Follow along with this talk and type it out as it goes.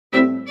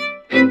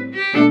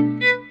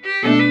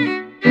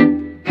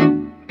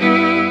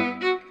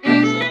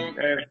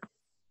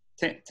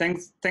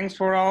Thanks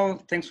for all.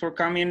 Thanks for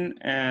coming.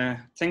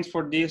 Thanks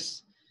for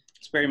this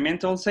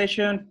experimental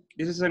session.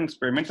 This is an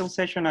experimental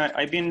session.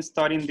 I've been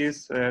studying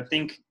this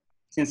thing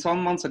since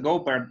some months ago,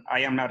 but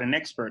I am not an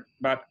expert.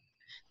 But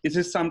this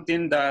is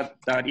something that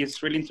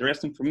is really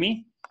interesting for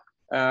me.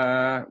 When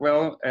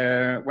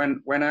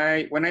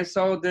I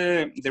saw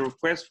the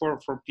request for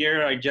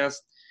Pierre, I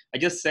just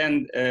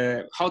sent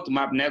how to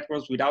map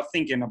networks without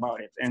thinking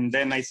about it, and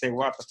then I say,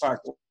 what the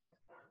fuck?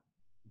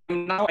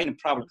 Now I'm in a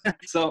problem.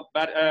 So,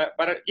 but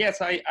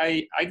yes,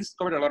 I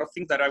discovered a lot of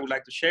things that I would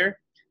like to share.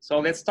 So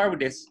let's start with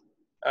this.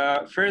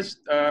 First,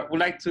 would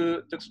like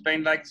to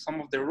explain like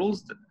some of the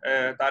rules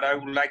that I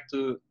would like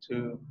to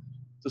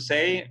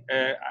say.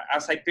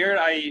 As I pair,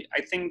 I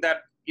think that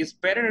it's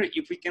better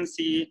if we can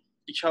see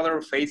each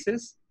other's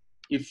faces.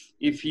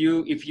 If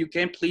you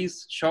can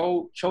please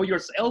show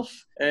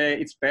yourself,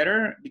 it's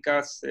better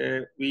because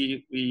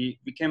we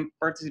can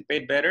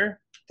participate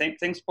better.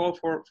 Thanks, Paul,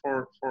 for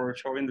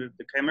showing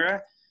the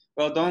camera.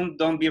 Well,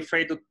 don't be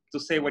afraid to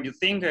say what you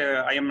think.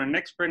 I am an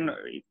expert.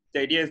 The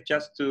idea is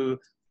just to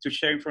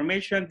share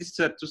information. This is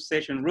a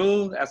two-session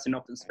rule as an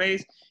open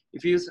space.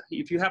 If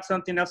you have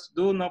something else to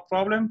do, no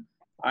problem.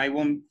 I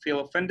won't feel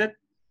offended.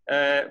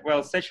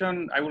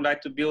 Session I would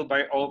like to build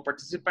by all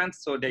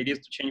participants. So the idea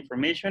is to share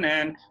information.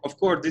 And of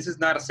course, this is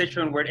not a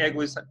session where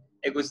ego is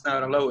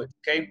not allowed.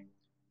 Okay.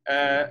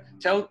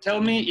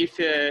 Tell me if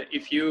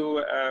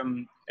you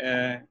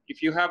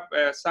have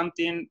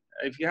something,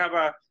 if you have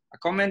a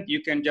comment,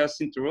 you can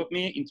just interrupt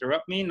me,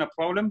 no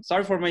problem.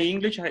 Sorry for my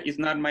English, it's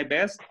not my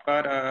best,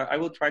 but I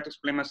will try to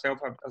explain myself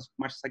as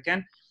much as I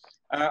can.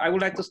 I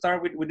would like to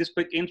start with this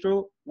quick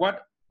intro.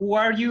 Who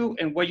are you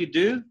and what you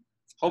do?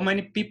 How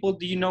many people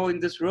do you know in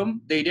this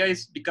room? The idea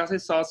is because I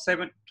saw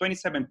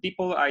 27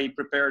 people, I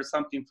prepared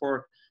something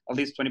for at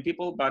least 20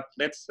 people, but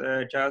let's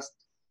just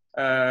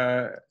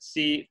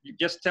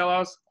tell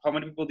us how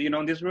many people do you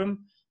know in this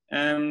room,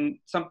 and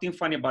something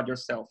funny about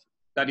yourself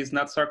that is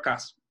not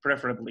sarcasm,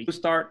 preferably.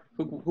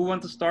 Who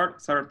want to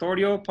start?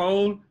 Sartorio,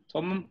 Paul,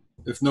 Tom?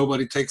 If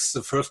nobody takes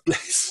the first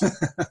place.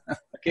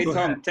 Okay,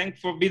 Tom, thanks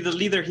for being the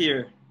leader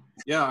here.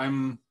 Yeah,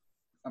 I'm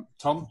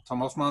Tom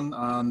Hoffman,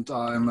 and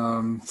I'm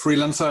a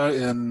freelancer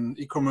in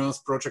e-commerce,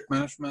 project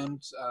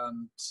management,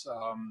 and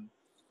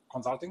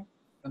consulting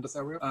in this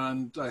area.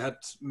 And I had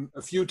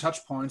a few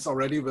touch points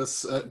already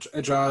with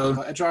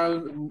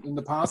agile in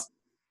the past,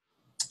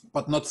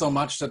 but not so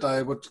much that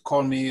I would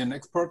call me an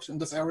expert in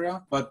this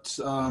area. But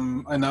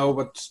I know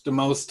what the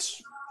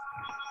most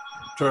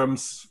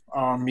terms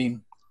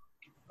mean.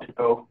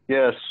 Oh,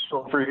 yes,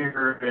 over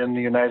here in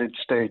the United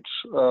States.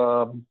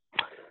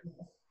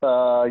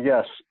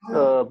 Yes,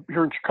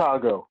 here in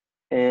Chicago,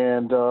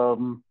 and I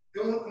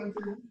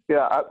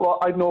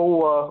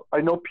know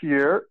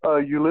Pierre,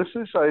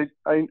 Ulysses. I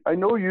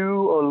know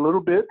you a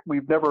little bit. I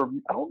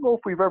don't know if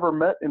we've ever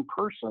met in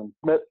person.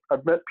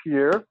 I've met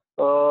Pierre,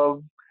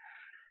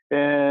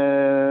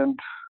 and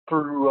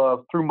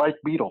through Mike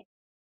Beadle.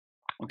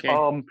 Okay.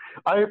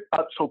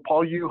 So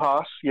Paul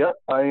Uhas. Yeah,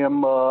 I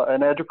am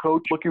an agile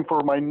coach looking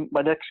for my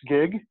next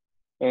gig,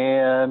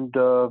 and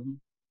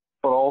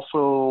but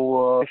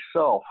also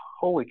myself.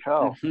 Holy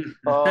cow!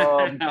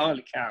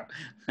 Holy cow!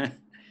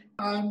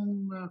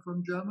 I'm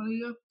from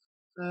Germany.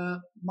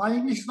 My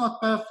English is not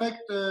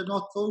perfect,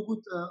 not so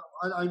good.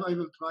 I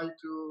will try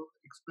to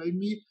explain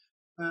me.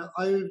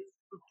 I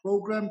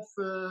programmed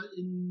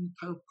in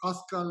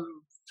Pascal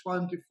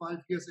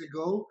 25 years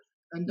ago,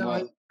 and then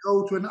I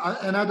go to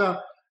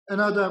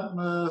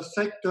another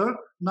sector.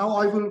 Now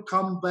I will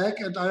come back,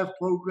 and I have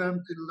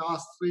programmed in the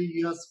last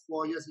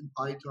 4 years in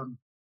Python.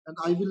 And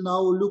I will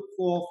now look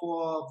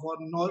for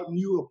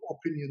new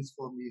opinions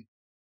for me.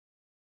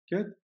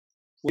 Good.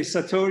 With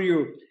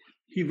Satoru,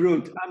 he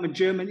wrote, I'm a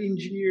German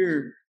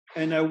engineer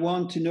and I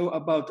want to know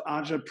about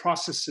agile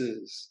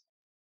processes.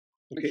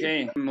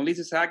 Okay. I'm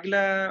Ulises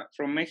Aguila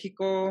from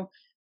Mexico.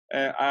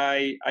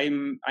 I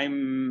am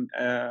an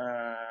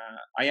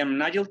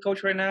agile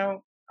coach right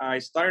now. I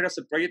started as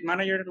a project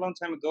manager a long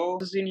time ago.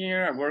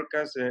 Senior, I work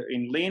as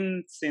in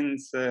Lean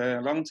since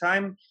a long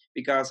time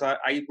because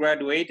I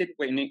graduated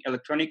in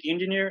electronic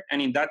engineer,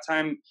 and in that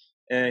time,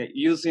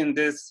 using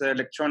this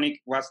electronic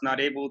was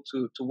not able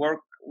to work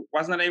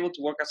as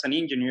an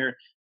engineer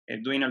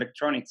doing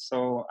electronics.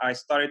 So I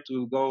started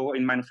to go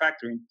in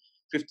manufacturing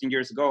 15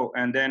 years ago,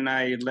 and then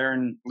I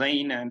learned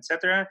Lean,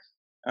 etc.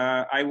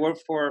 I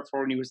worked for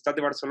Universidad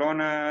de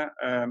Barcelona.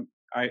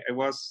 I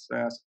was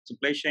a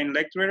supply chain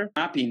lecturer,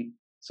 mapping.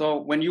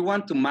 So when you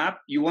want to map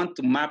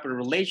a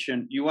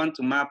relation. You want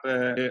to map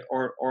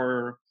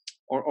or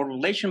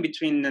relation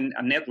between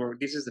a network.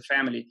 This is the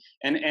family,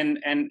 and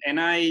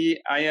I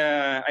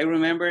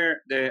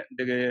remember the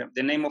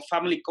name of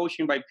Family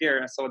Coaching by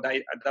Pierre. So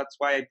that's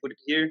why I put it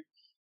here,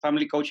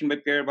 Family Coaching by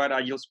Pierre about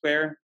Agile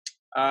Square.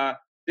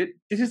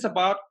 This is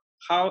about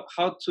how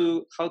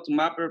to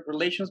map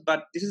relations,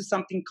 but this is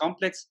something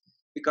complex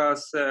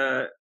because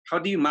how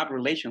do you map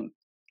relations?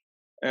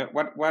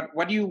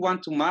 What do you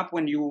want to map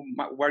when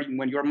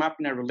you're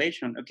mapping a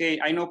relation?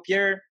 Okay, I know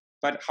Pierre,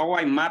 but how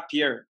I map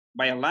Pierre?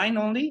 By a line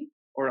only?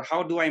 or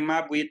how do I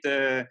map with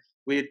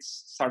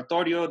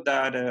Sartorio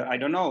that I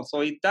don't know.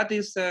 So that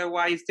is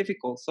why it's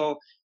difficult. So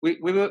we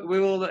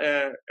will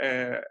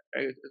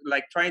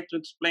like try to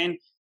explain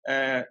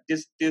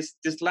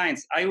these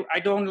lines. I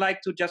don't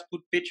like to just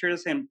put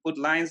pictures and put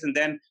lines and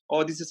then,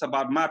 oh, this is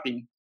about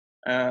mapping.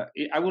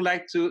 I would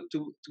like to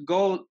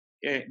go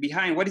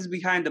behind what is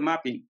behind the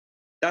mapping.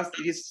 That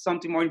is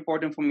something more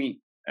important for me,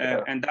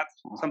 and that's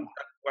something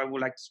that I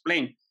would like to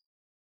explain.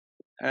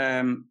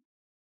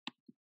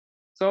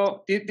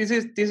 So this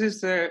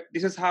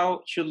is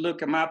how should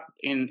look a map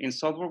in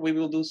software. We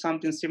will do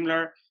something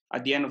similar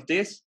at the end of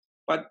this.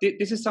 But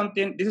this is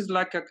something. This is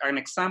like an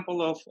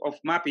example of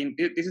mapping.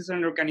 This is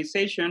an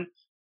organization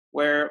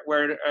where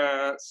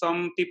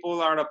some people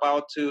are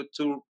about to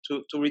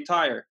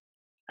retire,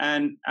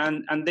 and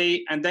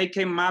they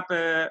can map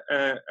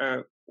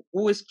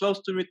who is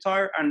close to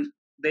retire and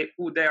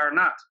who they are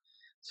not.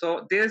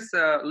 So these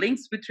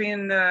links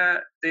between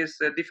these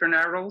different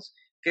arrows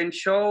can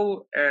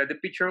show the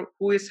picture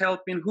who is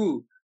helping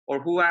who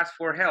or who asked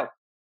for help.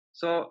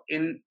 So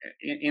in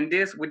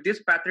this, with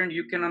this pattern,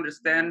 you can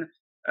understand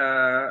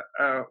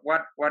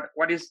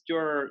what is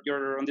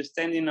your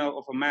understanding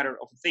of a matter,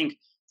 of a thing.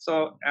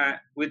 So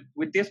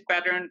with this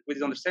pattern,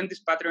 with understanding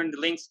this pattern, the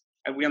links,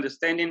 and we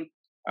understanding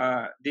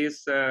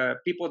these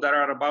people that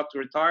are about to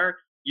retire,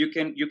 you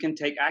can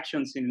take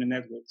actions in the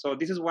network. So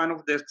this is one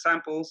of the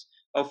examples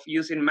of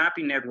using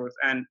mapping networks,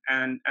 and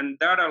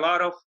there are a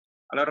lot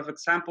of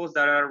examples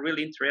that are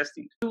really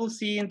interesting. We will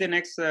see in the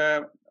next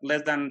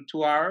less than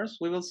 2 hours.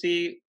 We will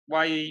see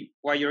why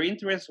your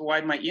interest,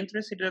 why my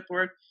interest in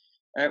network,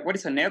 what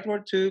is a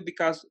network too,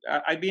 because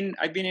I've been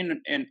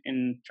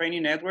in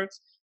training networks,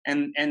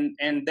 and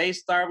they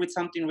start with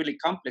something really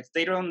complex.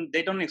 They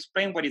don't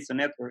explain what is a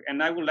network,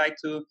 and I would like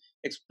to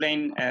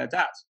explain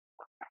that.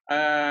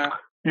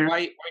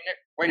 Why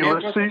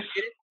networks?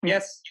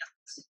 Yes.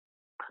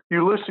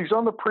 Ulysses,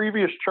 on the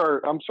previous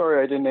chart, I'm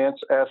sorry I didn't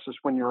ask this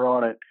when you were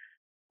on it.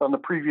 On the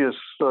previous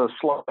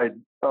slide,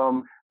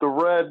 the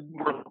red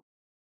were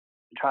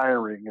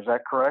retiring. Is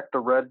that correct? The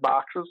red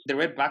boxes? The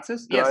red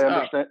boxes? Did yes. I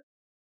understand?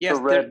 Yes.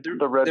 The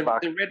red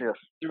boxes. Yes.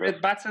 The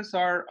red boxes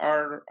are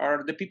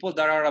the people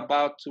that are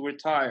about to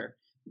retire.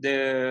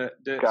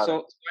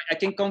 So I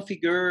can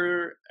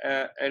configure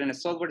in a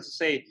software to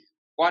say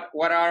what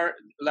are,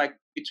 like,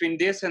 between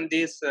this and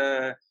this.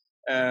 I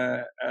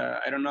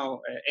don't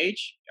know.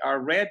 Age are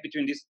red.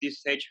 Between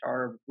this age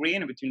are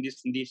green. And between this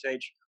and this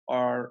age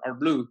are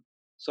blue.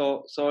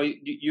 So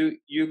you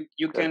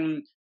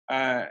can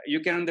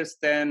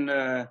understand.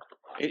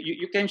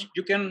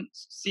 You can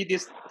see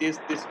this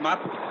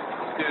map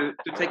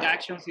to take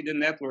actions in the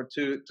network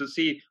to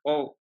see,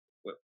 oh,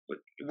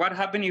 what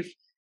happens if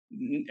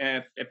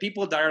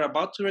people that are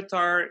about to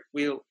retire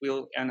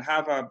will and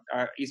have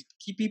is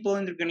key people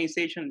in the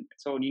organization.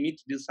 So you need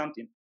to do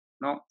something.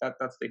 No,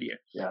 that's the idea.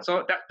 Yes.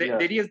 So the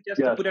idea is just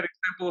to put an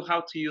example of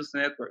how to use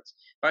networks.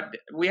 But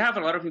we have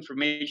a lot of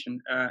information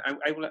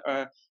I will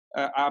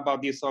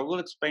about this, so I will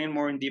explain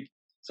more in deep.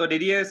 So the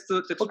idea is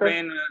to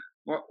explain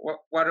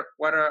why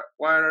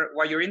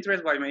your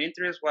interest, why my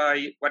interest,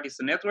 what is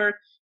the network,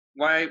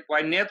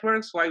 why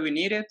networks, why we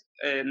need it,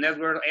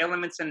 network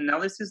elements and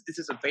analysis. This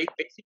is a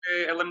basic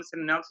elements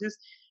and analysis.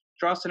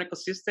 Trust and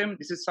ecosystem.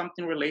 This is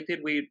something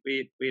related with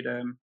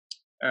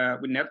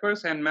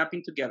networks and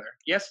mapping together.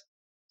 Yes.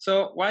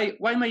 So why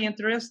my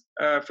interest?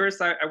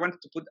 First, I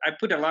wanted to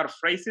put a lot of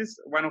phrases.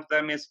 One of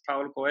them is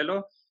Paulo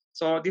Coelho.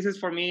 So this is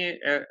for me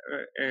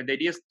the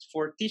idea is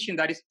for teaching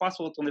that it's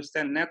possible to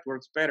understand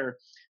networks better,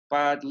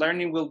 but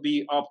learning will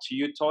be up to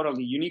you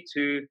totally. You need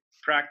to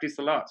practice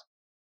a lot.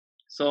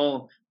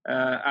 So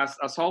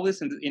as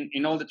always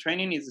in all the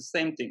training is the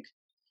same thing.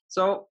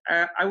 So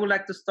I would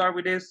like to start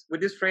with this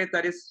phrase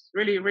that is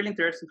really, really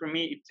interesting for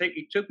me.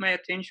 It took my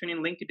attention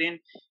in LinkedIn.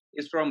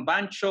 It's from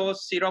Bancho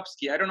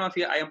Sirovsky. I don't know if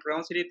I am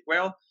pronouncing it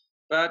well,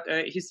 but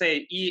he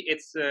say E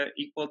it's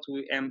equal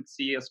to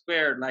MC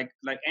squared, like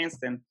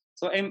Einstein.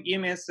 So M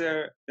is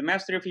the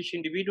mastery of each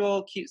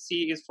individual.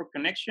 C is for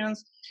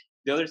connections.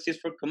 The other C is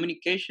for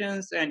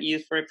communications, and E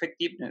is for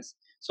effectiveness.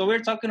 So we're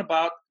talking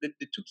about the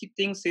two key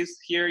things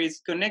here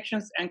is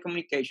connections and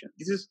communication.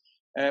 This is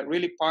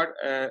really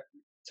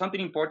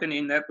something important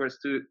in networks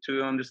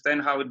to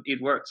understand how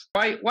it works.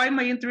 Why am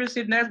I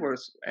interested in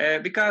networks?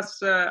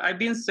 Because I've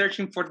been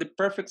searching for the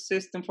perfect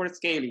system for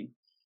scaling.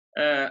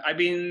 I've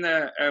been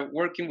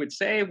working with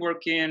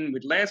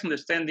less,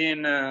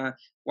 understanding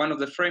one of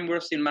the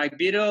frameworks in Mike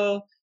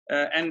Biddle,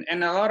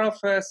 and a lot of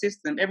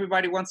systems.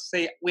 Everybody wants to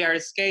say we are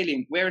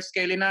scaling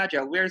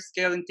agile, we are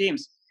scaling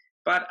teams.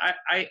 But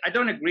I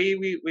don't agree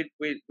with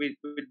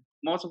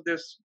most of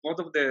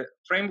the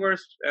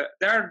frameworks.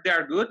 They are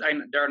good.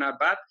 They are not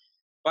bad,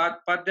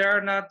 but they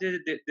are not the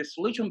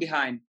solution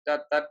behind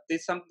that. That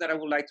is something that I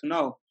would like to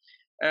know.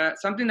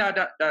 Something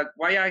that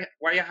why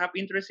I have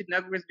interest in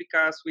networks,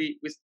 because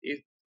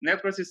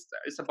networks is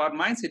about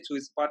mindset too.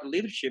 It's about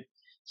leadership.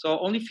 So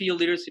only few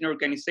leaders in an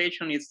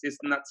organization is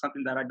not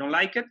something that I don't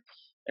like it,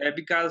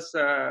 because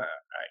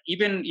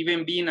even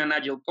being an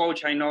agile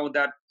coach, I know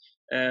that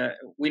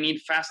we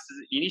need fast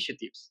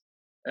initiatives.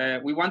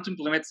 We want to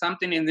implement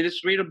something, and it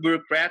is really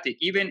bureaucratic.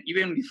 Even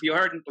if you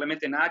are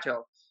implementing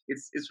agile,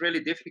 it's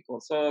really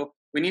difficult. So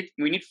we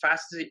need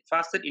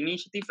faster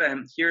initiative,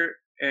 and here,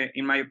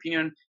 in my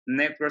opinion,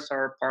 networks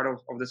are part of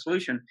the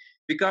solution,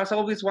 because I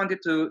always wanted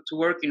to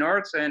work in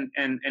orgs and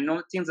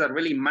know things that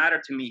really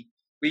matter to me.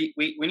 We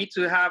need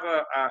to have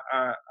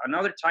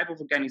another type of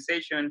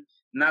organization,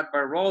 not by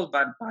roles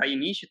but by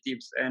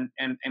initiatives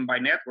and by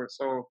networks.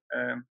 So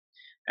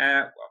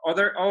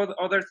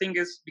other thing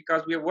is,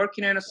 because we are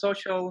working in a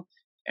social,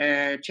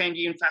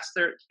 changing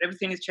faster.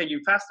 Everything is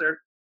changing faster,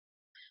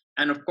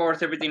 and of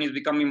course everything is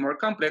becoming more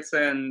complex,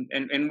 and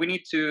we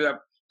need to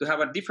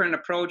have a different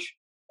approach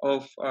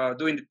of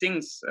doing the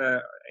things,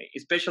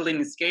 especially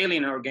in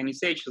scaling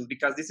organizations,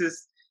 because this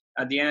is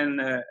at the end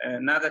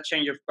not a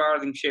change of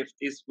paradigm shift.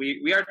 Is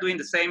we are doing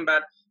the same,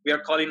 but we are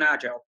calling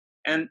agile.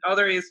 And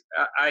other is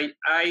I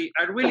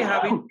really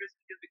have interest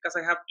in this, because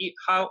I have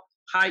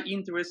high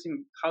interest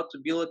in how to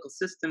build a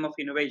system of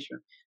innovation.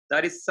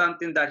 That is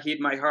something that hit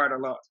my heart a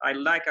lot. I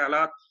like a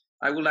lot.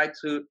 I would like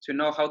to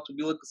know how to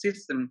build a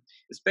system,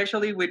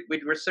 especially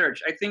with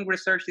research. I think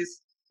research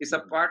is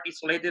a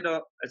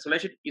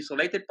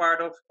isolated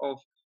part of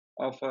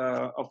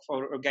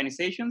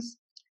organizations,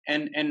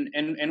 and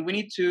we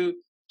need to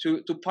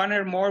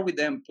partner more with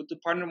them, to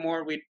partner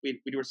more with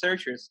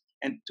researchers,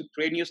 and to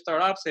create new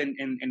startups and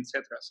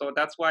etc. So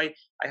that's why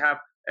I have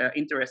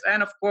interest,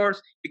 and of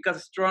course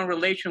because strong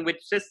relation with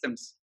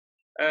systems.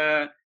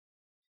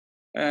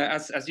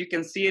 As you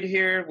can see it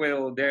here,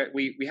 well,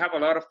 we have a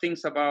lot of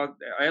things about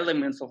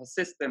elements of a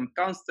system: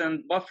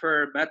 constant,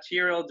 buffer,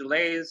 material,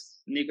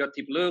 delays,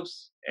 negative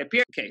loops.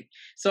 Okay,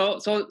 so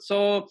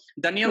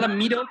Daniela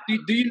Meadows,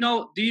 do you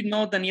know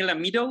Daniela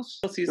Meadows?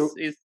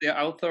 Is the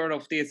author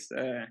of this.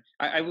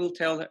 I will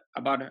tell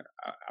about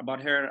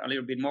her a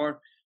little bit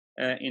more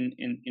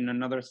in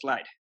another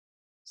slide.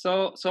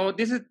 So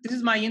this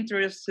is my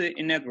interest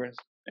in networks,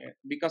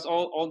 because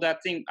all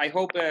that thing. I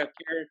hope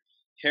Pierre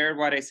heard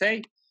what I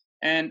say.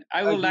 And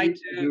I would like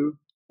to.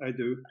 I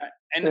do.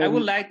 And I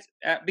would like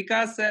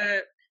because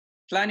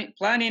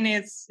planning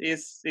is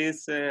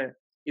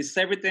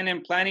everything,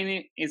 and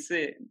planning is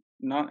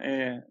not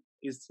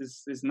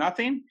is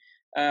nothing.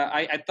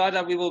 I thought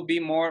that we will be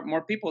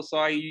more people, so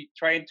I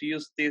tried to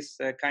use this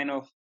kind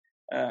of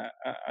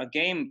a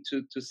game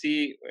to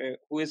see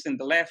who is in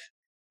the left,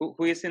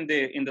 who is in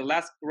the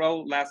last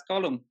row, last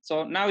column.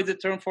 So now it's the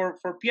turn for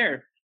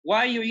Pierre.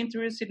 Why are you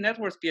interested in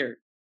networks, Pierre?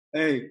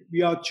 Hey,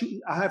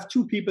 I have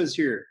two people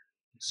here.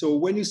 So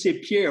when you say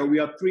Pierre, we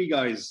are three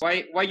guys.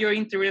 Why you're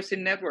interested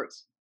in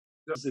networks?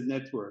 It's a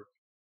network.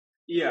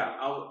 Yeah,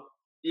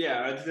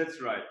 that's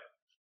right.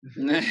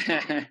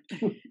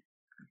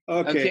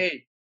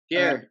 Okay,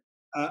 Pierre.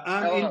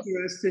 I'm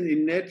interested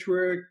in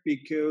network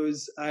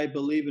because I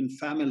believe in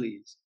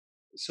families.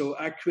 So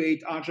I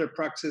create agile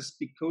Praxis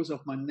because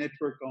of my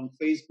network on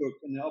Facebook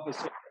and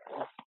also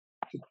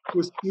to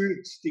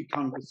pursue the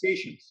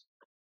conversations.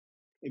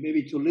 And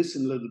maybe to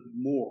listen a little bit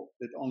more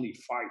than only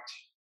fight.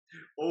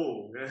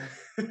 Oh.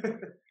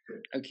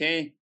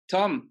 Okay,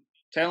 Tom,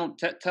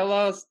 tell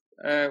us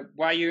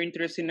why you're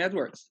interested in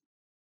networks.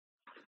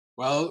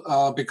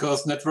 Well,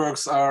 because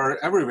networks are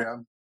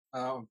everywhere.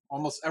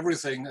 Almost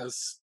everything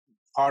is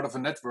part of a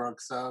network.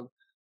 So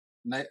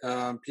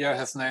Pierre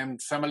has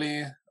named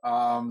family,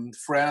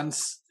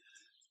 friends,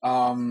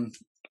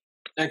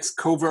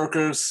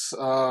 ex-co-workers,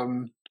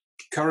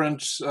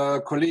 current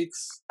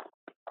colleagues.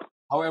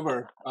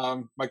 However,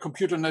 my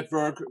computer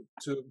network,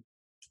 to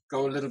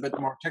go a little bit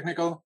more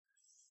technical,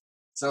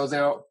 so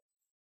there are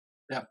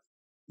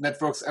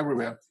networks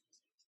everywhere.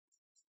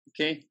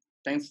 Okay,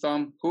 thanks,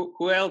 Tom.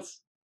 Who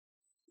else?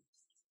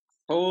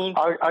 Paul?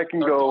 I can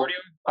go.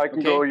 I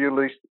can go,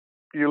 Ulysses.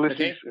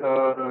 Okay.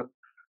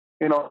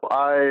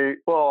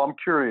 I'm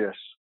curious.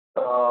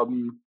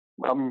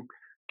 I'm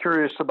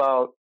curious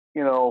about,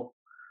 some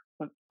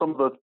of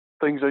the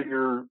things that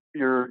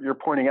you're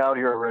pointing out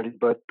here already,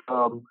 but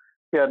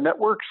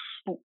networks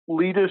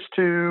lead us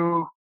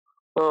to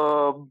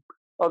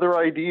other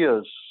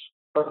ideas,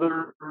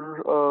 other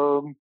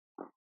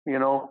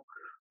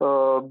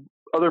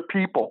other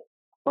people,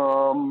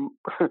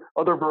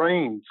 other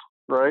brains,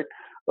 right?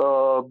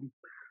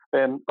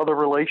 And other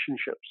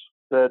relationships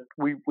that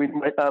we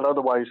might not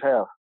otherwise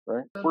have,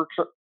 right? Works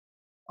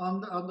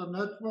on the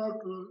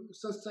network,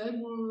 it's the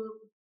same.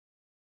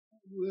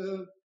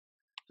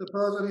 The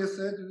person here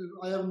said,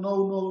 I have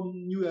no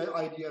new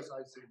ideas,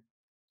 I think.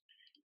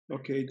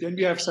 Okay, then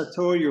we have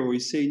Satoru. We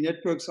say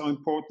networks are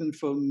important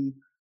for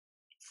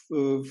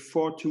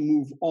to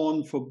move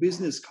on for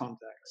business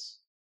contacts.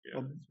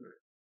 Yeah, that's right.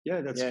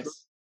 Yeah, that's yes. Good.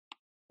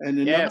 And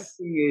another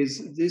thing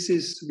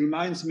is,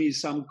 reminds me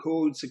some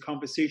codes, a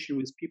conversation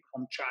with people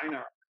from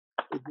China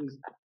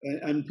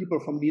and people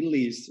from Middle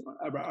East,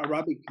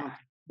 Arabic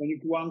countries. When you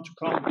want to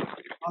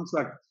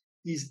contract,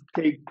 these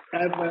take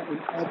ever and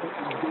ever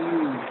and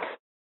days.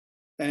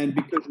 And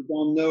because you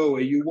don't know,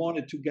 and you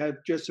wanted to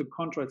get just a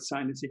contract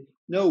signed and say,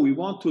 no, we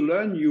want to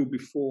learn you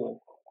before.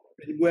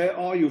 And where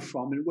are you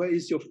from? And where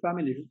is your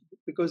family?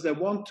 because they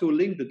want to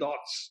link the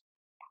dots.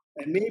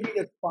 And maybe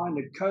they find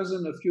a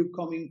cousin of you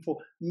coming for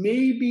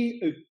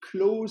maybe a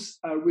close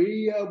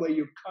area where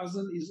your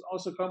cousin is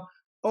also come.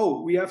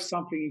 Oh, we have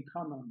something in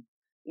common.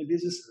 And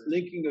this is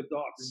linking the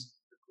dots.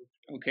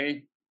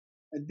 Okay.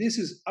 And this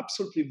is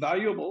absolutely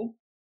valuable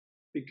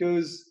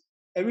because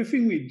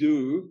everything we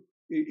do,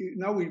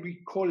 now we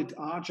call it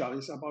agile.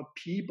 It's about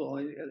people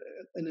in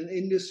an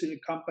industry, in a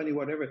company,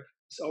 whatever.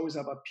 It's always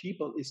about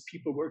people. It's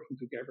people working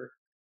together.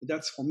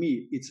 That's for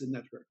me, it's a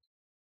network.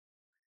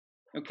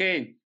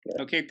 Okay.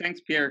 Okay.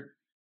 Thanks, Pierre.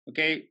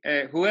 Okay.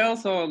 Who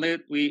else? Or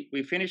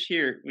we finish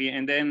here.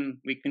 And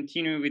then we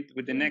continue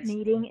with the next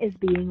meeting is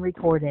being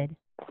recorded.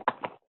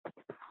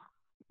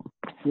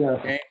 Yeah.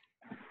 Okay.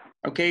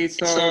 Okay.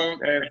 So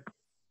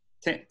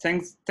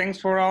thanks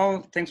for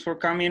all. Thanks for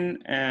coming.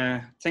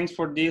 Thanks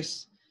for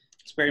this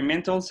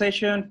experimental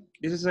session.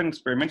 This is an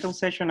experimental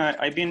session.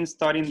 I've been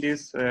studying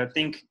this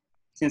thing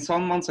since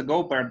some months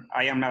ago, but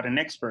I am not an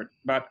expert.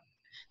 But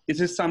this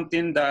is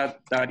something that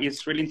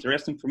is really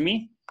interesting for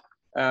me.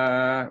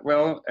 When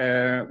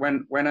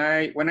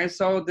I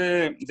saw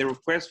the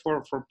request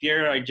for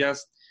Pierre, I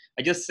just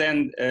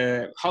sent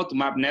how to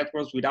map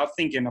networks without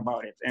thinking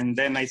about it, and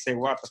then I say,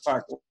 what the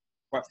fuck?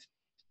 What?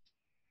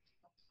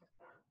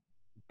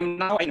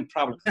 Now I'm in a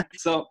problem.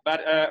 So,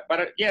 but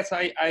yes,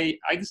 I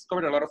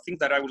discovered a lot of things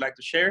that I would like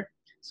to share.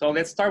 So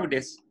let's start with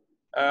this.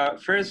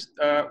 First,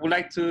 would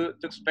like to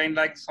explain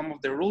like some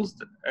of the rules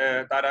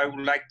that I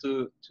would like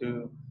to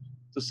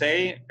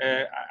say.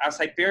 As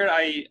I pair,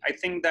 I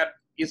think that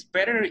it's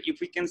better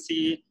if we can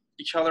see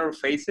each other's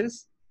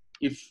faces.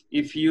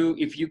 If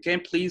you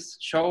can please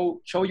show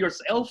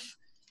yourself,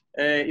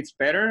 it's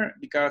better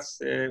because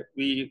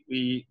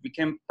we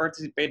can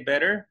participate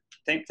better.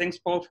 Thanks,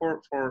 Paul,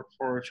 for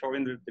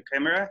showing the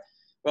camera.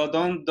 Well,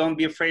 don't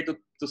be afraid to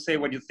say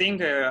what you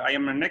think. I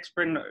am an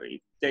expert.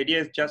 The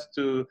idea is just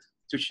to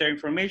share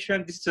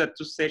information. This is a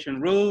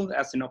 2-session rule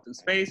as an open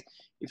space.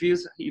 If you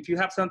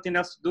have something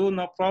else to do,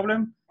 no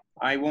problem.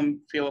 I won't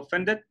feel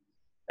offended.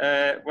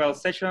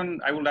 Session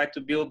I would like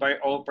to build by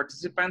all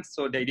participants.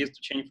 So the idea is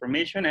to share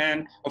information.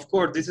 And of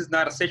course, this is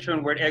not a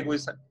session where ego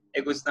is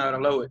not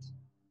allowed.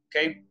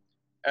 Okay.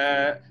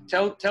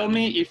 Tell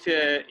me if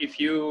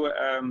you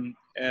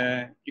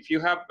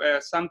have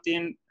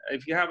something,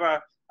 if you have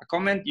a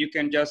comment, you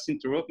can just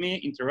interrupt me,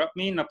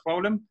 no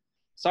problem.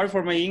 Sorry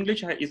for my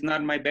English, it's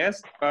not my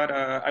best, but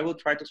I will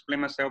try to explain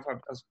myself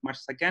as much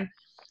as I can.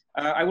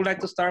 I would like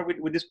to start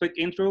with this quick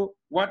intro.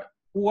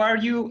 Who are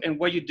you and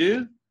what you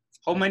do?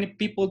 How many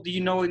people do you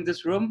know in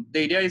this room?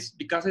 The idea is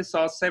because I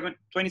saw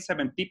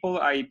 27 people,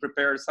 I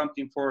prepared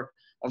something for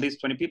at least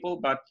 20 people,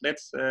 but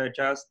let's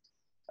just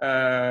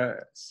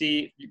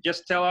see,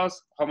 just tell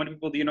us how many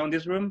people do you know in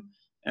this room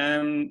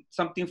and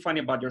something funny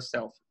about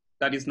yourself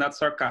that is not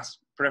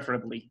sarcasm,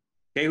 preferably.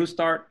 Okay,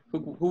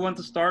 who wants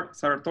to start?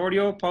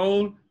 Sartorio,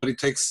 Paul? But he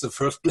takes the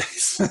first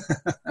place.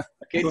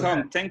 Okay,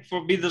 Tom, thanks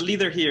for being the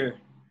leader here.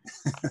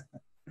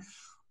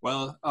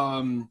 Well,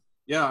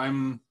 yeah,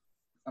 I'm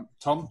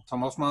Tom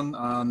Hoffmann,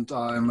 and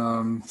I'm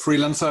a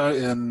freelancer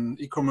in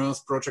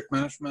e-commerce project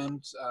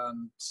management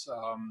and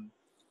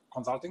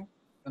consulting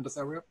in this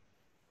area.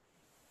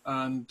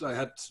 And I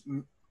had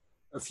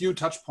a few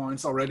touch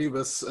points already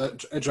with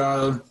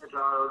agile.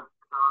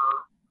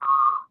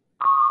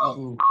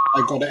 Oh,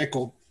 I got an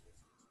echo.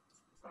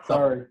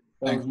 Sorry,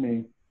 that was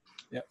me.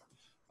 Yeah,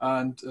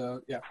 and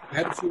yeah, I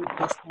had a few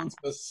touch points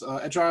with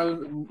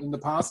agile in the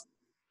past,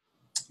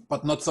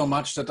 but not so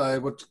much that I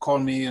would call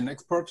me an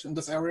expert in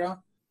this area.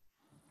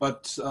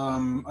 But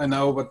I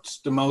know what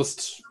the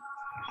most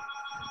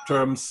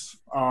terms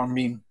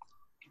mean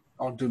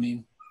or do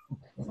mean.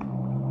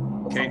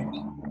 Okay.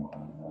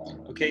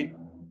 Okay.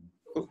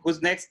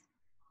 Who's next?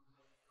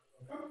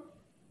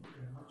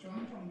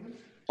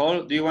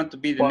 Paul, do you want to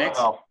be the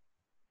next?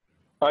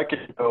 I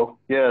can go.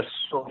 Yes,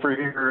 over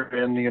here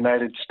in the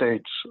United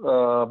States.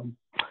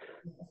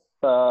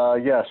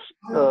 Yes,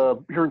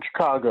 here in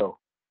Chicago,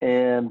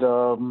 and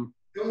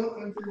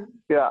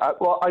yeah.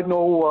 I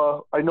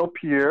know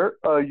Pierre,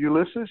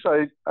 Ulysses.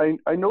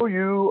 I know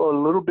you a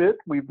little bit.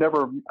 I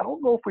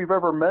don't know if we've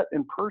ever met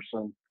in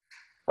person.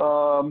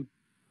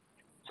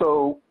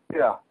 So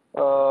yeah,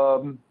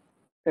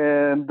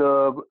 and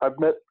I've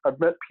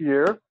met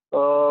Pierre,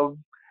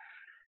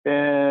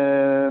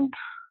 and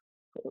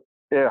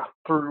yeah,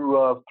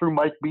 through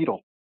Mike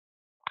Beadle.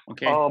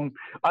 Okay.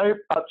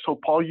 So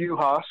Paul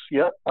Uhas.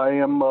 Yeah, I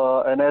am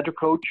an agile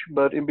coach,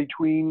 but in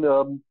between,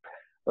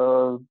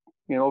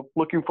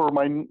 looking for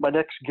my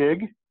next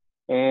gig,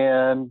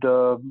 and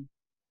but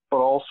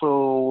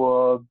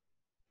also,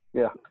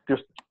 yeah,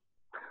 just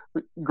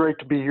great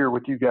to be here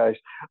with you guys.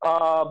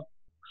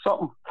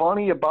 Something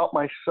funny about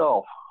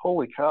myself.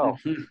 Holy cow!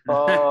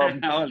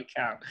 Holy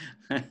cow!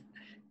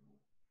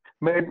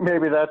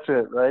 maybe that's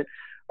it, right?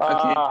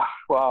 Okay.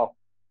 Wow.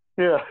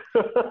 Yeah,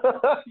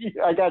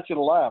 I got you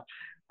to laugh.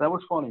 That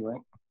was funny,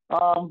 right?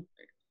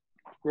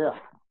 Yeah.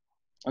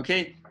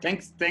 Okay,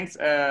 thanks.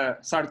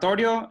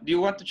 Sartorio, do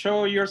you want to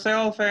show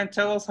yourself and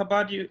tell us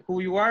about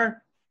who you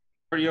are,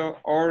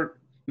 or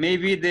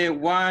Maybe the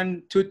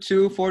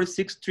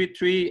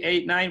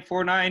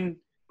 12246338949.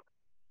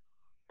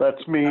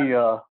 That's me.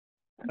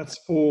 That's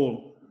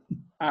Paul.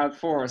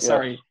 4. Yes.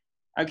 Sorry.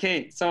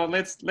 Okay, so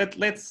let's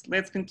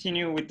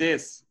continue with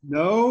this.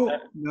 No,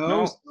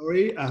 no.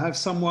 sorry. I have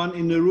someone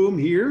in the room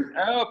here.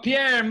 Oh,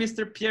 Pierre,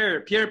 Mr.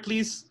 Pierre. Pierre,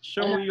 please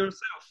show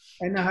yourself.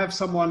 And I have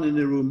someone in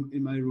the room,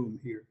 in my room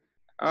here.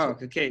 Oh,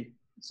 okay.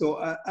 So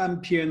I'm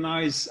Pierre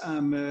Nice.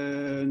 I'm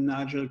an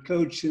agile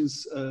coach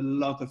since a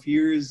lot of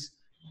years,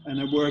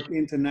 and I work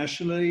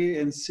internationally.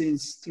 And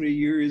since 3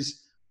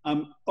 years,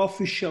 I'm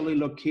officially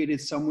located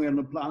somewhere on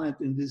the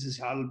planet, and this is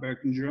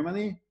Heidelberg in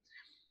Germany.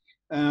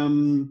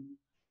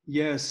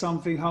 Yeah,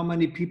 something. How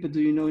many people do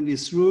you know in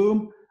this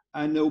room?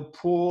 I know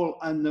Paul.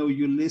 I know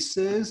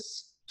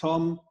Ulysses.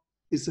 Tom,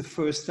 it's the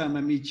first time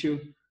I meet you.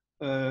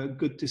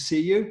 Good to see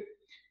you.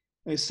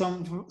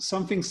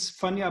 Something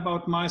funny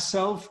about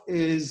myself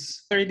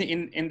is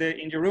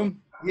in your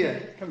room. Yeah,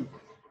 come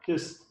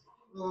just.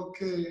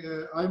 Okay,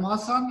 I'm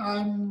Hassan.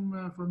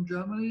 I'm from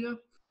Germany.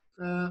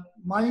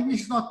 My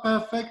English is not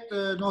perfect,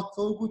 not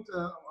so good.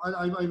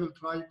 I will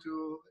try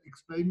to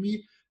explain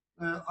me.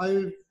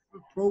 I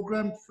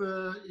programmed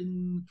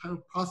in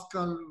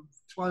Pascal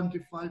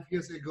 25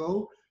 years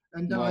ago,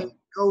 and then I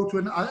go to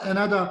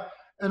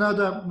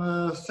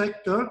another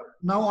sector.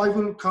 Now I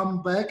will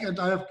come back, and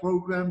I have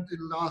programmed in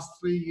the last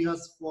 3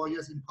 years, 4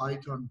 years in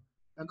Python,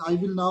 and I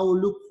will now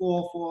look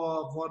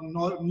for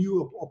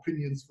new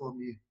opinions for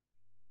me.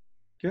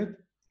 Good.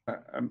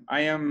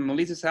 I am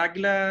Ulises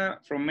Aguila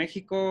from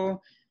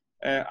Mexico.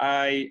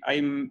 I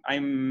am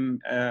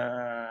an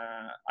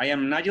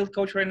agile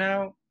coach right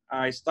now.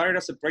 I started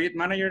as a project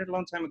manager a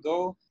long time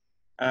ago.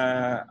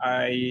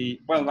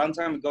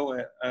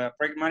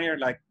 Project manager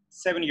like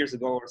 7 years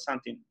ago or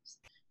something.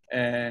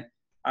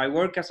 I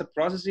work as a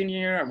process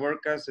engineer. I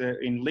work as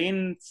in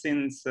Lean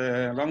since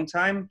a long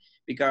time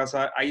because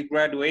I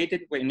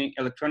graduated in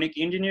electronic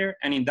engineer,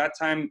 and in that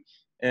time,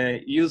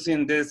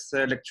 using this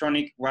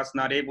electronic was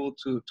not able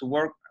to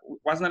work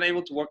as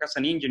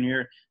an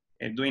engineer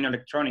doing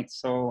electronics.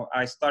 So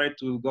I started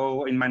to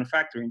go in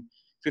manufacturing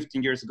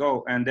 15 years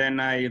ago, and then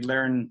I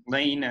learned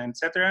Lean,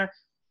 etc.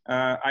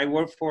 I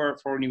worked for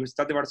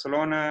Universitat de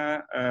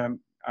Barcelona.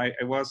 I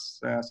was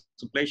a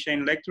supply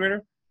chain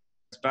lecturer,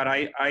 but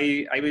I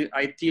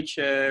teach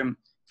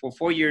for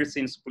 4 years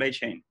in supply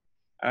chain.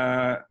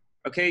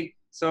 Okay,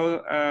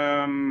 so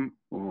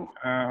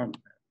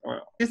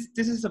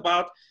this is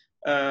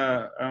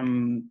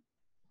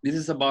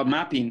about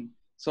mapping.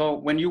 So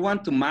when you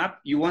want to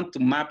map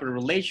a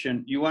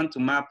relation. You want to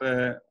map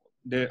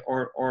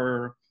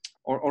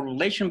or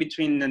relation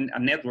between a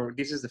network.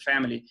 This is the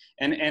family,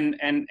 and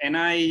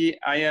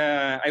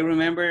I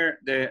remember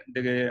the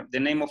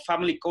name of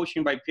Family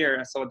Coaching by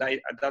Pierre. So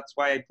that's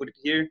why I put it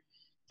here.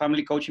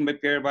 Family Coaching by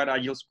Pierre about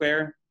Agile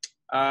Square.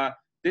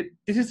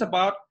 This is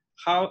about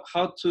how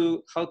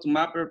to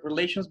map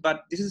relations,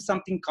 but this is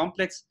something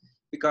complex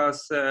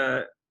because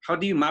how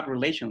do you map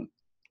relations?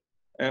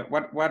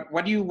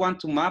 What do you want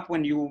to map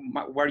when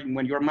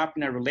you're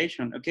mapping a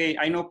relation? Okay,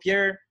 I know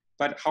Pierre,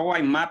 but how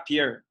I map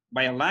Pierre?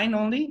 By a line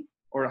only,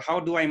 or how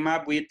do I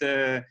map with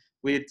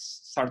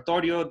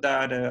Sartorio?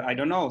 That I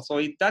don't know.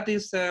 So that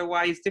is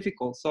why it's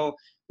difficult. So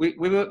we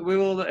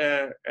will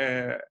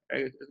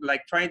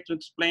like try to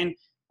explain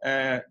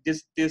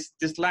these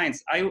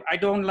lines. I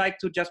don't like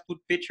to just put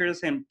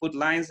pictures and put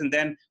lines and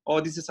then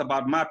this is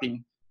about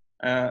mapping.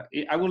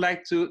 I would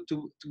like to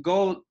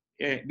go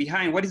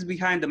behind. What is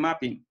behind the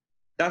mapping?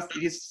 That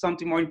is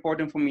something more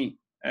important for me,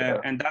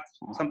 and that's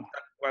something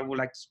that I would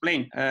like to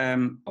explain.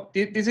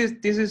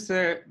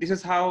 This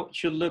is how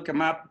should look a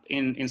map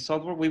in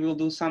software. We will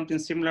do something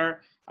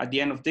similar at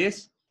the end of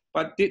this.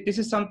 But this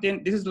is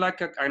something. This is like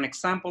an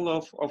example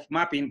of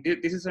mapping.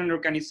 This is an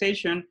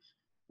organization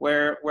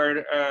where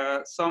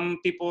some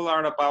people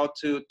are about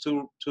to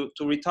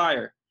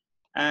retire,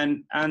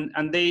 and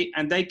they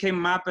can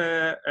map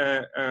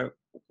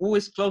who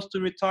is close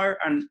to retire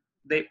and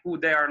who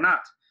they are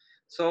not.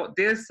 So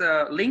these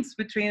links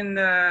between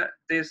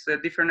these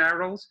different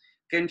arrows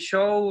can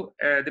show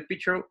the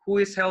picture who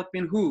is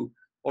helping who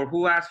or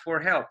who asked for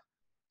help.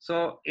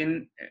 So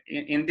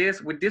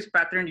with this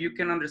pattern, you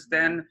can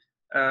understand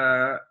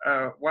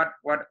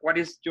what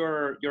is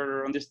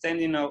your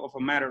understanding of a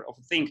matter, of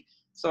a thing.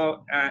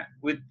 So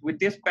with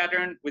this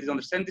pattern, with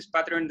understanding this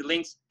pattern, the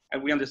links,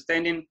 and we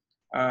understanding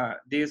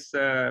these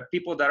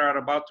people that are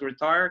about to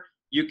retire,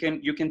 you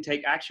can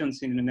take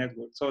actions in the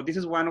network. So this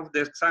is one of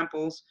the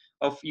examples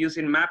of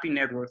using mapping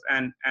networks,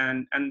 and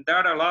there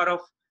are a lot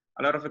of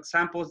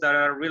examples that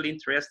are really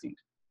interesting.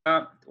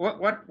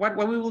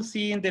 What we will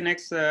see in the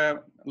next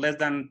less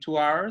than 2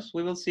 hours,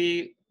 we will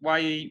see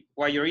why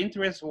your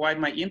interest, why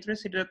my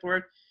interest in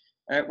network,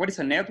 what is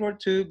a network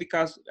too,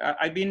 because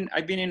I've been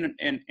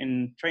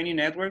in training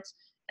networks,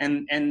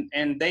 and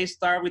they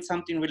start with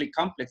something really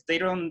complex. They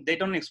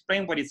don't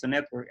explain what is a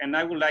network, and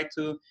I would like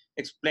to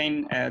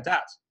explain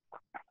that.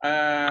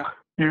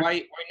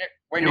 Why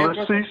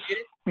networks?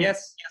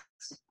 Yes.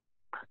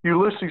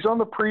 Ulysses, on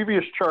the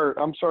previous chart,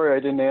 I'm sorry I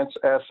didn't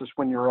ask this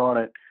when you were on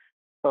it.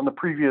 on the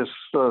previous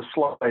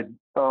slide.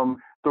 The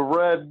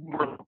red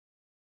were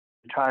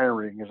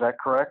retiring. Is that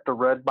correct? The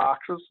red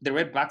boxes. The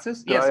red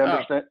boxes. Did Yes. I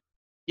understand?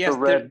 Yes.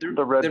 The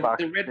red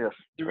boxes. Yes.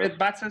 The red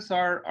boxes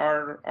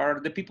are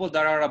the people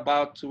that are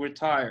about to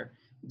retire.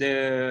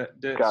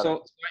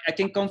 So I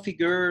can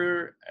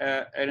configure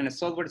in a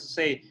software to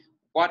say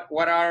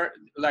what are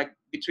like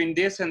between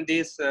this and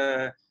this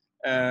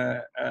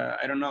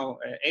I don't know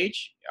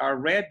age are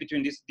red,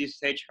 between this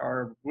age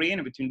are green,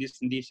 and between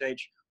this and this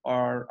age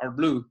are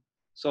blue.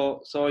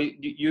 So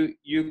you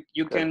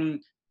can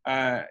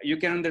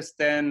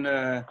understand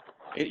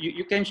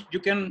you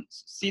can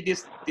see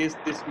this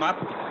map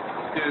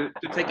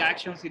to take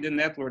actions in the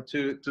network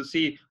to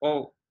see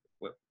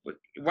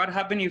what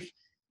happened if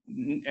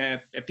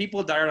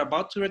people that are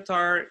about to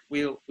retire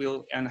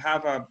will and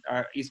have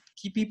is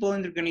key people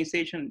in the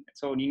organization.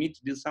 So you need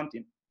to do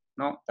something.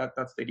 No,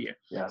 that's the idea.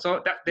 Yes.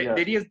 So the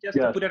idea is just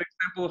Yes. to put an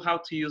example how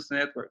to use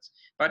networks.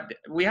 But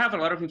we have a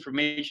lot of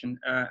information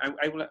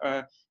I will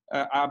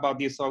about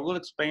this, so I will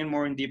explain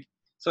more in deep.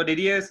 So the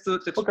idea is to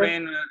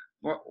explain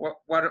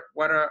why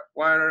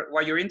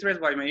your interest,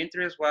 why my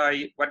interest,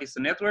 what is the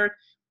network,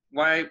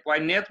 why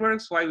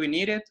networks, why we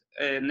need it,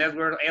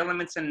 network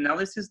elements and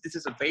analysis. This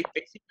is a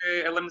basic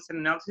elements and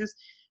analysis.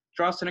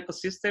 Trust and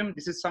ecosystem.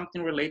 This is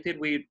something related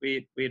with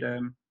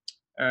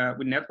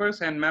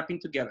networks and mapping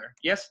together.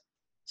 Yes.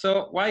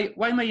 So why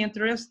my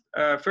interest?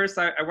 First,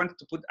 I wanted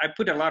to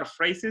put a lot of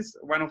phrases.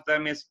 One of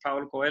them is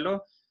Paulo Coelho.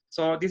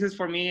 So this is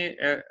for me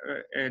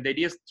the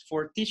idea is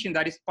for teaching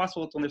that it's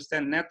possible to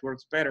understand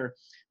networks better,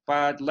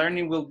 but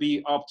learning will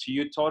be up to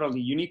you totally.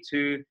 You need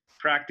to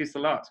practice a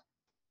lot.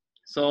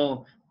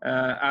 So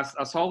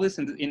as always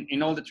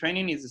in all the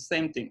training is the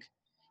same thing.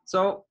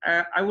 So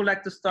I would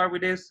like to start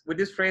with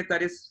this phrase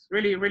that is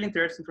really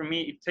interesting for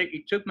me.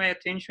 It took my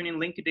attention in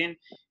LinkedIn.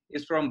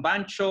 It's from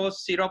Bancho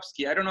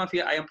Sirovsky. I don't know if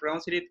I am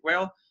pronouncing it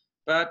well,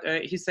 but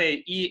he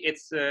say E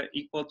it's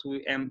equal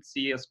to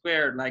MC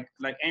squared, like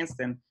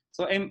Einstein.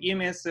 So M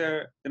is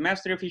the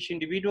mastery of each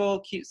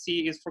individual.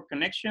 C is for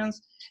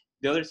connections.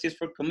 The other C is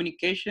for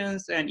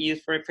communications, and E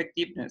is for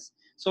effectiveness.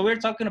 So we're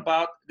talking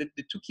about the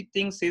two key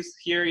things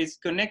here is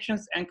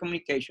connections and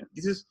communication.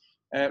 This is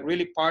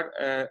really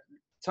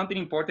something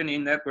important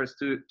in networks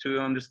to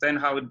understand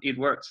how it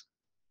works.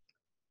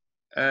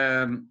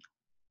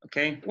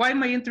 Okay, why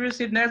am I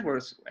interested in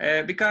networks?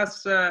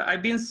 Because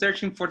I've been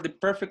searching for the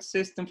perfect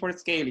system for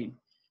scaling.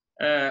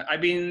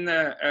 I've been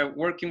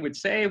working with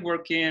SAFe,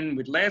 working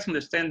with LESS,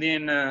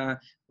 understanding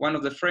one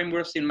of the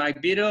frameworks in my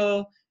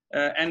Beetle,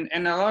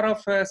 and a lot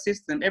of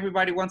systems.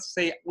 Everybody wants to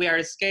say we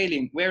are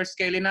scaling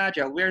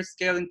agile, we are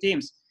scaling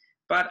teams.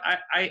 But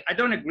I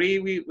don't agree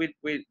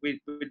with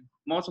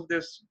most of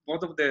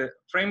the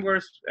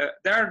frameworks.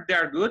 They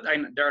are good,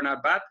 they are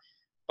not bad,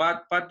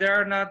 but they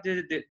are not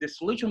the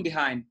solution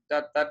behind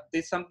that. That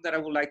is something that I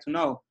would like to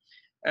know.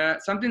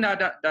 Something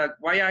that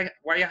why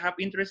I have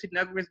interest in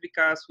networks,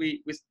 because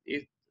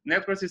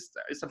networks is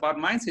about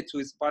mindset too.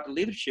 It's about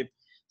leadership.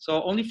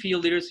 So only few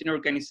leaders in an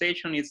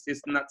organization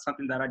is not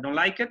something that I don't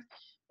like it,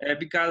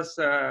 because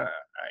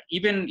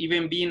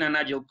even being an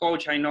agile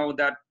coach, I know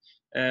that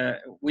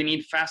we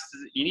need fast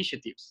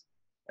initiatives.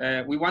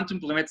 We want to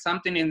implement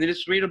something, and it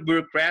is really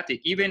bureaucratic.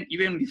 Even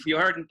if you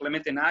are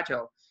implementing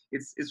agile,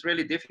 it's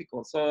really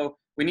difficult. So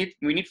we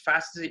need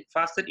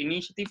faster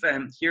initiative,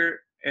 and here,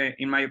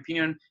 in my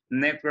opinion,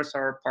 networks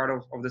are part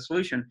of the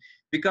solution.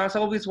 Because I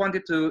always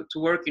wanted to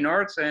work in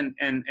orgs and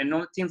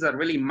know things that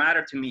really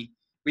matter to me.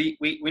 We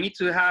need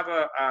to have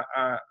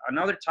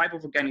another type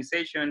of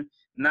organization,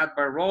 not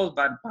by role,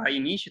 but by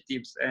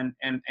initiatives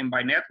and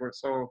by networks.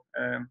 So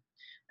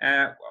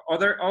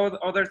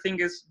other thing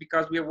is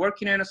because we are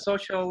working in a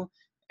social,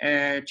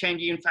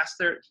 changing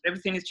faster.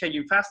 Everything is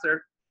changing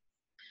faster,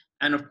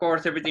 and of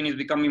course everything is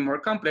becoming more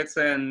complex.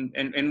 And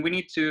we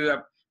need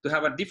to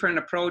have a different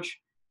approach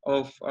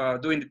of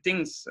doing the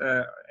things,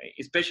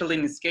 especially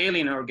in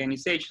scaling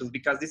organizations,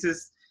 because this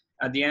is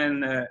at the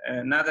end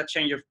not a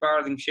change of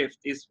paradigm shift.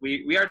 Is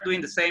we are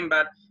doing the same,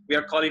 but we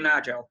are calling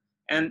agile.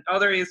 And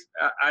other is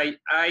I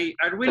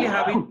really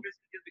have interest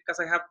in this because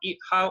I have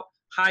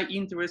high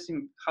interest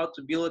in how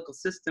to build an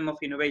ecosystem of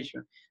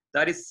innovation.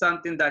 That is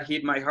something that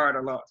hit my heart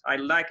a lot. I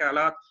like a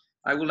lot.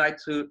 I would like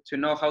to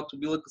know how to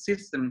build a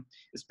ecosystem,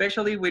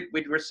 especially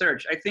with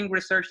research. I think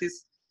research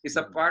is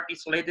a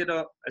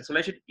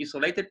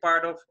isolated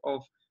part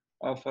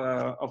of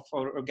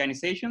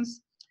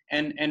organizations,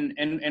 and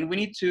we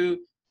need to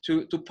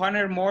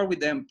partner more with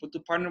them, to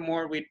partner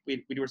more with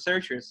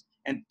researchers,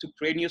 and to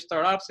create new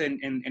startups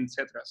and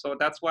etc. So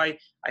that's why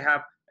I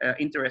have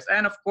interest,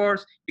 and of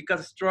course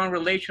because strong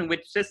relation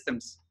with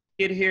systems.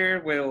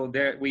 Here, well,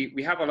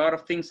 we have a lot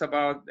of things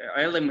about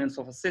elements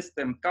of a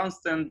system: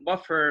 constant,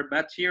 buffer,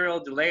 material,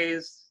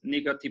 delays,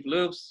 negative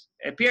loops.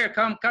 Pierre,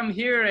 come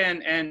here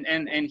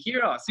and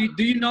hear us.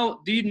 Do you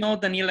know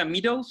Daniela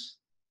Meadows?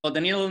 Well,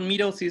 Daniela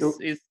Meadows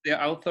is the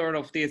author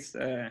of this.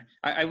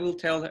 I will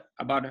tell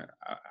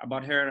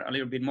about her a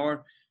little bit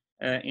more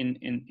in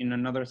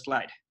another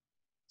slide.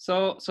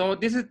 So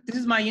this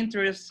is my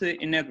interest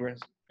in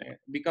networks.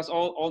 because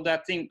all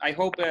that thing. I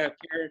hope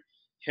Pierre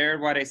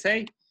heard what I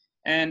say,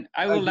 and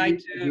I would like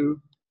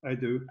to. I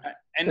do.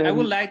 And I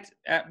would like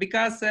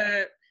because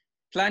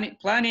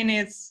planning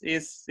is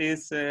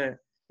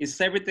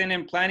everything,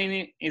 and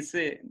planning is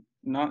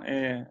not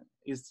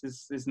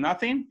is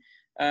nothing.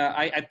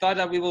 I thought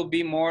that we will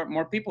be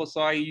more people,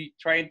 so I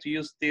tried to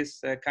use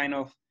this kind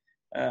of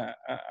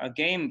a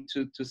game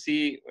to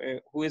see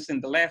who is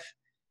in the left,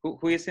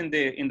 who is in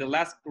the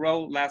last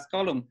row, last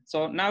column.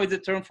 So now it's the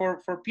turn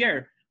for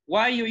Pierre.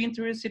 Why are you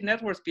interested in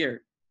networks,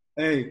 Pierre?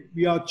 Hey,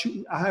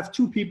 I have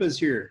two people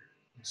here.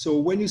 So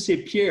when you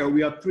say Pierre,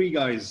 we are three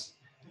guys.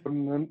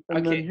 And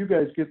then you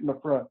guys get in the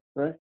front,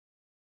 right?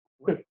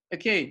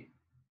 Okay,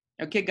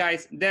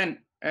 guys.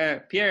 Then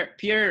Pierre,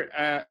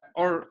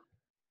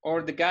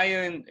 or the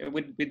guy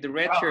with the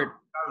red shirt.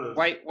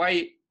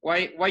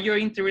 Why you're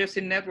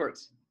interested in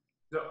networks?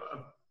 So,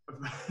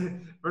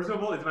 first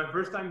of all, it's my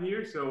first time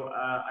here, so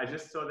I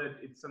just saw that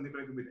it's something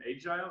connected with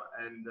agile,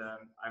 and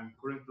I'm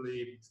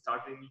currently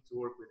starting to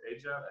work with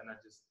agile, and I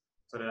just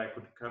thought that I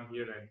could come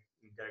here and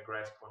get a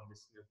grasp on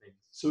these new things.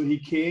 So he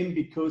came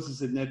because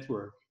it's a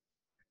network.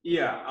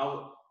 Yeah,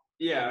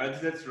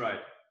 that's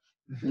right.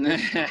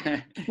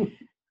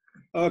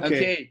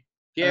 Okay,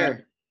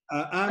 Pierre.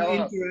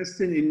 I'm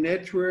interested in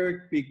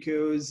network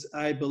because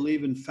I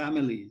believe in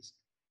families.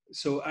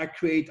 So I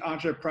create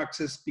agile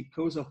Praxis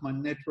because of my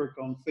network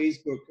on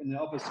Facebook, and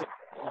obviously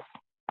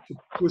to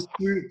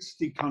pursue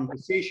the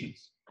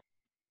conversations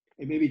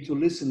and maybe to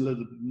listen a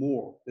little bit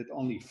more than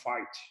only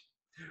fight.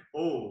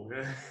 Oh.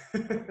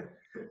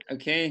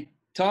 Okay,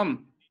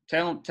 Tom,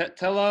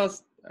 tell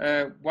us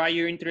why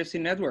you're interested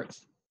in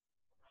networks.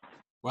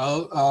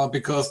 Well,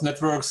 because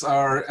networks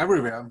are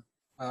everywhere.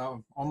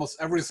 Almost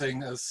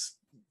everything is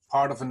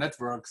part of a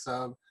network.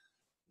 So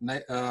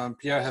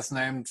Pierre has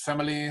named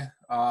family,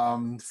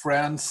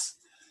 friends,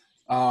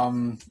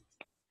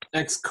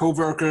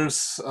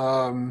 ex-co-workers,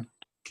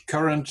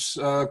 current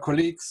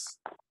colleagues.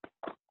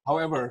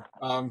 However,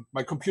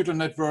 my computer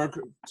network,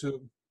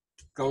 to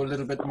go a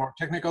little bit more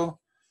technical,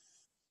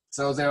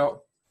 so there are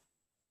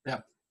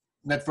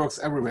networks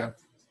everywhere.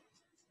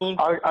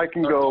 I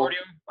can go.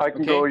 I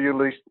can go,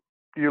 Ulysses.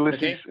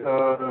 Okay.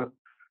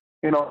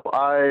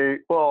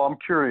 I'm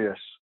curious.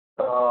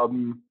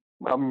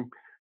 I'm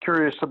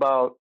curious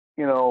about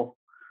some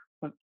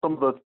of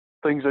the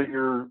things that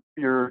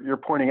you're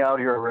pointing out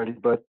here already.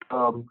 But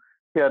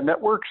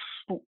networks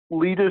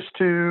lead us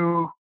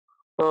to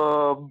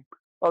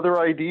other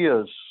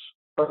ideas,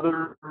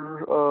 other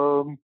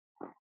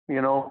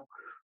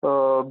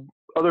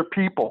other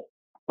people,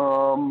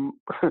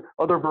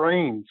 other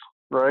brains,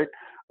 right?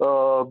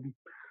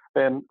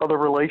 And other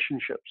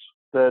relationships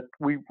that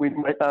we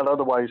might not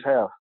otherwise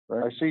have.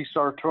 Right? I see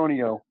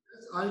Sartonio.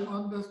 I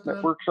understand.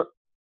 Networks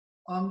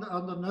on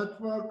the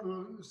network,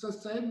 it's the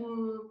same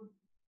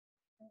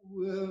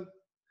with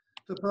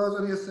the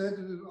person here said,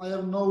 I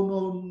have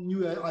no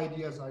new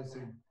ideas, I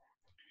think.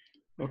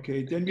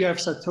 Okay, then we have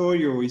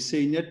Satorio. We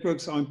say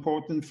networks are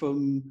important for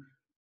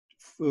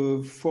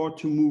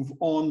to move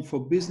on for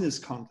business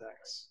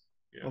contacts.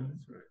 Yeah,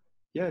 that's right.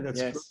 Yeah, that's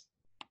yes. Good.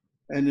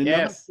 And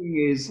another thing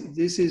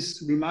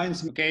is,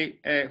 reminds me. Okay,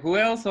 who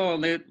else? Or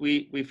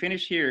we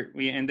finish here,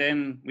 and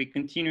then we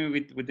continue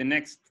with the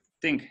next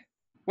thing.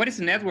 What is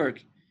a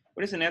network?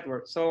 What is a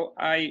network? So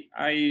I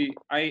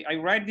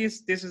write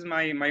this. This is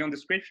my own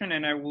description,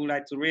 and I would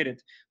like to read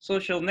it.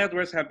 Social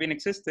networks have been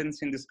existent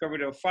since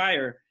discovery of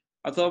fire.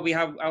 Although we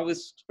have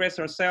always expressed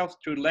ourselves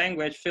through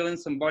language,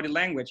 feelings, and body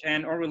language,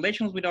 and our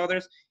relations with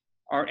others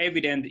are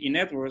evident in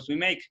networks we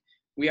make.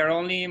 We are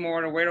only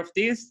more aware of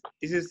this.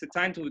 This is the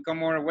time to become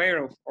more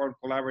aware of our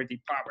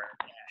collaborative power.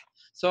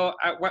 So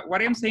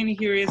what I'm saying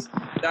here is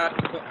that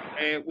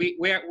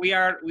we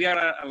are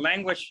a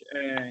language.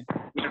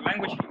 We are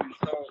language humans.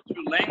 So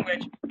through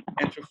language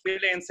and through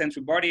feelings and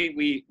through body,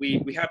 we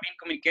have been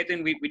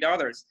communicating with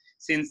others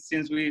since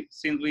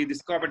we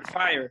discovered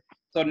fire.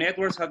 So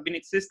networks have been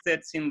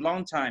existed since a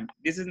long time.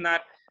 This is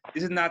not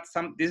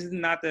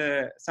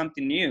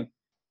something new.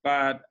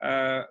 But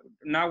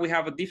now we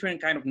have a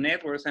different kind of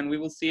networks, and we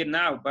will see it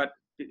now. But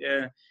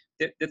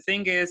the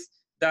thing is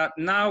that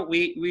now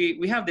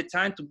we have the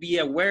time to be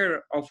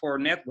aware of our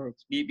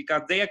networks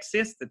because they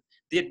existed.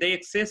 They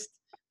exist,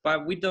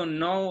 but we don't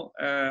know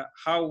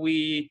how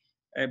we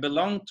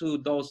belong to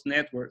those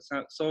networks.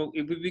 So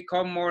if we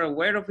become more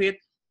aware of it,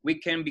 we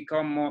can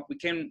become more. We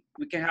can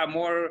have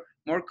more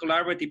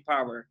collaborative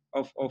power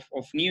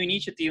of new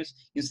initiatives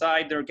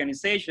inside the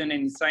organization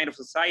and inside of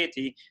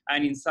society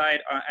and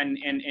inside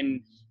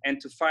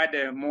and to fight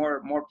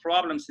more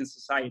problems in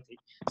society.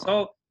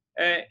 So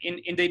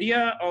in the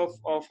idea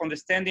of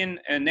understanding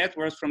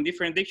networks from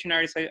different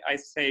dictionaries, I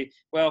say,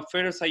 well,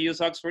 first I use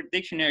Oxford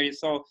Dictionary.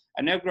 So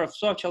a network of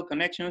social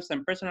connections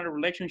and personal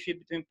relationship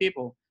between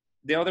people.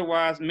 The other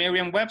was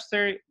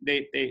Merriam-Webster.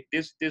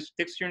 This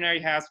dictionary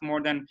has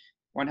more than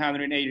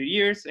 180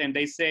 years, and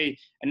they say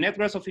a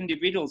network of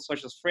individuals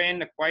such as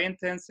friends,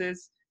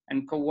 acquaintances,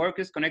 and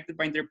co-workers connected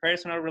by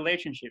interpersonal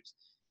relationships.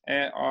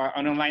 or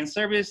an online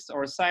service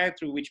or site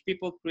through which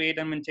people create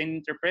and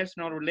maintain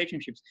interpersonal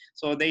relationships.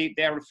 So they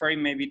are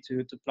referring maybe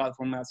to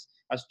platform as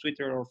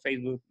Twitter or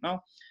Facebook, no?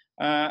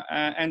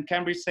 And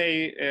Cambridge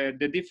say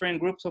the different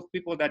groups of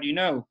people that you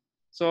know.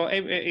 So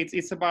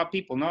it's about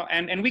people, no?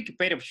 And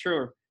Wikipedia,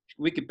 sure.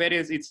 Wikipedia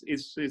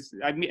is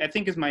I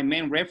think is my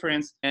main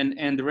reference,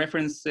 and the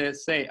reference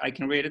say, I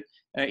can read it.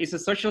 It's a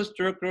social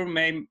structure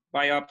made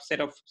by a set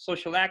of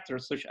social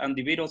actors, such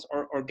individuals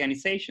or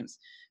organizations,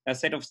 a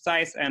set of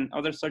sites and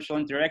other social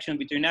interaction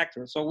between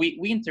actors. So we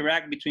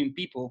interact between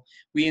people,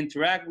 we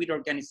interact with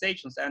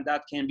organizations, and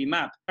that can be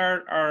mapped.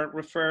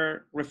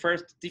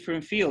 Refers to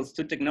different fields,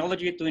 to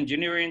technology, to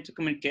engineering, to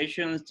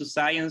communications, to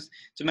science,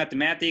 to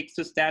mathematics,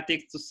 to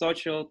statics, to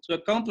social, to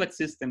a complex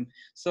system.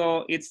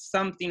 So it's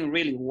something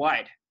really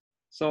wide.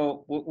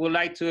 So we'd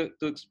like to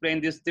explain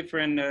these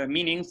different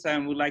meanings,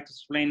 and we'd like to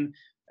explain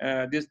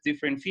these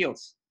different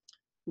fields.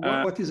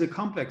 What is a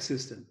complex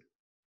system?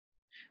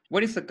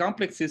 What is a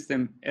complex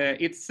system?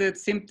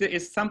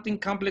 It's something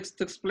complex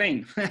to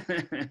explain.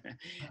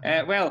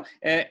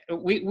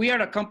 We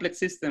are a complex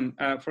system.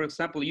 For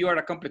example, you are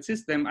a complex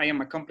system, I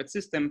am a complex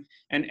system,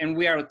 and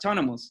we are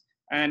autonomous.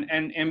 And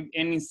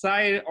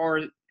inside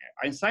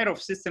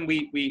of system,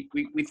 we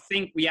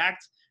think, we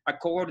act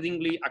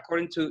according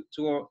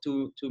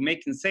to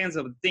making sense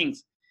of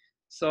things.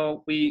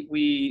 So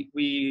we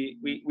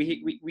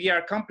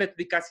are complex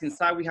because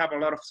inside we have a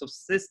lot of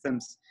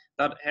subsystems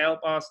that help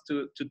us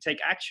to take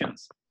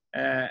actions.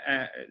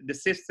 The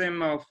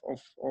system of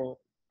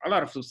a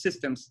lot of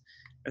subsystems.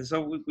 And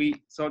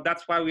so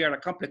that's why we are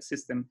a complex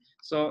system.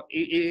 So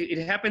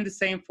it happened the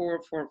same for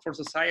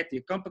society.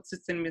 A complex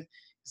system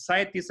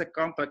society is a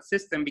complex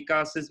system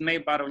because it's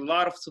made by a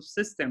lot of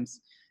subsystems,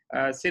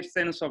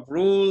 systems of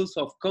rules,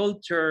 of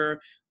culture,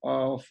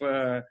 of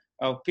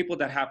people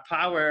that have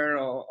power,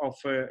 of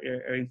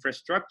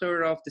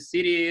infrastructure of the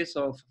cities,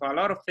 of a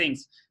lot of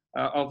things,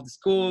 of the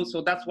schools.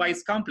 So that's why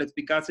it's complex,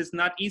 because it's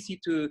not easy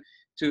to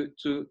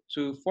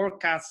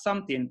forecast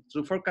something,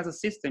 to forecast a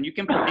system. You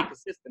can predict a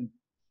system.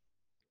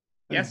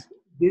 Yes?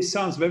 This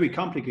sounds very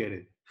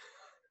complicated.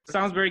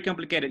 Sounds very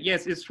complicated.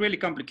 Yes, it's really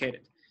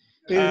complicated.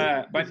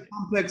 But is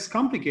complex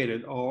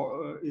complicated,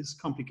 or is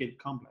complicated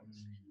complex?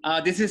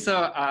 This is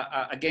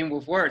a game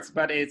of words,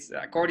 but it's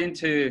according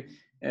to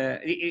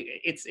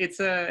it's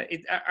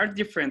our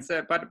difference,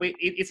 but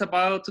it's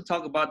about to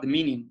talk about the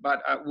meaning.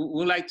 But we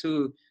would like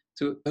to.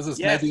 This is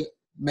yes.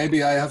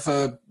 maybe I have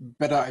a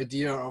better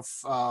idea of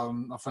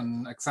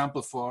an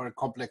example for a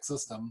complex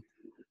system.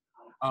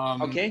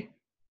 Okay.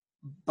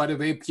 By the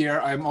way, Pierre,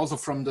 I'm also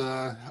from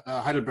the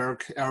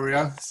Heidelberg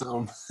area,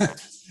 so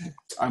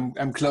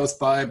I'm close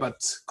by,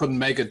 but couldn't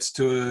make it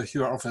to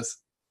your office.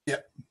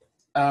 Yeah.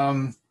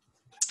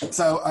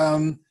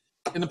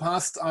 In the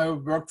past, I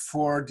worked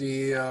for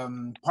the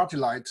Party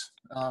Light.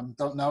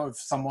 Don't know if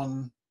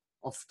someone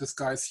of these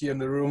guys here in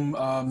the room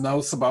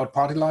knows about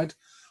Party Light.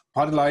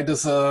 Party Light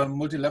is a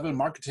multi-level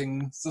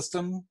marketing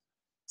system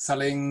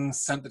selling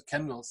scented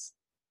candles.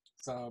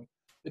 So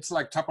it's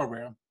like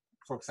Tupperware,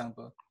 for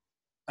example.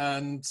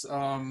 And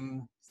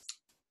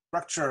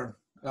structure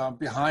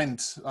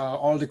behind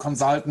all the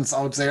consultants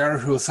out there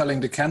who are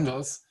selling the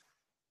candles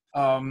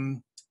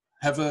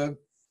have a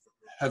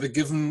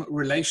given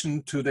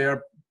relation to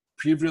their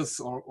previous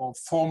or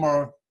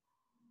former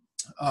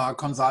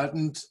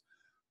consultant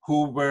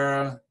who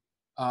were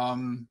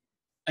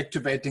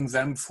activating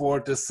them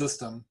for this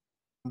system.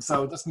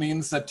 So this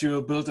means that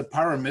you build a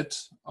pyramid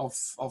of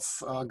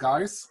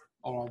guys,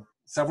 or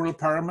several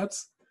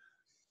pyramids,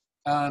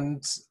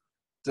 and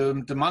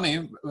the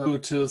money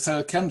to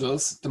sell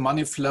candles, the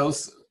money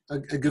flows a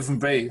given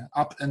way,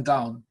 up and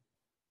down,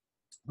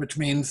 which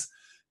means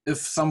if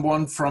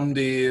someone from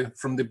the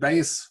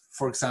base,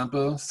 for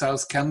example,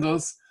 sells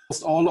candles,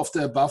 almost all of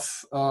the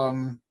above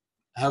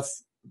have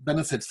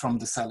benefits from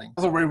the selling.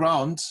 The other way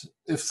around,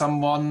 if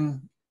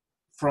someone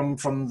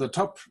from the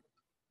top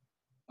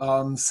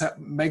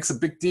makes a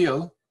big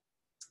deal,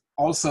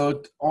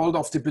 also all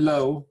of the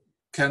below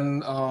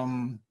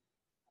can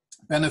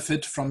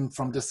benefit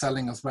from the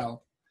selling as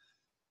well.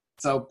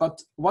 So,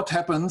 but what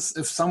happens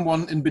if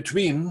someone in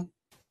between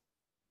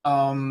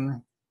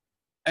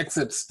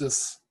exits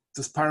this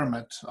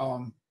pyramid,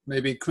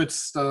 maybe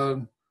quits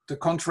the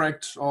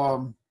contract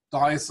or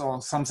dies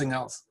or something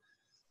else?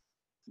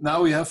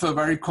 Now we have a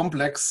very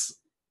complex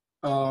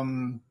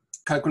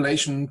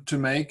calculation to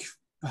make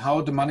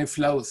how the money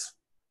flows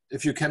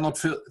if you cannot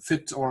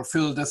fit or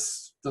fill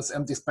this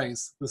empty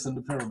space within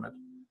the pyramid.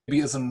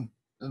 Maybe as an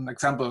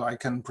example I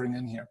can bring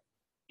in here.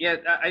 Yeah,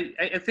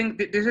 I think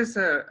this is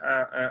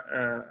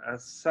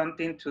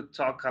something to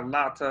talk a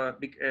lot.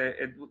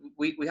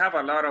 We have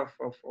a lot of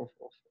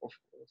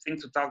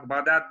things to talk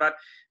about that, but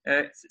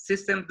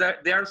systems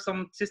there are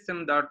some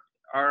systems that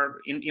are,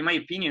 in my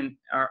opinion,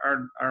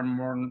 are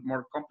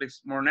more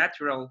complex, more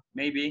natural,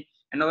 maybe.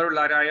 Another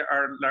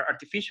are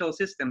artificial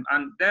systems,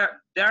 and there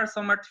are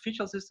some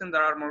artificial systems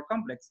that are more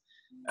complex.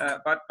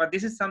 But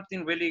this is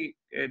something really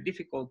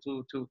difficult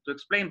to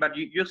explain. But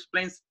you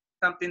explain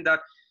something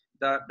that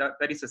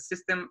that is a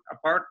system, a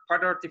part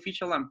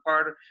artificial and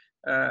part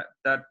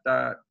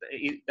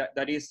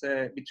that is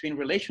between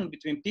relation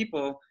between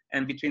people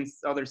and between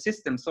other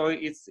systems. So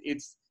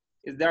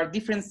there are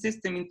different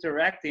systems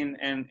interacting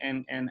and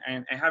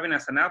having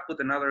as an output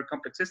another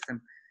complex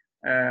system.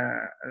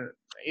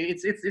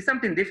 It's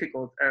something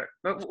difficult,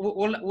 but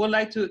we'll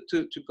like to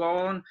go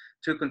on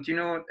to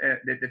continue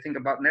the thing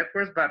about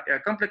networks. But a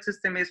complex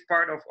system is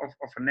part of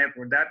a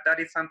network. That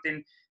is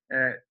something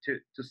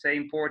to say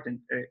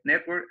important.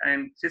 Network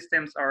and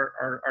systems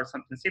are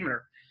something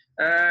similar.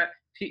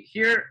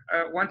 Here,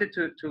 wanted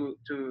to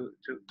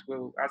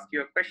ask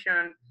you a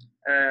question.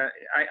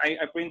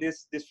 I bring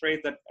this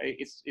phrase that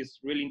is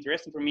really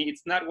interesting for me.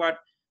 It's not what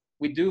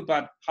we do,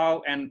 but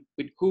how and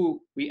with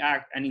who we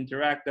act and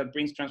interact that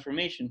brings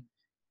transformation.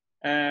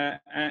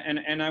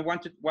 And I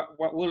wanted,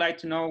 what would like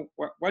to know,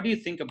 what do you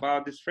think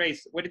about this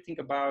phrase? What do you think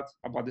about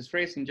this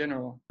phrase in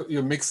general?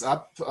 You mix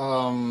up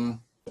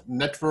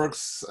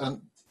networks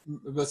and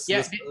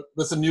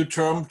with a new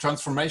term,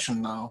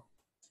 transformation now.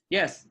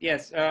 Yes.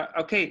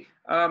 Okay.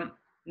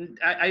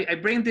 I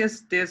bring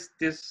this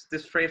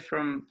phrase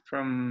from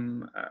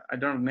I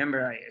don't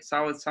remember. I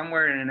saw it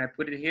somewhere and I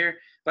put it here.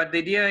 But the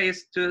idea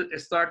is to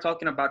start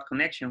talking about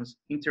connections.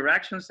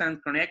 Interactions and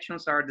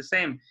connections are the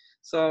same.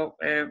 So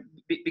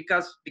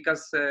because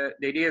the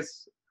idea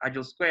is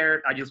agile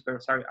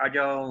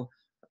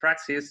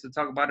praxis, to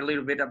talk about a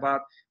little bit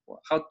about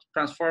how to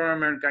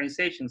transform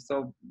organizations.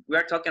 So we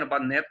are talking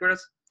about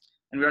networks,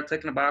 and we are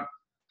talking about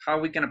how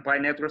we can apply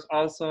networks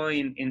also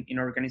in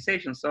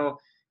organizations. So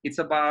it's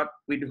about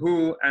with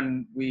who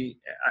and with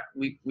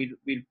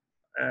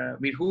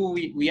who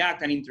we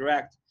act and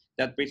interact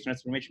that brings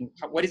transformation.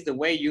 What is the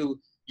way you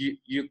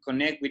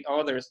connect with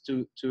others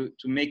to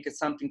make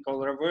something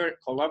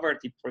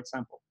collaborative, for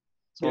example?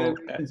 So the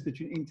difference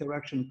between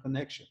interaction and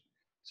connection.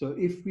 So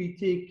if we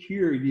take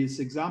here this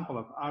example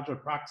of agile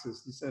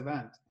praxis, this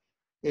event,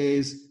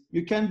 is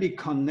you can be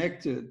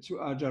connected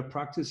to agile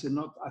practice and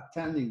not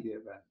attending the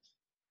event.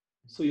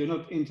 So you're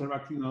not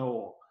interacting at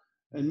all.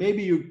 And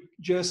maybe you're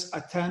just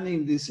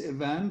attending this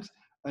event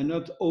and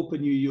not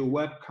opening your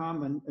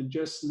webcam and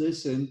just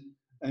listen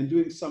and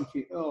doing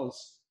something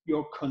else.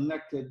 You're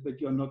connected, but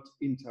you're not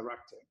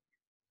interacting.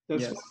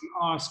 That's why we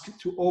ask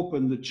to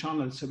open the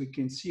channel so we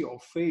can see our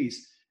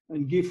face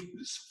and give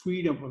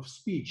freedom of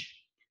speech,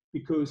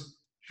 because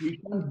we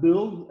can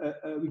build,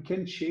 we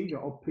can change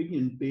our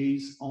opinion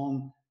based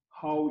on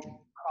how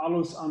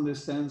Carlos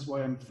understands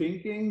what I'm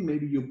thinking.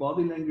 Maybe your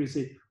body language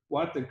say,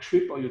 what the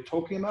trip are you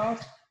talking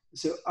about?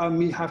 So I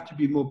may have to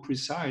be more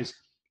precise.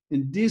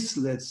 And this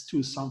leads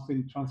to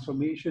something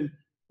transformation,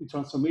 the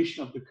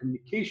transformation of the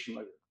communication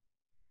layer.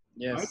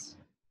 Yes.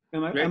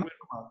 Right?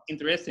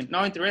 Interesting.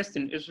 No,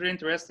 interesting. It's really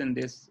interesting.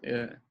 This.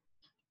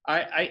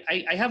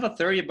 I have a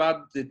theory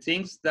about the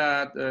things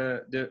that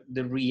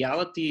the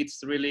reality.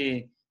 It's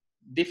really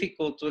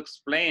difficult to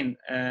explain,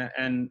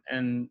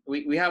 and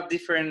we have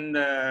different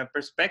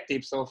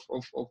perspectives of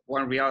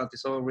one reality.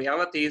 So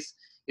reality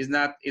is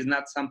not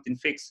something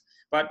fixed.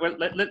 But well,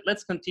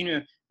 let's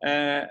continue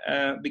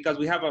because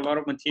we have a lot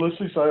of material.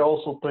 Lucis, I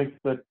also think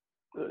that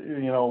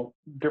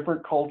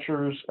different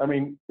cultures. I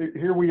mean,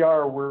 here we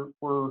are. We're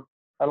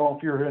I don't know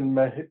if you're in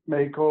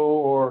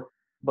Mexico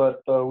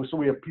but so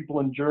we have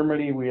people in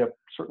Germany. We have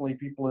certainly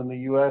people in the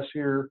U.S.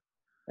 here,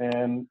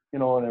 and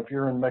and if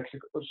you're in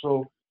Mexico,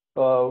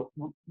 so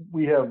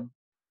we have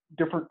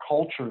different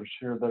cultures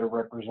here that are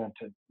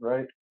represented,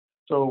 right?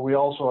 So we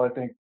also, I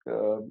think,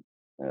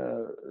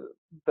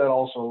 that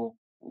also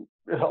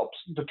helps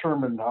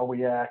determine how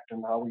we act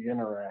and how we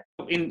interact.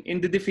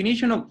 In the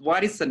definition of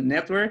what is a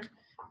network,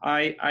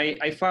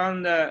 I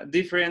found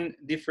different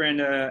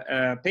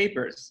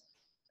papers,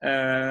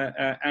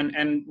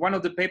 and one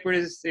of the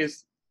papers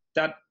is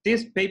that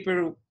this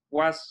paper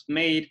was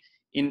made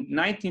in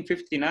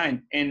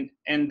 1959, and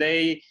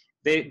they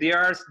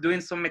are doing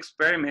some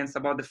experiments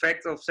about the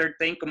effects of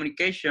certain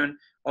communication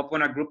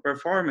upon a group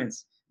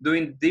performance,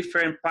 doing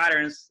different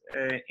patterns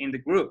in the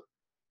group.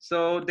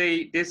 So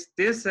this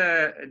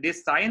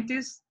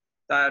scientists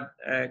that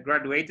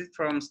graduated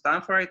from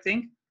Stanford, I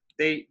think,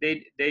 they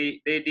did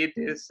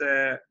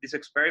this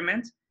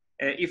experiment.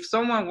 If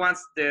someone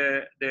wants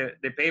the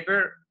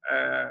paper,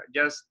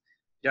 just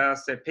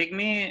pick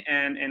me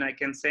and I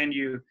can send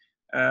you.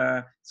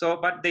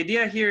 But the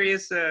idea here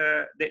is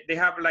they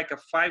have like a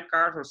 5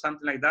 cards or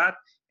something like that,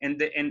 and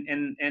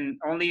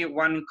only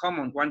one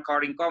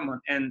card in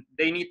common, and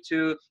they need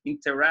to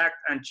interact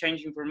and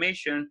change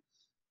information,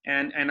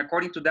 and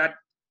according to that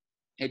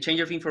exchange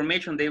of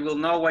information, they will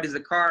know what is the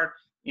card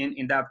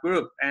in that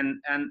group,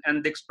 and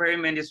the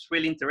experiment is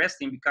really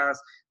interesting because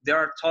they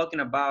are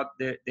talking about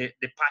the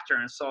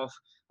patterns of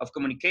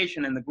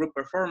communication and the group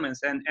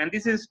performance, and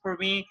this is for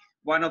me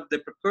one of the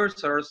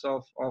precursors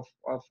of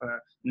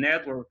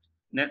network.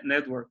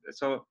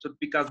 So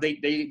because they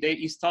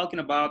is talking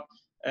about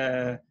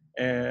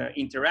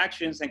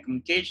interactions and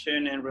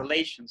communication and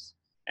relations,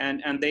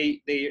 and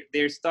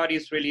their study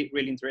is really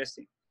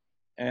interesting.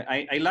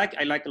 I like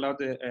a lot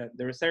the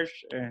research,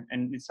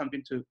 and it's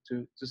something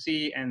to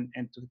see and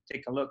to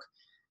take a look.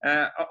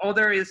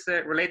 Other is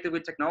related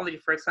with technology.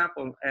 For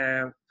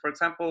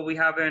example, we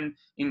have in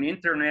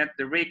internet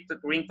the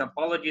ring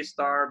topology,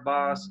 star,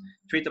 bus,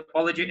 tree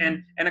topology,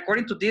 and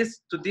according to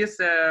this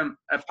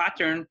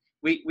pattern,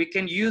 we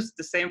can use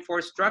the same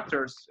four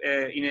structures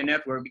in a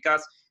network,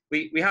 because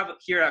we have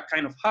here a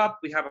kind of hub,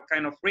 we have a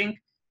kind of ring,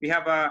 we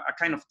have a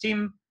kind of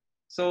team.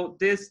 So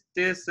this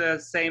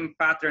same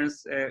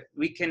patterns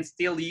we can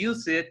still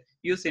use it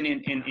using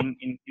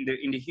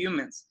in the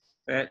humans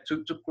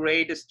to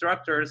create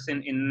structures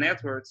in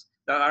networks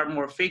that are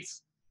more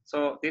fixed.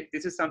 So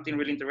this is something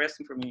really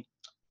interesting for me.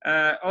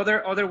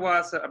 Other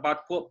was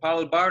about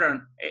Paul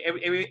Barron.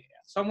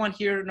 Someone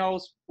here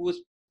knows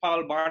who's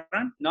Paul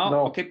Barron?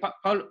 No. Okay,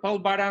 Paul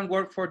Barron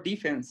worked for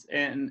defense,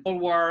 and Cold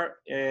War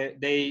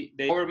the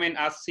government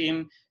asked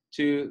him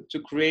to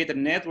create a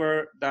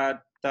network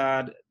that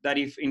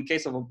if in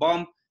case of a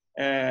bomb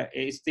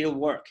it still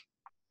work.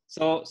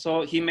 So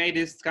he made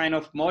this kind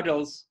of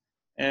models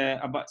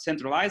about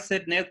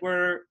centralized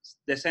network,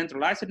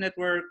 decentralized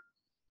network,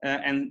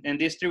 and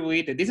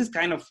distributed. This is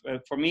kind of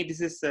for me,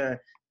 this is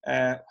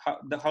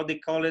how they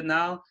call it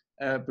now,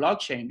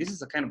 blockchain. This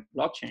is a kind of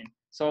blockchain.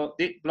 So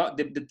the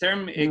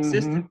term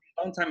existed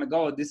a long time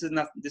ago. This is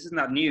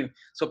not new.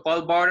 So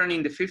Paul Barron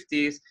in the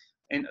 50s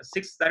and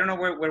 60s, I don't know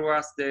where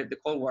was the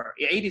Cold War,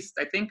 80s,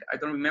 I think, I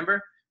don't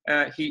remember.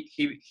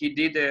 He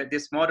did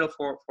this model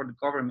for the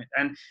government,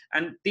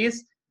 and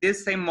these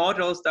same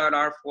models that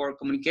are for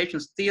communication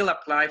still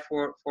apply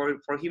for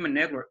human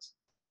networks,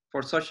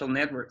 for social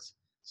networks.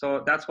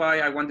 So that's why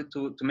I wanted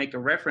to make a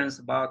reference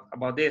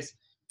about this.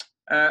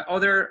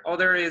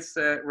 Other is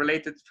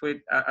related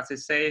with, as I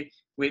say,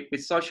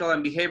 with social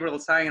and behavioral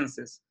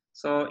sciences.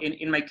 So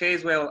in my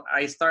case, well,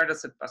 I started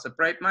as a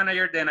project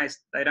manager, then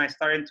I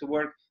started to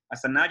work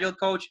as an agile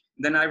coach.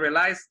 Then I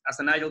realized as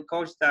an agile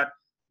coach that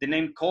the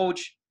name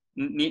coach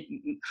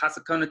has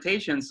a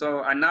connotation.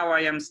 So and now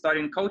I am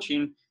starting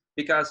coaching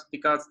because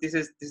this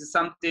is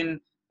something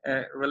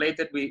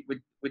related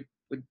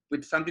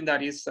with something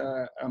that is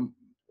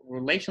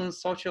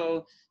relations,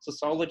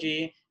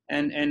 sociology,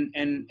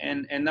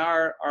 and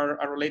are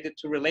related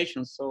to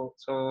relations. So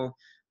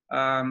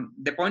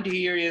the point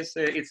here is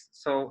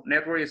so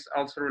network is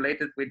also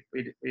related with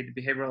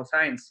behavioral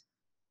science.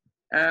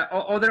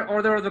 Other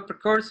of the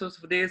precursors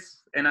of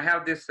this, and I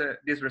have this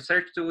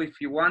research too, if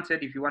you want to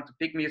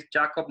pick me, is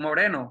Jacob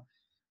Moreno.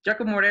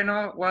 Jacob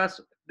Moreno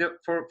was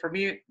for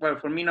me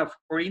not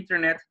for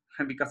internet,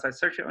 because I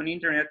searched on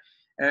internet,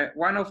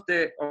 one of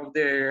the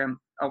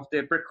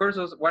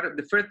precursors,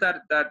 the first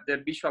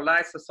that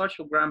visualized a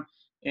sociogram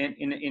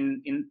in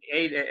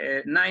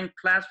 9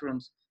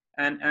 classrooms,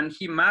 and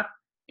he mapped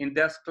in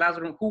this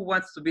classroom who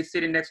wants to be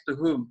sitting next to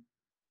whom.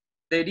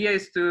 The idea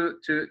is to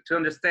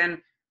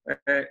understand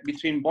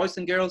between boys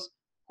and girls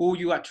who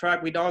you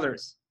attract with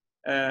others,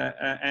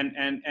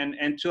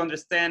 and to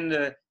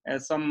understand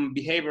some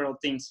behavioral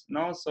things.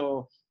 No,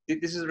 so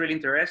this is really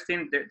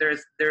interesting.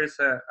 There's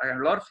a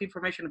lot of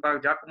information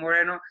about Jacob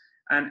Moreno,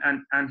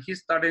 and he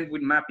started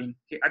with mapping.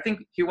 I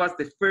think he was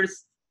the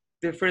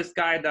first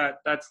guy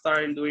that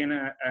started doing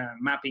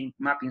mapping,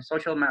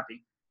 social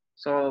mapping.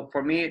 So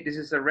for me, this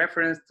is a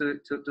reference to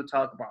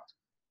talk about.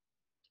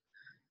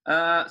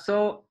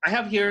 So I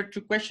have here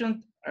 2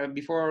 questions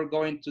before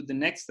going to the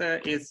next.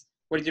 Is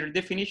what is your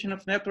definition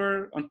of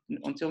network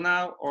until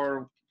now,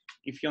 or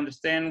if you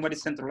understand what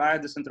is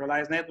centralized,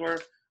 decentralized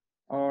network,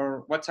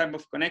 or what type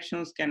of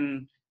connections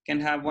can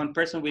have one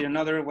person with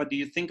another? What do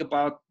you think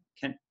about?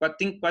 What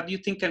do you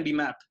think can be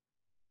mapped?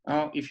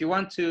 If you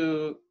want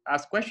to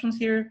ask questions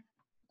here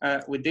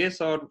with this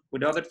or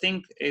with other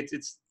things,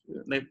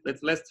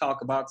 let's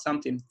talk about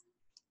something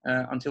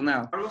until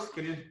now. Carlos,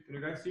 can you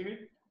guys see me?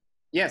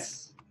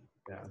 Yes.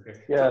 Yeah. Okay.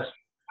 Yes. So,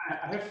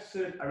 I have to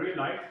say I really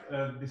like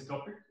this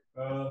topic,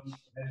 and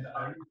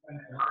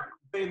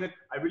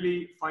I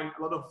really find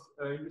a lot of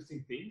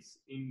interesting things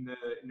in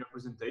your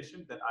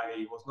presentation that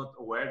I was not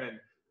aware, and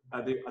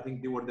I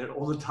think they were there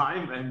all the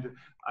time, and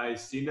I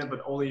seen them,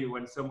 but only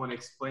when someone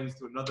explains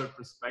to another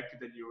perspective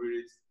that you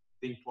really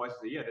think twice.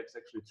 Yeah, that's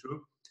actually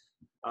true.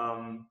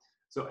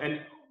 So,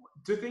 and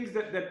 2 things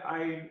that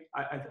I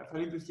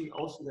find interesting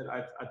also that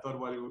I thought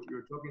while you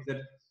were talking is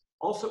that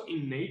also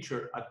in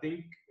nature, I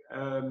think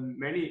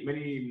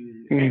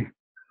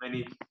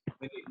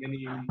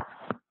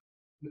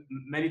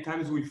many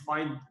times we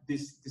find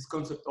this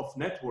concept of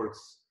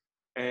networks,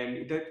 and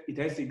it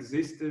has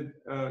existed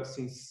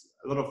since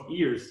a lot of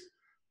years.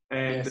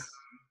 And yes.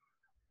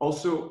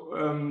 Also,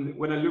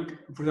 when I look,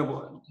 for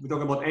example, we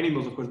talk about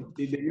animals, of course,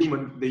 the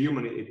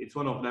human, it's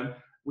one of them.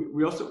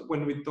 We also,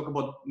 when we talk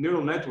about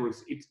neural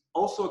networks, it's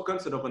also a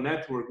concept of a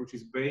network which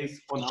is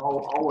based on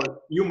how our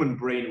human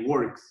brain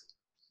works.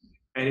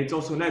 And it's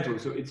also a network,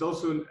 so it's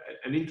also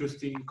an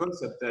interesting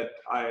concept that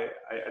I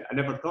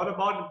never thought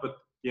about it, but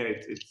yeah,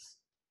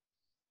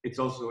 it's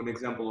also an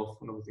example of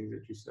one of the things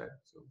that you said.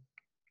 So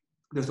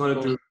just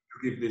wanted to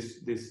give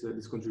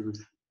this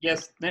contribution.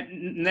 Yes,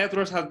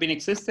 networks have been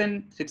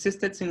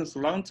existed since a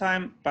long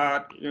time,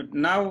 but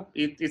now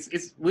it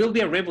will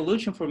be a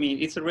revolution for me.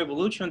 It's a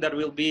revolution that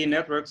will be in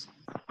networks,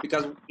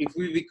 because if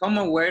we become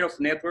aware of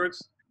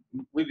networks,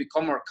 we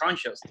become more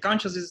conscious.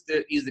 Conscious is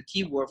the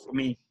key word for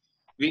me.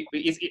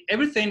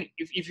 Everything.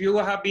 If you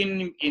have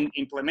been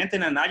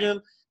implementing an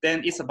agile,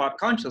 then it's about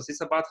conscious.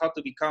 It's about how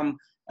to become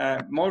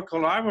more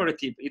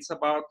collaborative. It's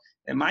about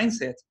a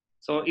mindset.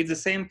 So it's the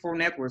same for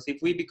networks. If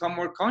we become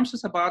more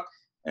conscious about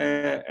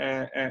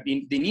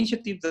the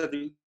initiative that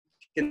we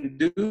can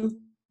do,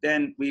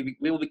 then we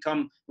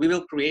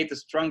will create a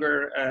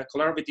stronger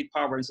collaborative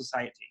power in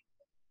society.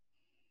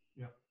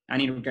 Yeah.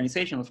 And in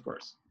organization, of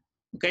course.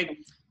 Okay.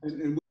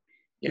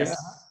 Yes. Yeah.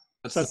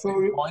 That's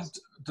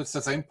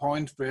the same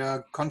point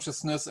where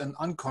consciousness and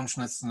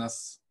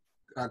unconsciousness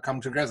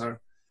come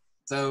together.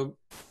 So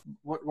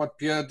what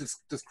Pierre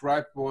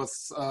described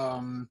was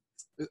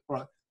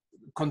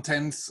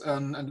contains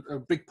a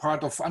big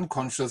part of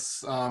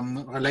unconscious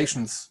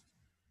relations.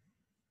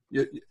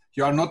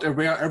 You are not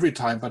aware every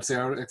time, but they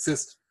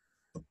exist.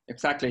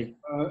 Exactly.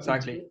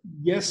 Exactly.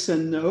 Yes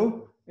and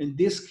no. In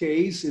this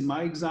case, in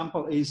my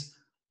example,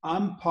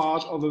 I'm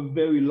part of a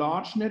very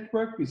large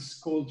network. It's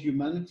called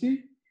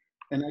humanity.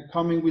 And I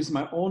come in with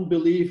my own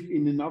belief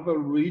in another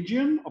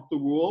region of the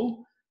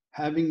world.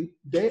 For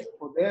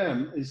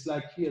them, it's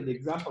like here, the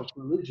example of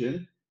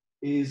religion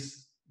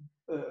is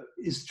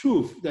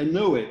truth. They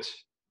know it.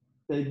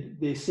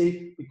 They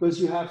say, because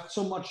you have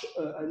so much,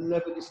 I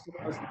never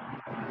discovered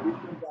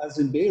as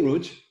in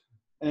Beirut,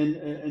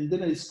 and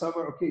then I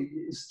discover, okay,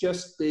 it's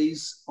just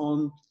based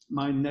on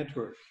my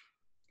network.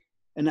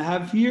 And I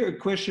have here a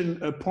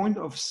question, a point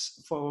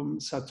from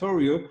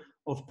Satorio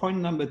of point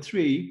number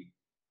 3.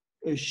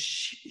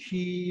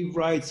 He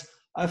writes,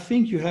 I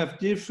think you have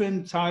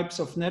different types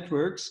of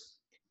networks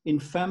in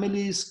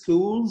families,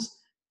 schools,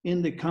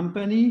 in the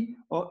company,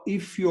 or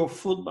if you're a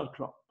football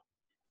club,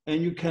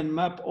 and you can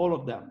map all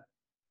of them.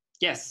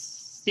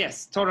 Yes,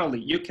 totally.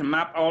 You can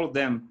map all of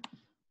them.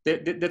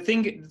 The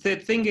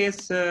thing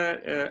is,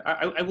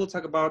 I will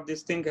talk about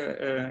this thing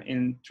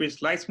in 3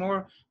 slides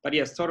more. But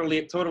yes, totally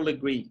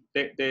agree.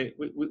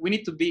 We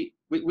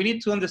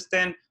need to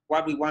understand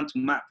what we want to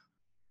map.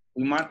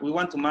 We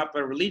want to map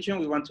a religion.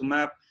 We want to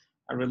map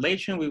a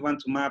relation. We want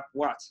to map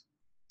what.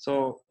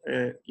 So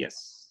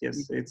yes,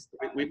 it's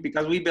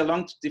because we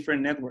belong to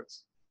different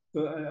networks.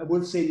 So I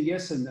would say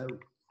yes and no.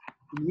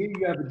 Here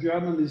you have a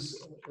German who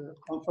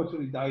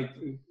unfortunately died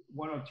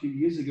 1 or 2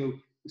 years ago.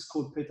 It's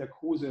called Peter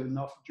Kruse in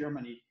North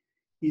Germany.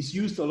 He's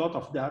used a lot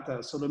of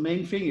data. So the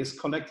main thing is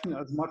collecting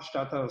as much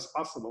data as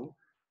possible.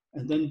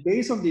 And then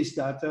based on this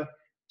data,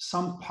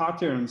 some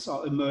patterns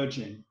are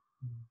emerging.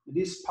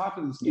 These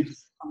patterns give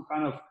some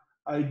kind of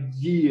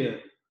idea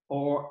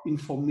or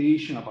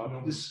information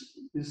about this.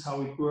 This is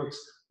how it works,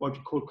 what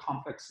you call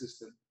complex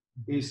system,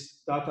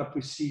 is data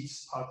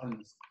precedes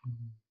patterns.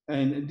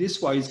 And this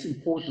is why it's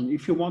important.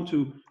 If you want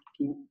to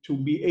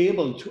be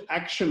able to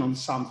action on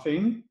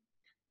something,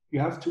 you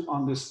have to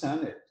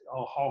understand it,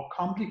 or how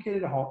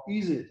complicated, how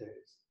easy it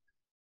is.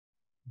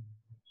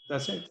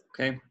 That's it.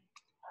 Okay.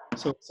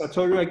 So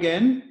Satoru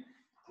again,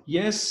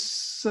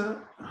 yes,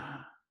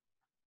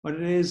 but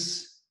it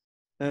is,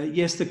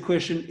 yes, the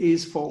question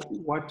is for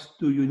what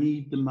do you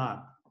need the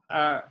map?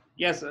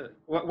 Yes,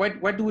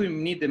 why do we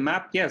need the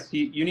map? Yes,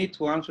 you need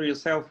to answer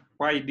yourself,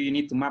 why do you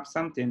need to map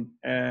something?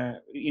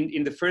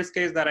 In the first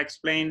case that I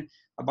explained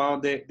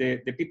about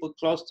the people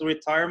close to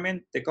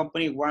retirement, the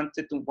company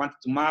wanted to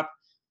map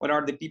what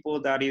are the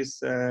people that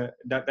is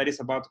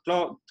about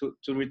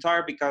to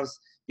retire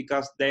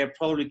because they are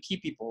probably key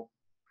people.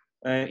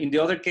 In the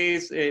other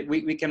case,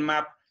 we can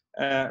map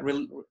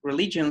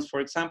religions,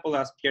 for example,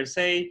 as Pierre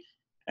say,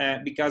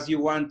 because you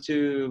want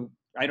to,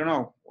 I don't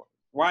know,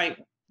 why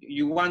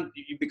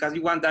because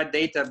you want that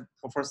data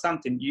for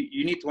something.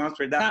 You need to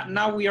answer that.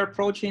 Now we are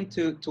approaching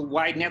to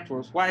wide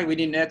networks. Why we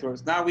need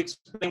networks? Now we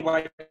explain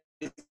why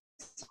it's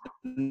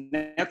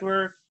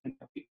network.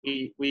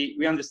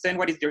 We understand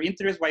what is your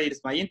interest, why it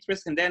is my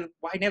interest, and then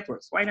why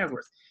networks? Why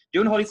networks?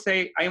 June Holly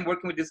say, I am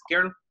working with this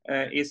girl.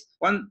 Is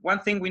one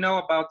thing we know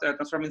about the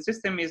transforming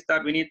system is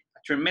that we need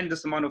a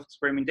tremendous amount of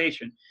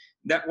experimentation.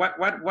 That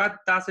what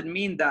does it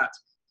mean? That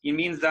it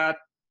means that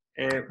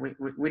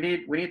we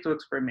need to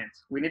experiment.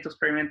 We need to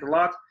experiment a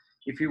lot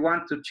if you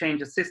want to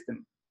change a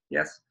system.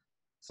 Yes.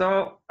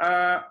 So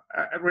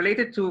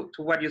related to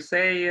what you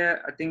say,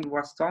 I think it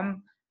was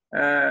Tom.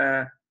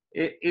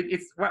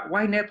 It's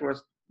why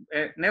networks.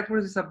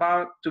 Networks is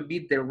about to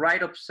be the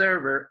right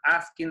observer,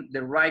 asking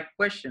the right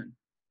question.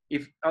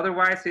 If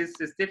otherwise,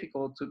 it's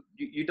difficult to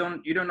you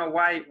don't know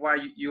why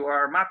you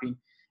are mapping.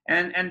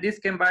 And this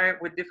can be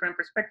with different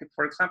perspectives.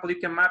 For example, you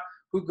can map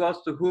who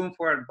goes to whom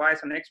for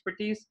advice and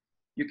expertise.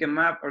 You can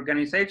map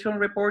organizational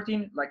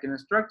reporting, like an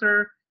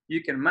instructor.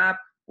 You can map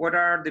what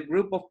are the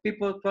group of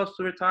people close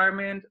to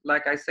retirement,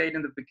 like I said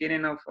in the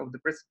beginning of the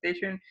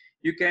presentation.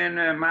 You can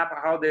map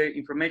how the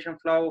information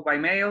flow by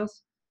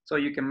mails. So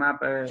you can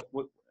map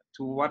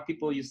to what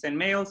people you send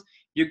mails.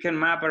 You can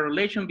map a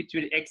relation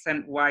between X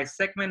and Y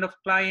segment of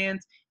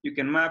clients. You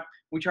can map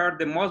which are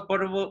the most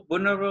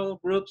vulnerable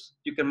groups.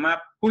 You can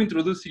map who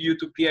introduced you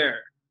to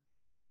Pierre.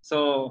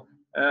 So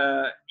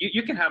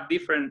you can have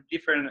different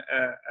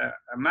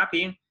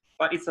mapping,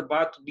 but it's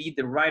about to be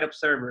the right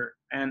observer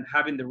and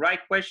having the right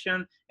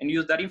question and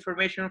use that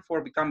information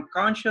for become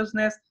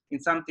consciousness in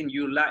something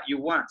you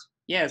want.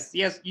 Yes,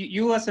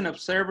 you as an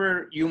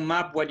observer, you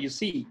map what you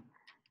see.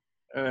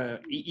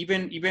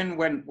 Even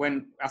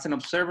when as an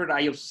observer,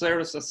 I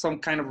observe some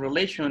kind of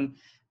relation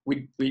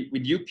with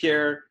you,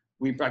 Pierre,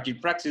 with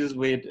Praxis,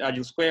 with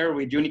Agile Square,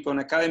 with Unicorn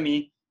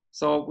Academy.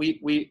 So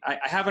I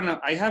have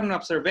an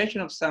observation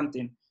of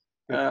something,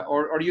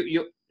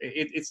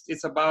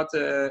 it's about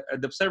the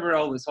observer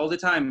all the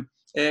time.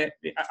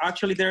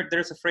 Actually,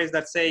 there's a phrase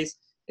that says,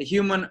 "The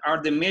human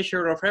are the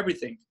measure of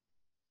everything."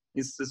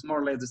 It's more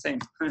or less the same.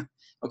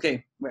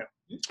 Okay, well.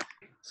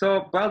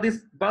 So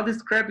Valdis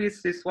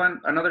Krebs is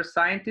another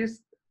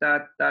scientist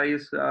that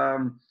is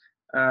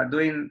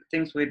doing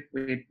things with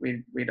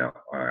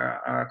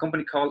a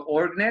company called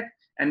OrgNet,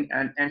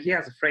 and he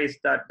has a phrase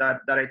that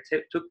I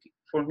took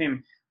from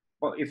him.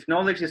 Well, if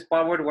knowledge is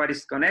powered, what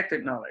is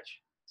connected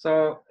knowledge?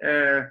 So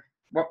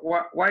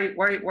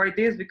why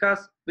this?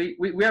 Because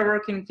we are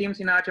working teams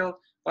in Agile,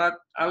 but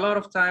a lot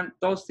of time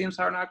those teams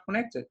are not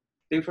connected.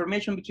 The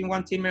information between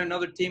one team and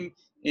another team,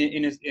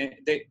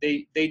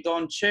 they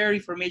don't share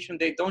information,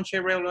 they don't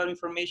share relevant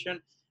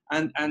information,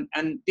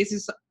 and this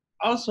is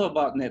also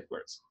about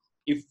networks.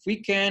 If we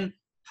can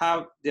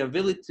have the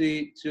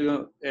ability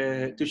to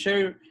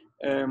share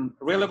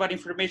relevant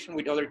information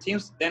with other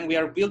teams, then we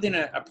are building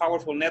a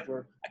powerful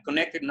network, a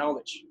connected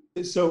knowledge.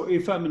 So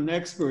if I'm an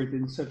expert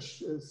in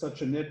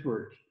such a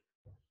network,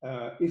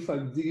 if I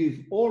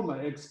give all my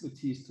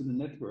expertise to the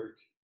network,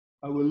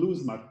 I will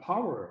lose my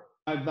power.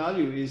 My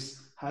value is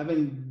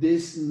having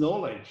this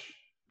knowledge,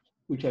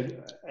 which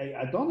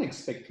I don't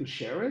expect to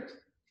share it.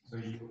 So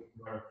you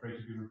are afraid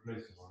to be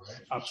replaceable,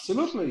 right?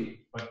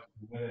 Absolutely. But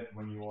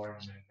when you are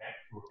in a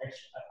network,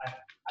 actually,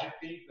 I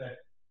think that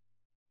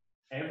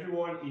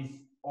everyone is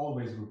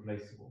always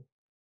replaceable.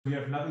 You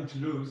have nothing to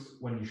lose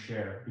when you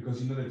share,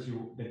 because you know that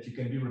you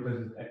can be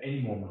replaced at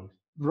any moment.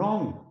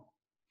 Wrong.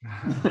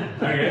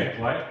 Okay,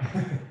 what?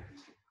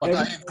 But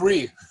I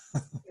agree.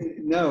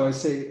 No, I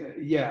say,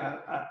 yeah,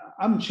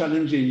 I'm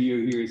challenging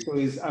you here.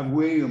 So I'm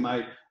wearing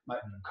my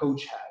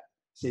coach hat.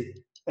 Say,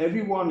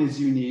 everyone is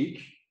unique.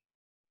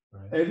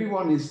 Right.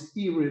 Everyone is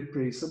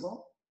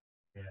irreplaceable.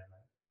 Yeah.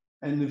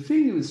 And the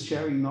thing with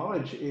sharing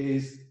knowledge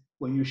is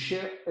when you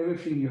share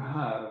everything you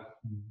have,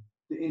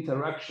 the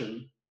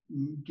interaction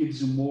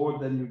gives you more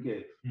than you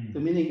give. So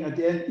meaning at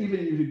the end, even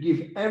if you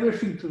give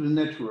everything to the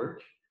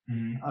network,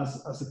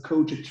 as a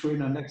coach, a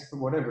trainer, an expert,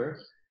 whatever,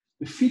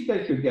 the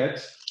feedback you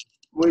get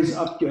weighs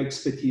up your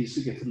expertise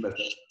to get better,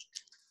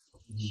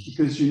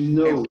 because you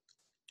know.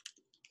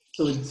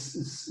 So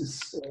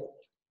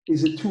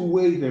it's a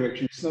two-way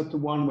direction. It's not a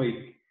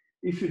one-way.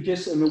 If you're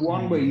just in a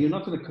one-way, you're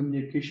not in a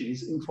communication.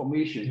 It's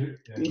information.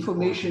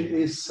 Information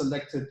is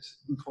selected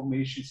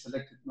information,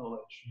 selected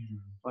knowledge,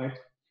 right?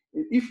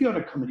 If you're on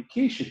a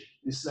communication,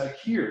 it's like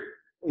here.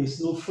 It's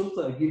no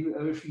filter. I give you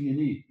everything you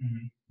need,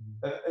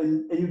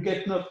 and you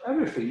get not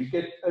everything. You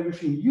get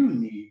everything you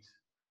need.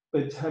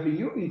 But having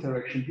your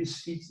interaction,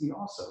 this feeds me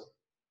also.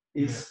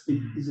 It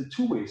is a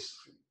two-way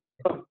street.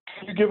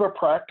 Can you give a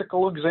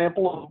practical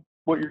example of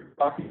what you're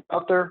talking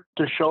about there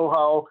to show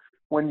how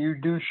when you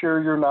do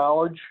share your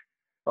knowledge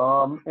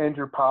and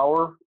your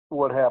power,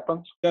 what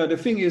happens? Yeah, the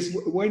thing is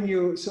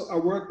so I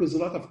work with a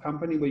lot of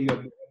companies where you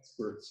have the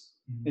experts,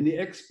 and the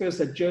experts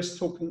are just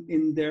talking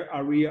in their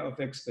area of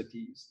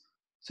expertise.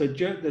 So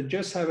they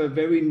just have a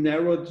very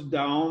narrowed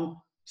down,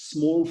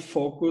 small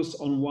focus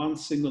on one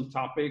single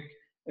topic,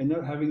 and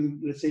not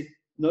having, let's say,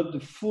 not the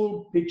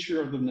full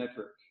picture of the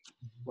network,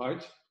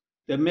 right?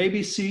 They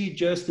maybe see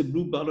just the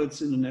blue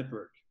bullets in the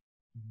network.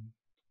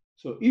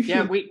 So if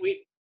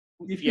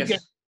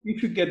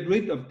you get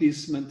rid of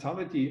this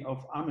mentality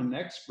of I'm an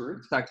expert,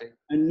 exactly,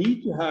 and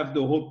need to have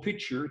the whole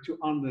picture to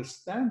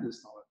understand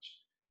this knowledge,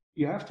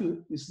 you have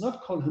to. It's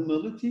not called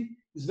humility.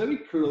 It's very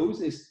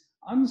close.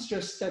 I'm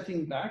just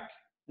stepping back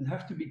and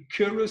have to be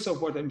curious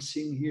of what I'm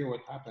seeing here,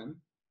 what happened.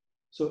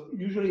 So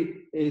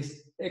usually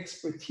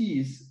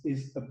expertise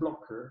is a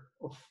blocker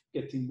of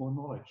getting more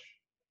knowledge.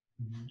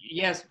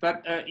 Yes,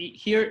 but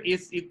here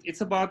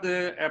it's about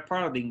the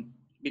paradigm,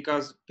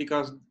 because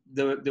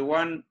the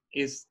one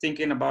is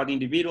thinking about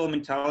individual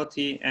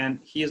mentality, and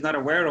he is not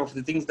aware of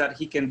the things that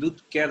he can do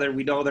together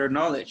with other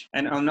knowledge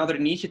and other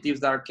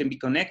initiatives that can be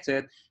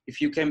connected. If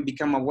you can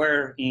become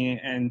aware in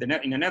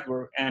a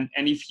network, and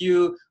if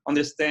you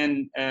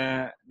understand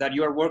that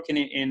you are working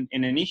in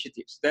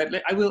initiatives, that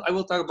I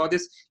will talk about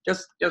this.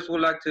 Just would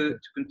like to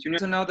continue.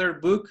 There's another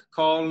book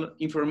called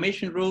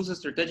Information Rules: A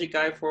Strategic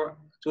Guide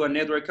to a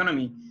Network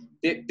Economy.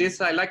 This,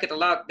 I like it a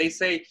lot. They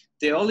say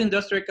the old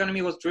industrial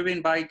economy was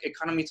driven by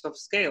economies of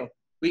scale.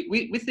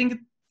 We think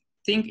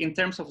in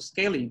terms of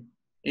scaling.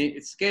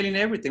 It's scaling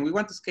everything. We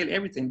want to scale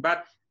everything,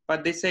 but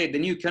but they say the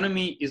new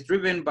economy is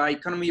driven by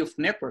economy of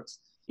networks.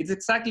 It's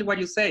exactly what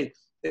you say.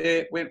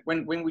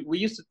 When we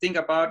used to think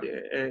about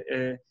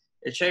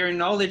sharing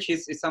knowledge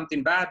is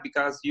something bad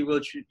because you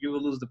will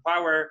lose the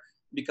power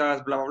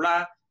because blah blah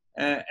blah.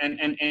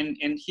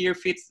 And here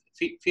fits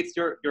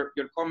your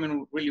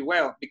comment really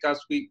well, because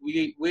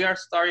we are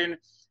starting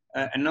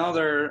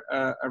another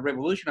a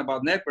revolution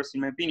about networks,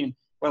 in my opinion.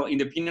 Well, in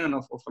the opinion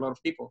of a lot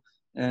of people,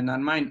 and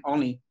not mine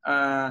only.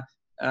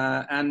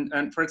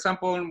 And for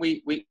example,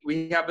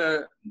 we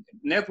have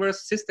network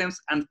systems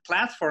and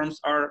platforms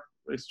are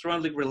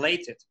strongly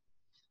related.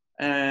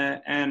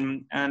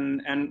 And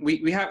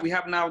we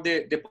have now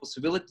the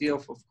possibility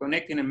of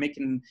connecting and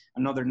making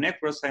another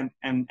networks and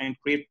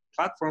create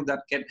platforms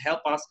that can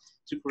help us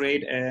to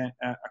create a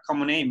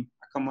common aim,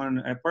 a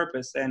common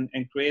purpose, and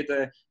create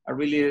a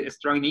really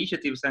strong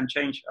initiatives and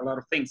change a lot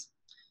of things.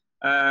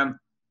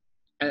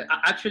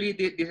 Actually,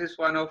 this is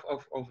one of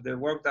the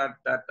work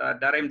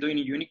that I'm doing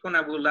in Unicorn.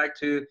 I would like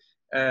to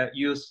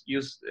use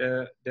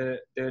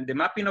the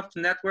mapping of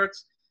the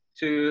networks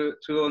to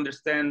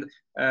understand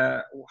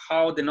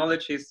how the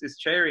knowledge is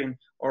sharing,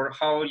 or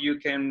how you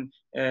can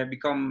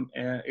become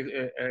an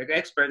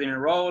expert in a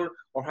role,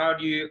 or how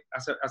do you,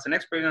 as an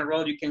expert in a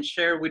role, you can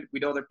share with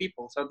other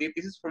people. So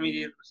this is for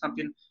me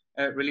something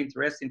really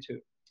interesting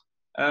too.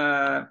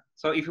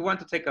 So if you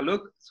want to take a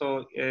look,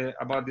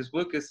 about this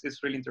book is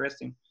really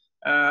interesting.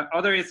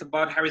 Other is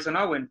about Harrison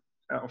Owen,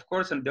 of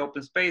course, and the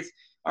open space.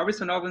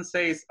 Harrison Owen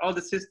says all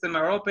the systems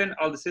are open,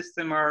 all the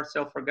systems are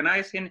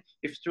self-organizing.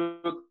 If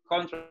through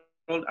control,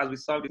 as we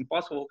saw, is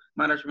impossible,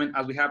 management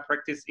as we have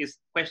practice is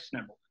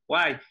questionable.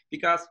 Why?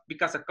 Because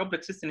a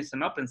complex system is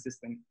an open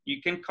system.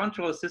 You can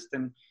control a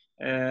system.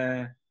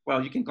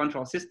 Well, you can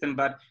control a system,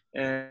 but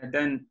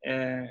then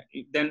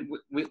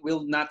we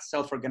will not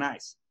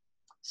self-organize.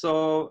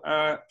 So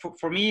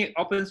for me,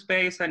 open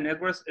space and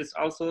networks is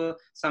also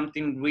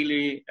something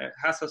really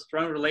has a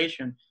strong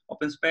relation.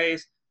 Open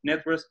space,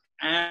 networks,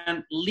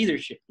 and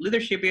leadership.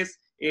 Leadership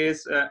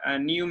is a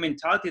new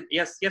mentality.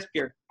 Yes,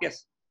 Pierre.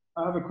 Yes.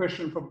 I have a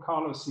question from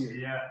Carlos here.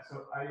 Yeah.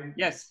 So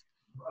yes.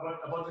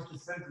 About just the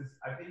sentence,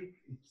 I think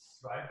it's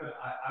right, but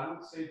I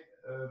would say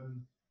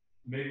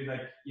maybe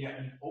like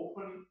an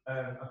open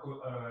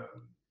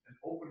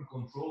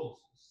control,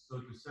 so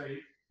to say.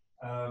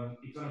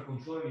 It's not a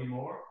control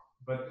anymore.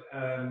 But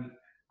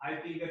I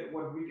think that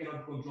what we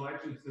cannot control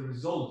actually is the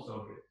results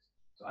of it.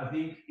 So I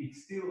think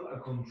it's still a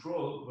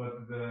control,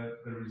 but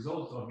the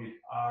results of it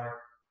are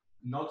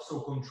not so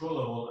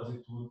controllable as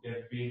it would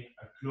have been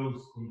a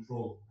closed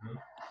control.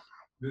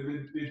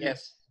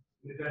 Yes.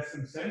 Did that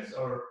some sense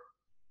or?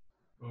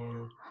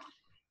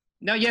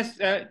 No, yes,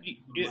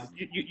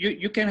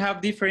 you can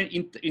have different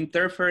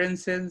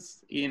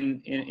interferences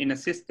in a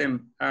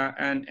system,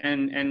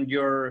 and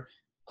your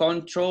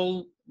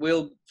control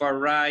will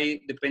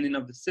vary depending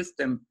on the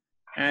system,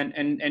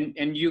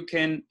 and you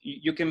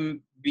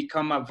can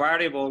become a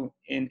variable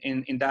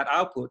in that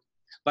output,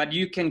 but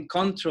you can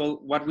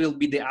control what will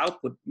be the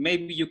output.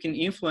 Maybe you can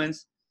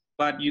influence,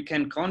 but you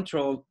can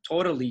control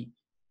totally,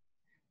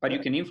 but you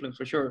can influence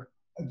for sure.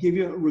 I'll give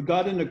you,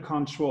 regarding the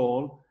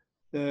control,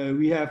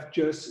 we have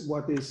just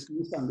what is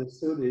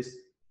misunderstood is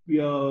we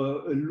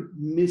are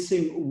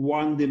missing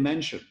one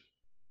dimension,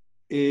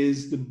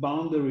 is the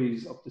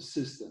boundaries of the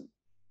system.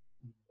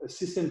 A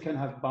system can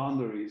have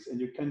boundaries, and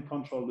you can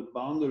control the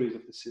boundaries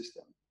of the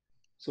system.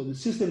 So the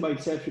system by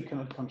itself you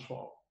cannot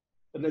control.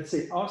 But let's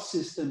say our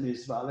system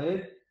is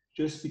valid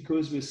just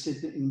because we're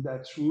sitting in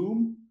that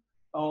room,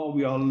 or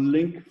we are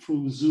linked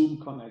through Zoom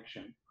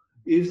connection.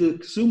 If the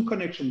Zoom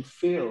connection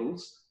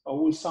fails,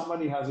 or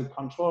somebody has a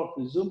control of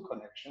the Zoom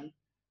connection,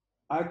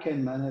 I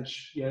can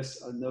manage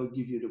yes or no,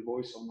 give you the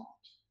voice or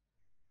not.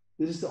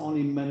 This is the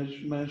only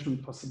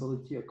management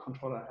possibility or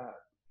control I have.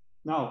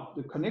 Now,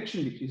 the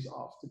connection which is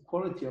off, the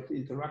quality of the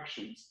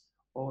interactions,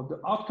 or the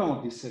outcome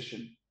of this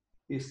session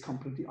is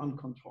completely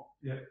uncontrolled.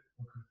 Yeah.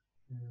 Okay.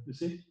 Yeah. You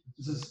see?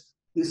 This is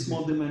this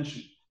small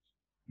dimension.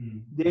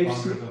 Mm.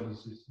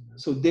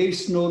 So Dave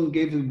Snowden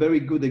gave a very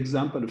good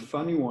example. A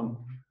funny one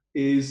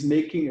is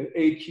making an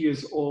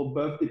 8-year-old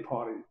birthday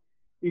party.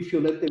 If you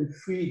let them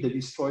free, they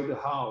destroy the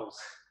house.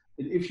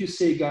 And if you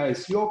say,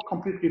 guys, you're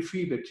completely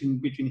free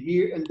between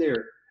here and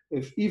there.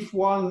 If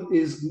one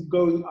is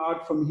going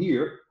out from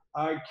here,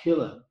 I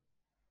kill him.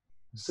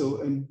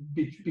 So, and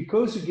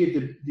because you give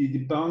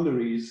the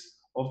boundaries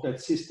of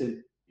that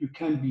system, you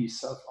can be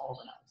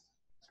self-organized.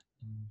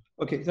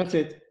 Okay, that's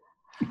it.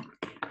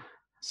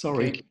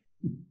 Sorry. Okay.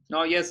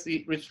 No, yes,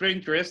 it's very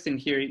interesting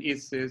here.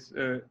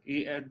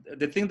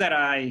 The thing that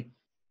I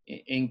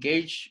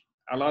engage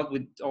a lot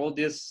with all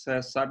this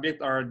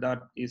subject are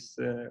that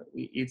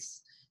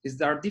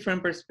there are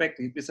different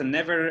perspectives. It's a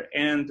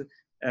never-end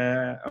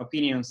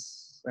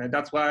opinions.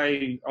 That's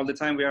why all the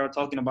time we are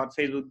talking about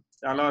Facebook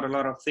a lot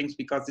of things,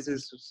 because this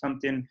is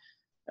something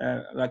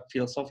like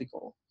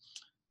philosophical.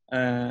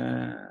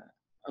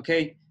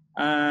 Okay,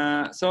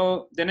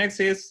 so the next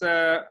is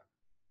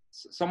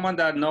someone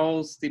that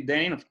knows Steve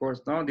Dane, of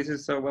course. No, this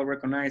is a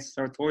well-recognized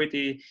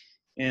authority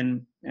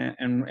and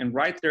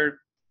writer.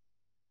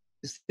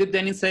 Steve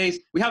Denning says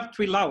we have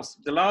three laws: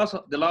 the law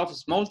of a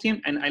small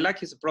team, and I like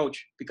his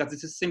approach because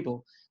this is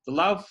simple: the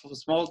law of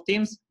small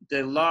teams,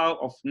 the law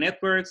of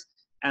networks,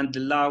 and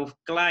the law of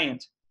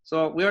client.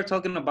 So we are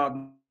talking about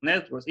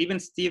networks. Even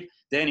Steve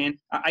Denning,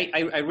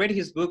 I read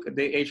his book,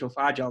 The Age of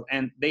Agile,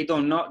 and they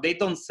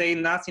don't say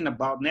nothing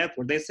about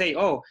network. They say,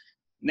 oh,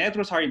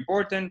 networks are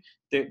important,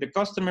 the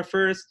customer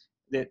first,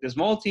 the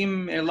small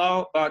team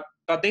law, but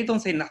they don't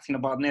say nothing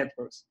about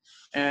networks.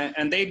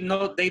 And they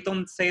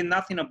don't say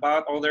nothing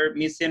about other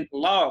missing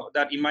law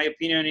that, in my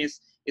opinion, is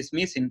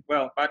missing.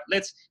 Well, but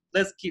let's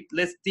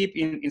deep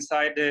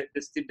inside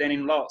the Steve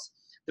Denning laws.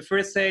 The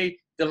first say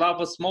the law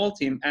of a small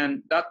team,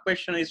 and that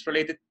question is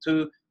related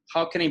to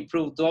how can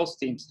improve those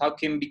teams, how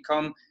can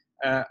become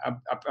a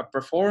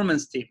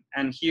performance team.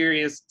 And here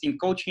is team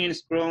coaching,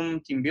 scrum,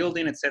 team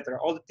building, etc.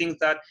 All the things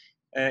that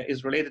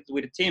is related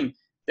with the team.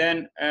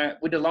 Then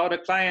with the law of the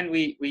client,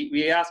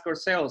 we ask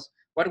ourselves,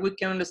 what we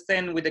can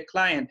understand with the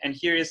client, and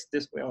here is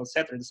this, well,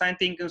 etc. Design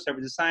thinking,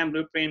 service design,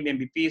 blueprint,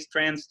 MVP,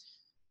 strengths,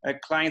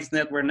 client's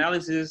network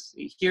analysis.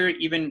 Here,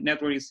 even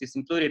network is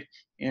included,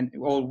 and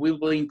or we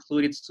will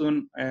include it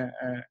soon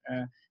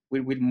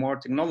with more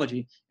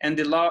technology. And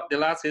the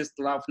last is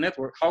the law of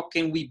network. How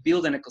can we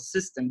build an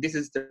ecosystem? This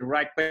is the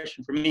right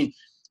question for me.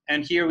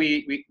 And here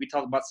we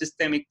talk about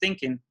systemic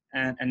thinking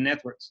and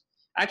networks.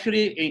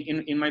 Actually,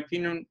 in my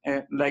opinion,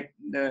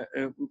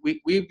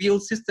 we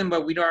build system,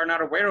 but we are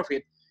not aware of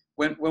it.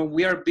 When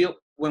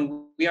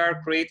we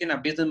are creating a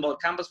business model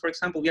canvas, for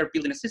example, we are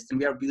building a system.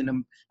 We are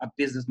building a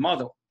business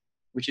model,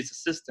 which is a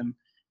system.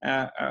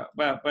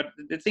 But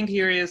the thing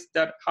here is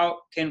that how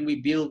can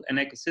we build an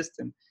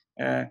ecosystem?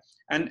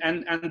 And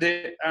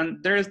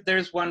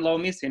there's one law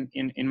missing,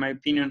 in my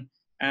opinion.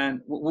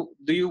 And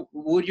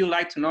would you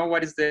like to know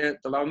what is the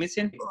law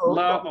missing?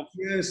 Law of,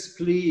 yes,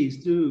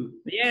 please do.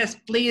 Yes,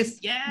 please.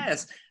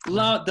 Yes, the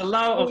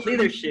law of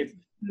leadership.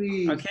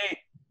 Please. Okay.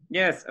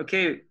 Yes.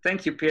 Okay.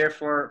 Thank you, Pierre,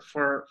 for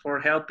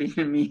helping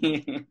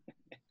me.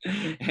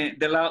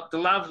 the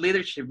law of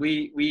leadership.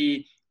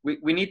 We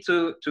need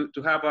to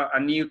have a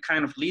new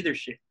kind of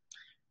leadership.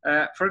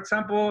 For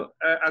example,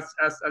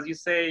 as you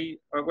say,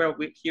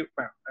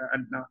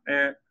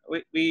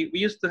 we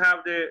used to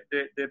have the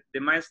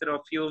mindset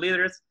of few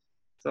leaders,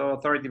 so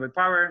authority by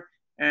power,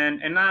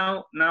 and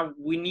now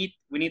we need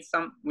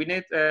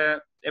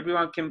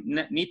everyone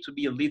need to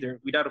be a leader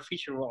without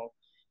official role.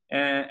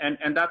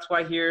 And that's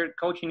why here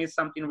coaching is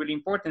something really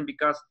important,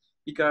 because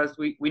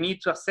we need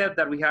to accept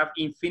that we have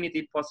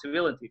infinity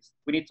possibilities.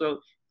 We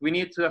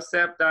need to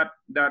accept that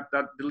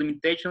the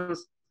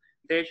limitations.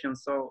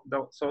 So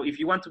if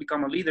you want to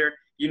become a leader,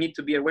 you need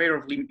to be aware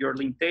of your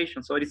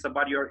limitations. So it is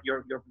about your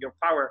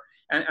power,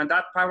 and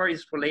that power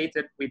is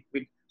related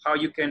with how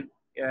you can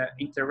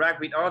interact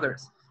with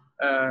others.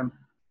 And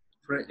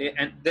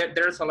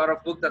there's a lot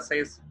of book that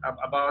says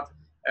about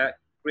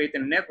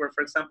creating a network.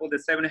 For example, the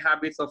 7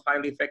 Habits of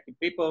Highly Effective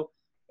People.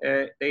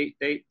 They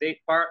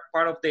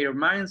part of their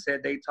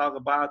mindset, they talk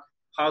about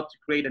how to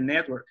create a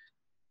network.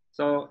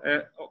 So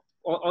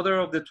other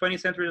of the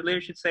 20th century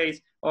leadership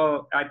says,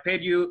 "Oh, I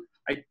paid you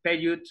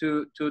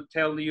to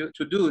tell you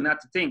to do,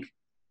 not to think."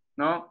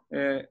 No,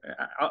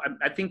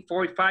 I think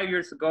 45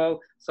 years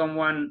ago,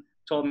 someone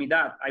told me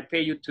that I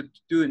pay you to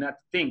do, not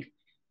to think.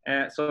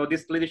 So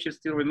this leadership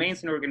still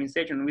remains in the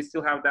organization. We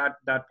still have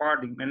that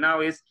paradigm, and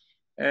now is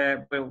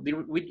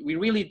we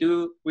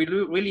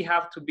really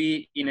have to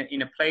be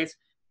in a place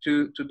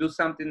to do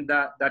something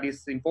that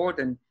is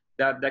important,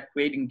 that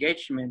create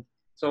engagement.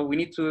 So we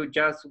need to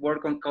just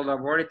work on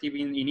collaborative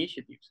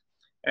initiatives.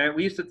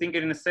 We used to think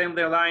in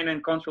assembly line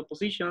and control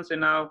positions,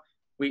 and now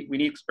we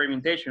need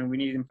experimentation. We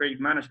need empiric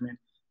management.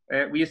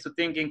 We used to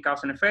think in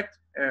cause and effect.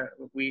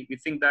 We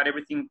think that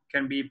everything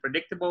can be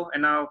predictable,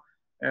 and now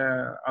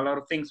a lot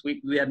of things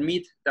we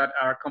admit that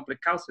are complex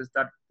causes,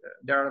 that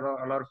there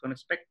are a lot of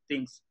unexpected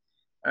things,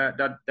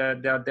 that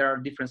there are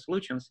different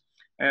solutions.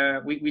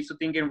 We used to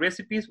think in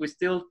recipes. We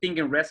still think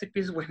in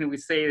recipes when we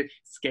say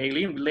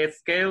scaling. Let's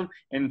scale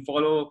and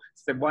follow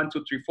step 1,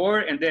 2, 3, 4,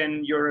 and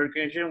then your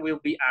organization will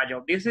be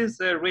agile. This is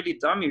really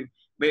dummy,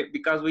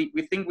 because we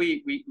think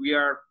we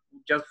are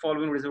just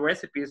following the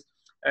recipes.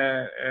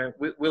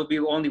 Will be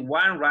only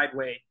one right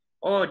way.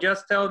 Oh,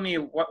 just tell me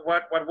what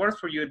works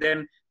for you,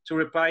 then to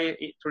reply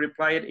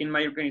it in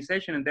my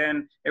organization, and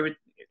then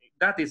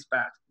that is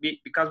bad,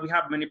 because we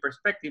have many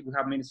perspectives, we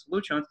have many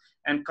solutions,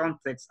 and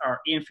contexts are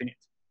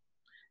infinite.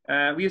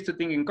 We used to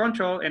think in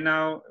control, and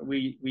now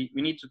we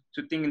need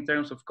to think in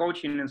terms of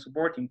coaching and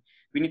supporting.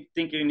 We need to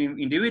think in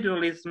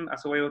individualism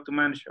as a way to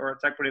manage or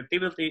attack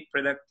productivity,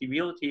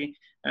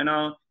 and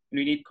now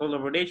we need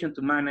collaboration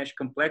to manage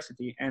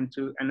complexity and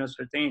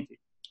uncertainty.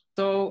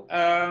 So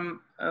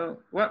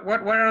what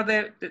are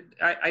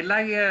I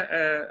like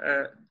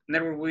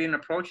network building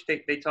approach.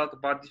 They talk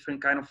about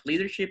different kind of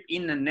leadership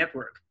in a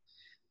network.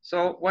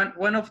 So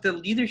one of the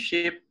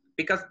leadership,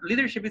 because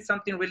leadership is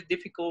something really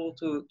difficult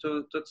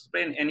to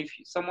explain, and if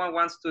someone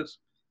wants to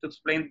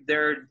explain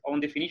their own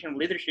definition of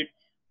leadership,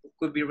 it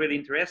could be really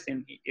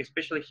interesting,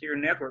 especially here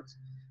in networks.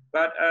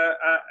 But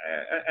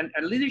and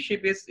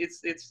leadership is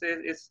it's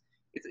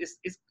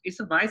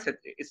a mindset.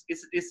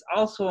 It's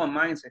also a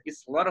mindset.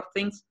 It's a lot of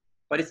things,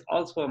 but it's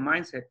also a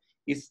mindset.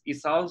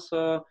 It's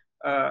also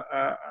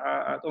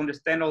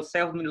understand all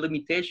self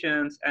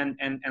limitations and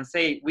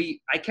say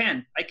I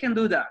can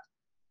do that.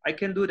 I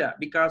can do that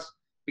because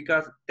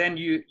then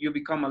you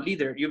become a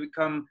leader. You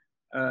become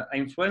an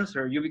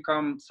influencer. You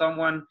become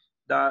someone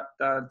that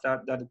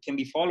can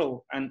be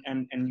followed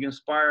and you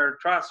inspire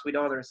trust with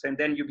others, and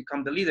then you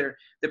become the leader.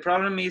 The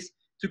problem is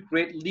to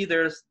create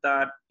leaders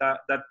that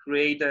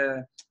create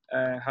a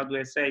how do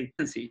I say,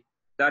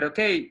 that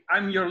okay,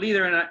 I'm your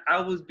leader and I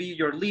will be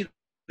your leader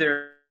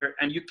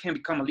and you can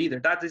become a leader.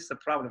 That is the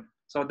problem.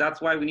 So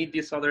that's why we need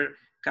this other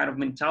kind of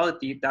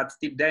mentality that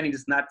Steve Dennis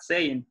is not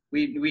saying.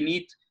 We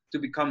need to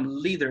become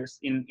leaders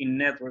in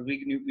network.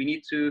 We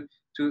need to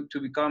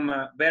become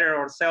better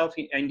ourselves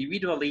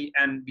individually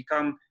and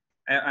become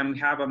and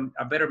have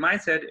a better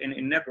mindset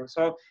in networks.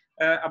 So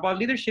about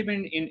leadership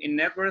in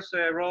networks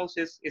roles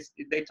is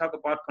they talk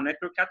about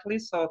connector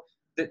catalysts. So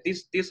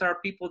these are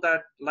people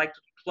that like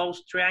to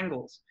close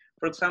triangles.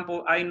 For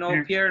example, I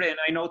know Pierre and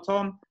I know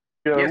Tom.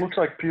 Yeah, yes. It looks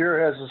like Pierre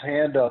has his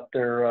hand up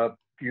there,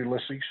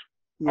 Ulysses.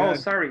 Yeah, oh,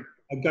 sorry.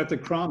 I got the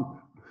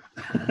crump.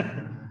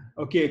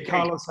 Okay,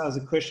 Carlos has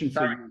a question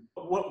for you.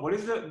 What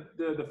is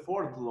the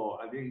fourth law?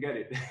 I didn't get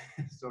it.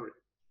 Sorry.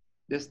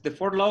 The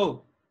fourth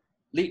law,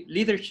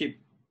 leadership.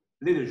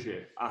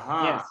 Leadership.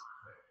 Aha. Yes.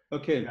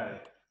 Okay.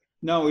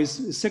 Now,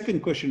 his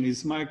second question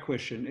is my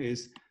question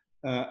is,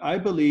 I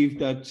believe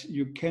that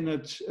you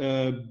cannot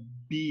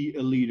be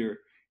a leader.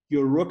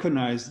 You're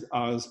recognized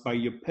as by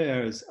your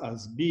peers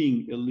as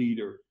being a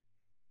leader.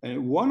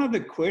 One of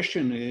the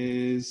question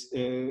is,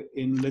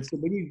 let's say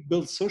when you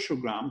build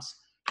sociograms,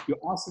 you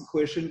ask the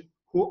question,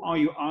 who are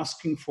you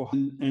asking for?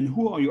 And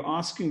who are you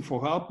asking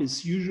for help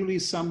is usually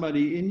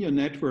somebody in your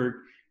network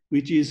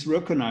which is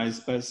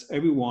recognized by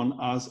everyone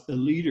as a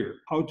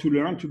leader. How to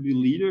learn to be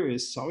leader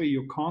is, sorry,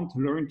 you can't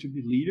learn to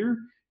be leader,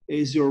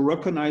 is you're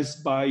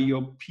recognized by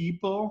your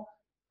people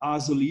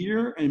as a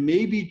leader and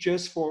maybe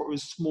just for a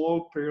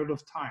small period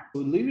of time.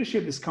 So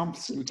leadership is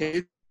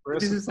complicated.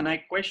 This is a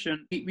nice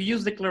question. We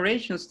use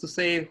declarations to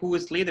say who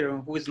is leader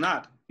and who is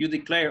not. You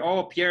declare,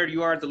 oh, Pierre,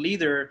 you are the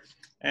leader,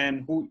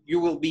 and who you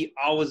will be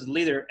always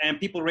leader. And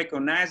people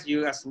recognize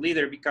you as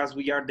leader because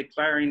we are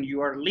declaring you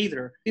are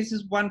leader. This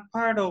is one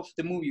part of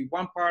the movie,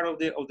 one part of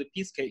the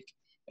piece cake.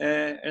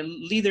 A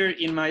leader,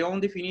 in my own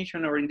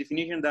definition or in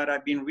definition that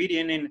I've been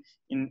reading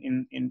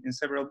in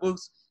several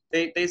books,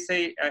 they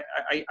say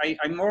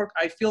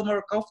I feel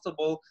more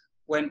comfortable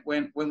when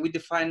we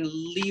define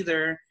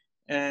leader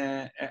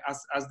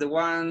as the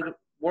one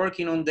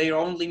working on their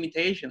own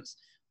limitations,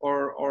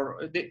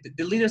 or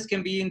the leaders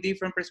can be in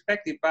different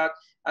perspective, but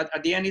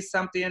at the end it's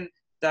something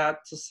that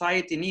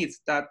society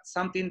needs, that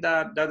something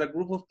that a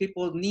group of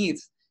people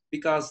needs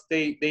because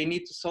they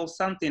need to solve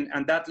something,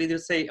 and that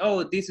leaders say,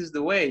 oh, this is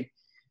the way.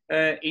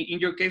 In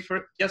your case,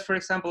 for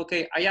example,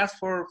 okay, I asked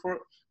for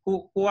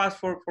who asked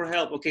for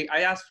help. Okay,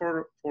 I asked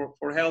for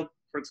help,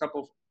 for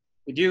example,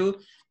 with you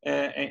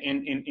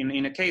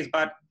in a case,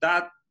 but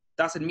that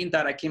doesn't mean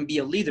that I can be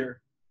a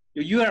leader.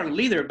 You are a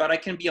leader, but I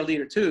can be a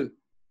leader too.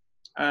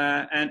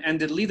 And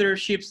the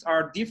leaderships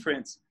are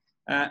different.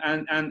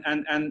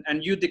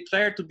 And you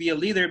declare to be a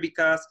leader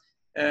because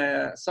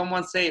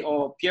someone say,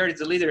 oh, Pierre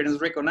is a leader and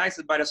is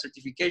recognized by the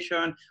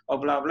certification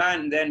of blah, blah,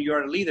 and then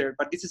you're a leader.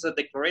 But this is a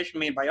declaration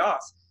made by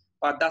us.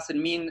 But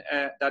doesn't mean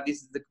that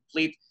this is the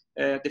complete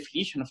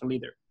definition of a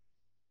leader.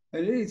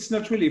 And it's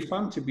not really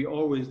fun to be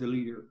always the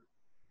leader.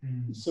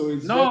 So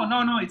it's no.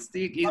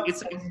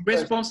 It's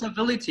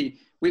responsibility.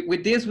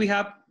 With this, we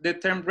have the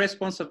term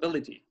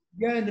responsibility.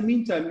 Yeah. In the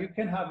meantime, you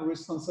can have a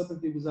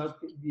responsibility without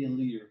being a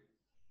leader.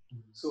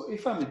 So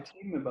if I'm a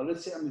team member,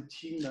 let's say I'm a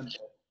team member,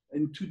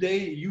 and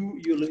today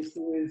you're the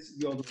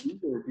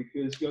leader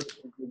because you're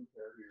the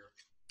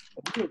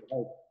leader.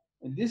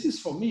 And this is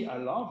for me. I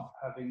love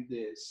having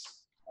this.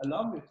 I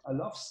love it. I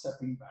love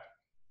stepping back,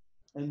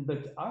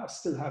 but I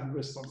still have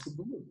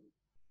responsibility.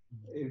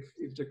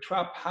 If the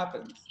crap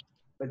happens.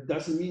 But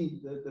doesn't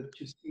mean that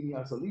you see me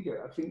as a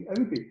leader. I think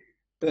everybody,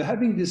 but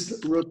having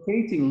this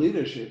rotating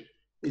leadership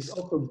is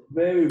also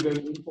very,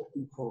 very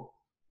important for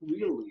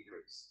real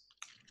leaders,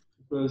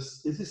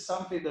 because this is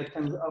something that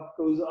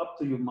goes up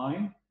to your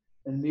mind,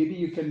 and maybe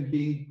you can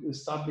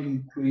start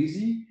being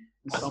crazy,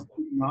 and start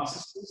being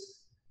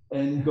narcissist,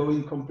 and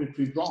going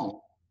completely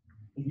wrong.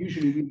 And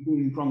usually we're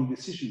doing wrong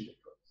decision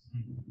makers.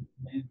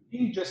 And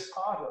being just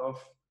part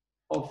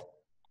of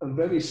a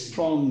very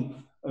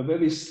strong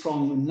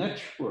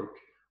network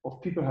of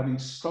people having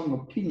strong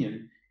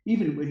opinion,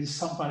 even when it's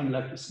somebody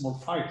like a small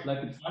fight,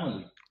 like a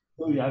family.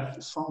 So you have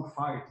a strong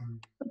fight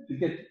to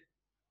get,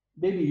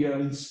 maybe you're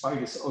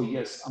inspired, oh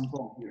yes, I'm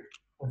wrong here.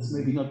 That's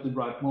maybe not the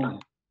right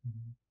moment.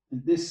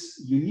 And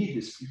this, you need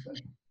this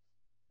feedback,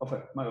 of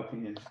my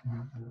opinion.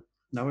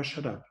 Now I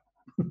shut up.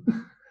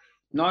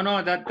 No,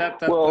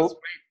 that's well,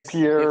 great.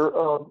 Pierre,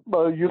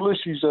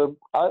 Ulysses,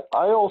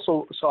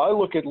 I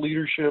look at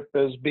leadership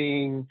as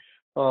being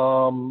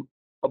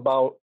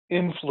about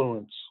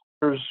influence.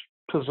 There's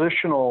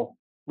positional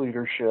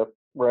leadership,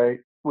 right?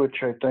 Which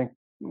I think,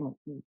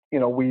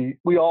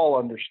 we all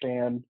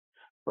understand,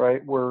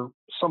 right? Where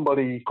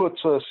somebody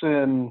puts us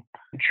in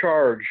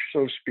charge,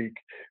 so to speak.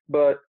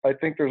 But I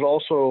think there's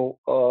also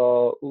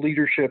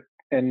leadership,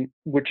 and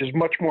which is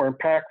much more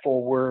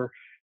impactful, where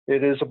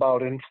it is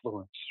about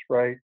influence,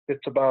 right?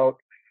 It's about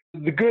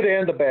the good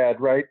and the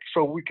bad, right?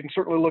 So we can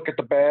certainly look at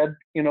the bad,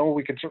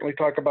 we can certainly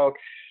talk about,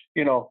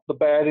 the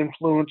bad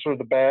influence or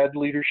the bad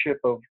leadership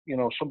of,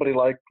 somebody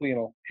like,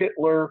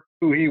 Hitler,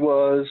 who he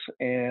was,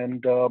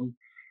 and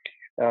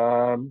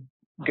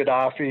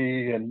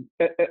Gaddafi, and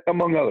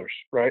among others,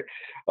 right?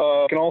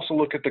 You can also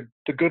look at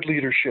the good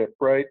leadership,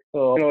 right?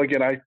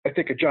 Again, I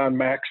think of John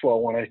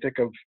Maxwell when I think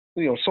of,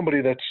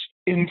 somebody that's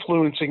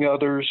influencing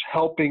others,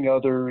 helping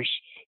others,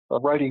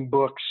 writing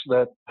books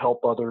that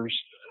help others.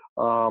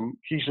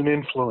 He's an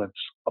influence,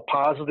 a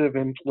positive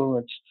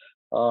influence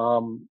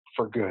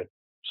for good.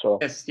 So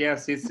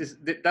yes,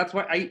 that's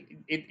why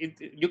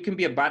you can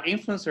be a bad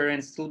influencer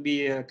and still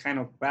be a kind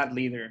of bad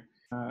leader.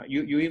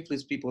 You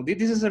influence people.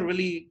 This is a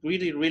really,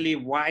 really, really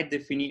wide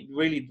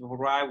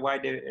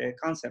wide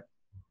concept.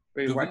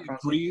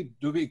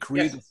 Do we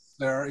agree Yes. that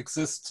there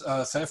exist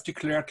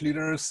self-declared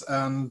leaders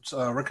and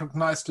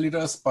recognized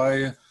leaders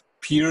by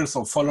peers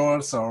or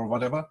followers or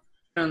whatever?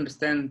 I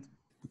understand.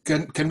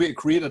 Can we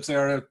agree that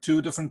there are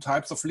two different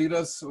types of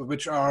leaders,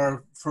 which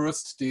are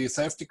first the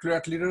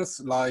self-declared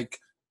leaders, like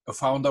a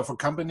founder of a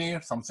company,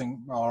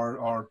 something,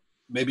 or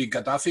maybe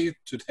Gaddafi,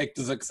 to take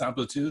this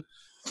example too.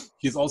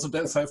 He's also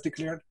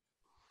self-declared,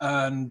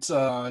 and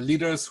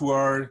leaders who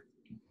are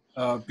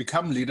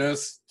become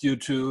leaders due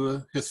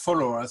to his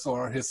followers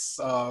or his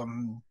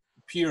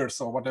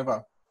peers or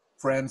whatever,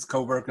 friends,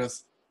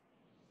 co-workers.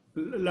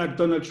 Like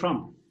Donald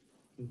Trump.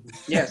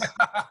 Yes.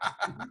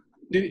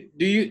 Do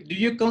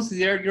you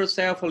consider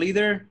yourself a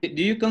leader?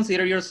 Do you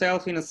consider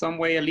yourself in some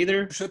way a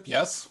leader?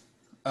 Yes.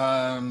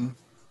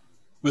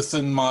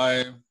 Within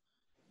my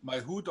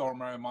hood or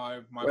my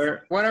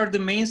what are the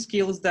main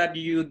skills that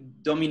you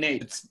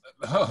dominate?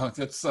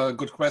 It's a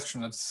good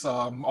question. It's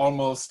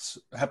almost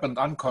happened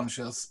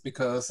unconscious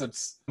because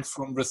it's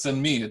from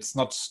within me. It's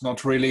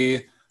not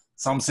really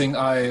something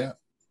I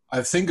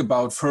think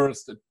about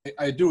first.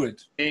 I do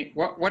it. Okay.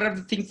 What are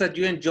the things that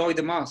you enjoy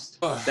the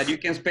most? That you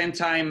can spend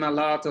time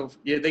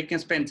they can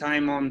spend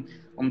time on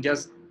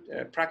just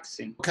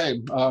practicing. Okay.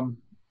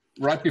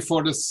 Right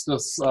before this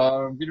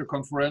video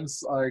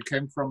conference, I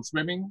came from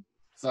swimming,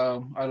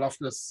 so I love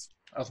this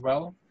as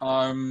well.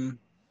 I'm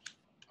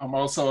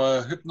also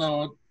a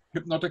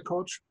hypnotic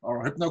coach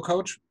or hypno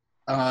coach,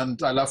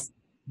 and I love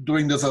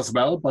doing this as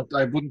well. But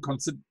I wouldn't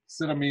consider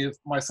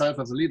myself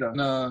as a leader.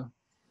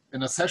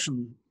 In a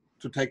session,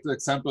 to take the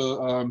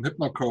example,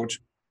 hypno coach.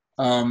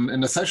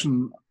 In a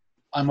session,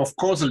 I'm of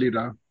course a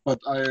leader, but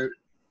I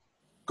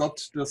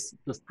got this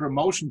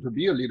promotion to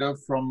be a leader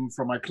from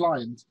my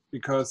client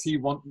because he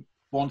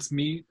wants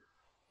me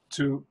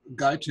to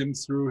guide him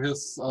through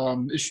his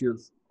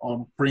issues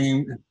or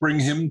bring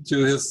him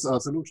to his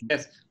solution.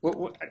 Yes.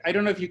 Well, I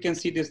don't know if you can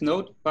see this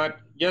note, but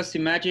just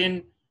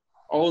imagine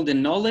all the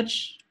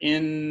knowledge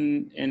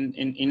in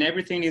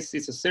everything is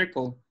a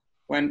circle.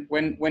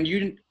 When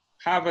you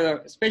have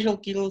a special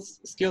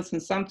skills in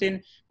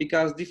something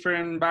because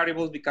different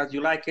variables, because you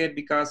like it,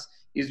 because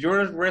it's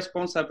your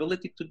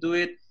responsibility to do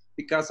it,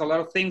 because a lot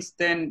of things,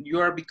 then you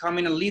are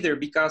becoming a leader.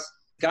 Because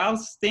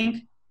Gal's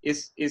thing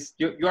is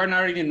you are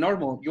not really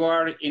normal. You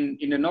are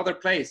in another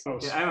place.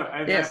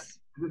 Yeah, Yes.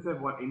 I just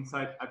have one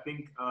insight. I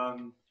think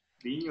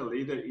being a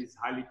leader is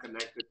highly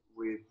connected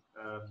with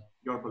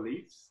your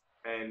beliefs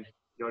and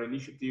your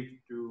initiative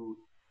to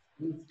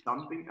move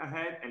something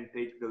ahead and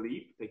take the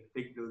lead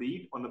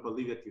on the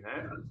belief that you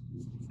have,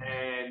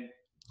 and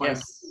by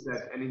Yes.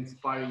 that and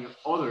inspiring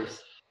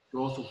others to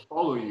also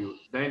follow you,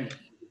 then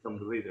you become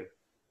the leader,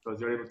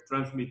 because you're able to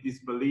transmit these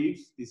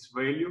beliefs, this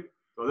value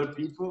to other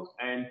people,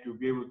 and to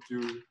be able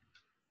to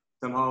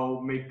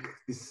somehow make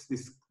this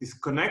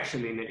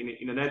connection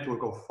in a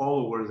network of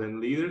followers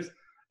and leaders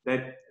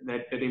that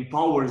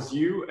empowers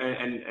you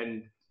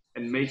and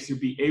makes you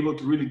be able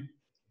to really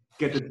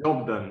get the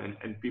job done,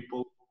 and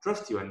people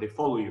trust you and they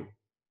follow you.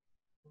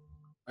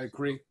 I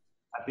agree.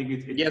 I think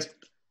it's Yes.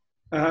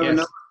 I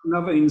have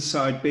another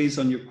insight based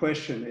on your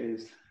question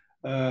is,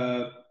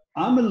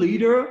 I'm a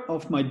leader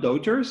of my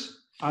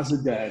daughters as a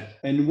dad.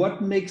 And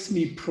what makes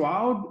me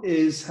proud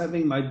is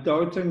having my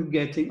daughter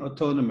getting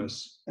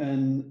autonomous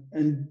and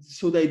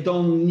so they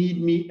don't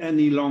need me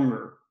any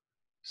longer.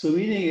 So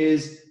meaning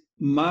is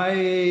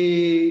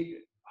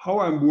how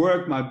I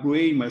work my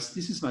brain,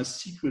 this is my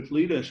secret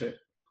leadership,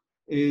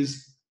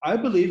 is I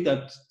believe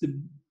that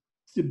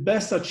the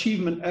best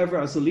achievement ever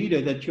as a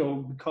leader that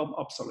you'll become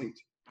obsolete.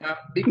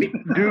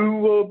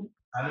 Do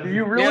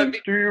you really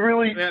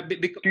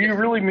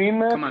mean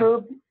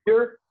that,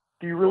 Pierre?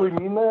 Do you really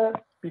mean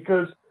that?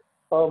 Because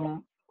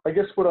I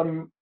guess what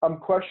I'm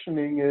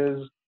questioning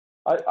is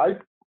I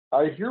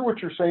hear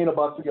what you're saying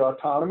about the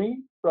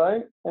autonomy,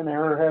 right? And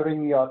her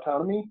having the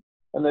autonomy,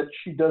 and that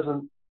she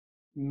doesn't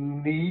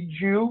need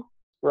you,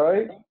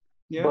 right?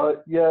 Yeah.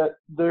 But yet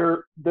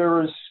there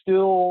is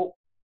still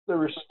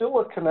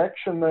a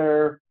connection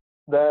there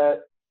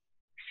that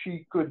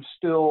she could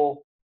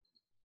still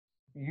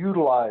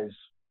utilize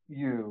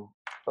you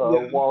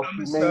while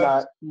she may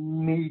not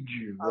need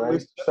you,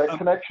 right? That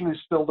connection is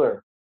still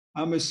there.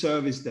 I'm a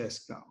service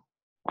desk now.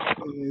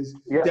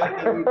 Yeah.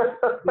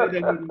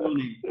 They need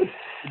money.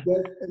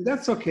 And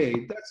that's okay.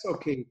 That's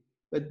okay.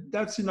 But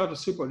that's not a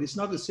support. It's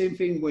not the same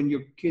thing when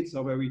your kids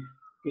are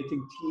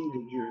getting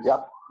teenagers. Yeah.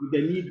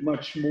 They need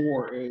much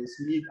more. Is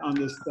need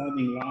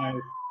understanding life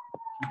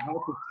and how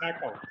to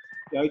tackle.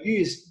 The idea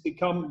is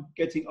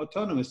getting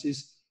autonomous. Is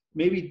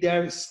maybe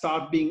they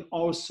start being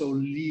also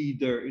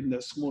leader in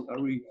the small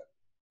area.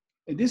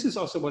 And this is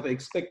also what I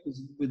expect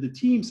with the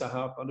teams I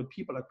have or the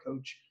people I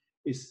coach.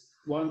 Is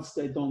once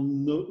they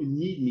don't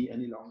need me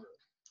any longer.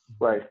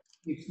 Right.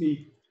 Makes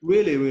me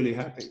really, really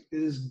happy.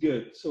 This is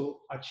good.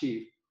 So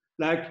achieve.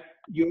 Like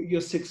you're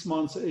 6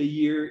 months, a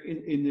year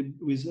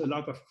with a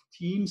lot of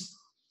teams.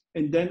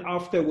 And then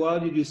after a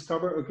while you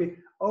discover, okay,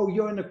 oh,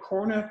 you're in a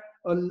corner.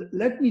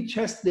 Let me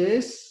test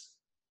this.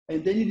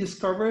 And then you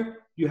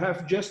discover you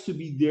have just to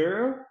be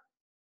there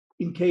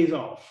in case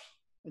of.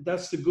 And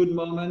that's the good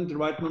moment, the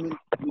right moment.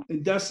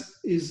 And that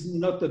is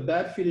not a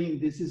bad feeling.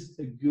 This is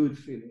a good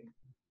feeling.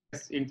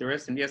 Yes,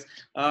 interesting. Yes.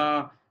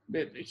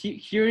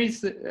 Here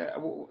is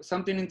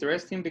something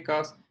interesting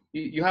because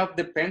you have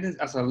dependence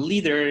as a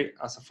leader,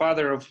 as a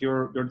father of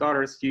your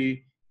daughters. You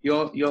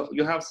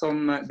have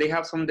some. They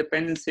have some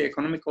dependency,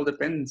 economical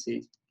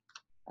dependency,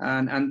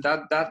 and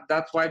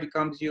that's why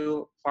becomes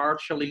you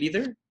partially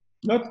leader.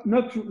 Not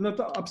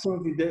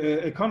absolutely.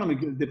 The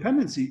economic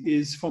dependency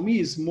is for me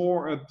is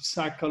more a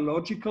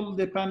psychological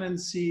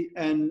dependency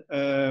and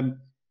a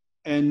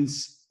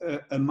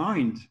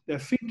mind. They're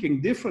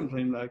thinking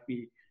differently like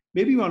me.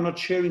 Maybe we are not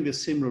sharing the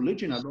same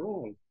religion at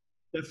all.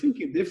 They're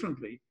thinking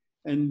differently.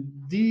 And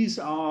these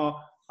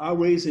are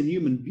raised a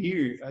human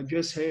being. I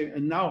just say,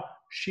 and now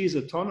she's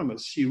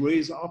autonomous. She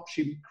raised up,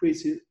 she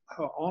creates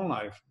her own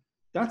life.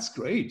 That's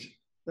great.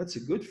 That's a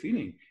good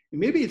feeling. And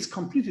maybe it's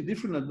completely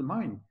different than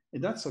mine,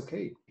 and that's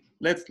okay.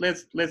 Let's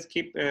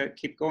keep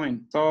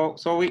going. So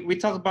we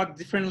talk about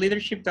different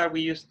leadership that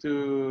we used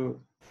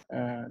to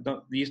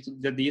that used to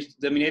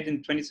dominate in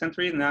the 20th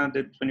century, now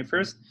the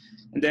 21st,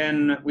 and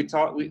then we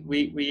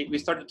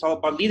started to talk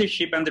about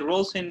leadership and the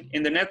roles in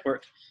the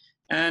network.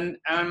 And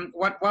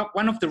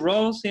one of the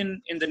roles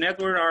in the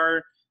network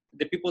are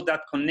the people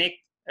that connect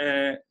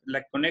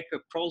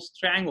across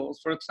triangles.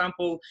 For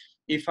example,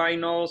 if I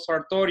know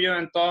Sartorio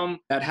and Tom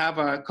that have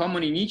a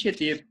common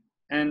initiative,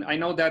 and I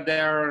know that they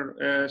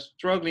are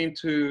struggling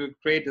to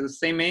create the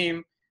same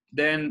aim,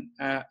 then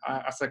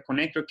as a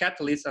connector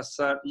catalyst, as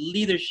a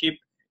leadership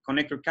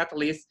connector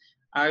catalyst,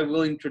 I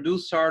will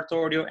introduce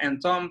Sartorio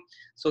and Tom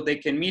so they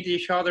can meet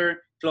each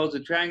other, close the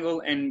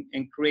triangle, and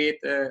create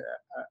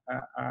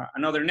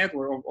another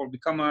network, or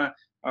become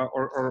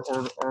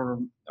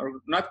or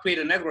not create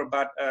a network,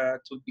 but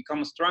to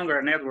become a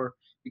stronger network,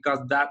 because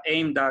that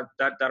aim that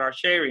are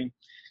sharing.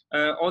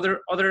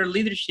 Other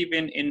leadership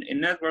in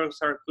networks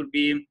could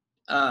be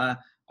a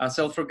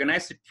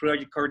self-organized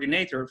project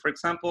coordinator. For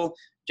example,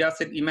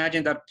 just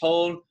imagine that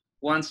Paul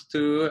wants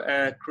to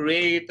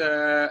create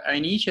an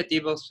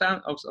initiative of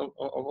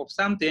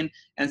something,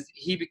 and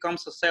he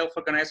becomes a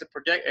self-organized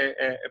project,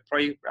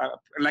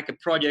 like a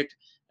project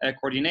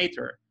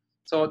coordinator.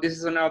 So this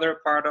is another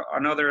part,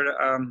 another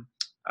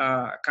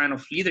kind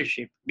of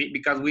leadership,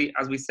 because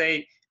as we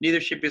say,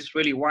 leadership is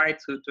really wide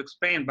to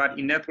explain, but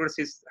in networks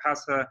it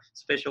has a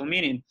special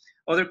meaning.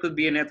 Other could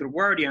be a network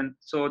guardian.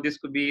 So this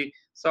could be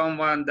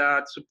someone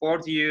that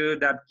supports you,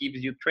 that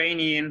gives you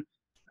training,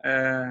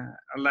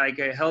 like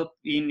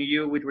helping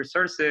you with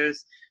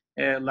resources,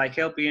 like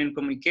helping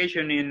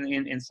communication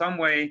in some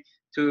way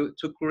to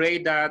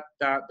create that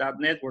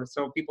network,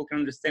 so people can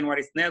understand what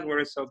is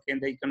network, so they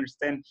can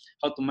understand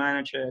how to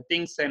manage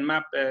things and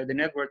map the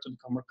network to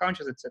become more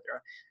conscious, etc.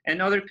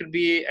 And other could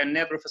be a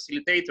network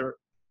facilitator.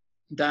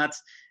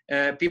 That's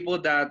people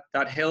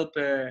that help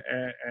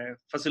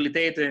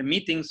facilitate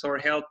meetings or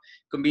help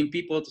convene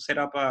people to set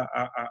up a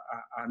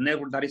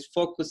network that is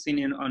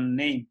focusing on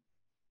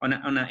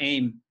an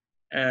aim.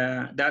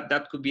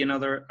 That could be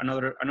another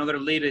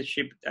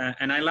leadership,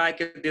 and I like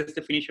this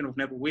definition of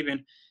network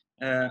weaving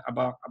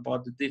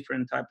about the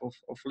different type of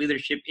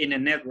leadership in a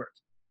network.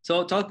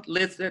 So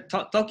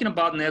talking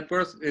about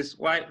networks is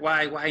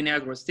why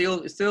networks.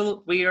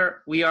 Still we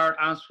are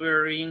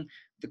answering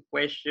the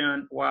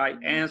question why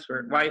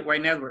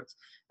networks.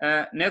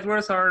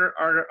 Networks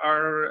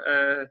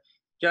are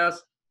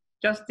just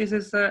this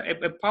is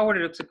a power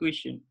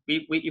execution.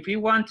 If we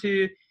want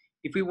to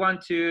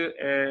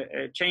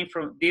change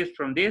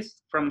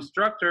from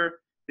structure,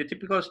 the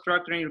typical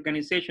structure in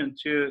organization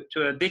to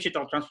a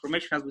digital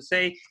transformation, as we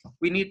say,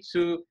 we need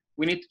to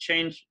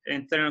change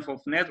in terms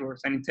of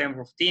networks and in terms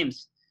of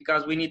teams,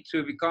 because we need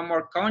to become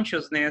more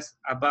consciousness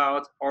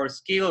about our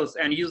skills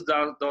and use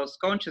those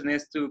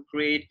consciousness to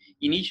create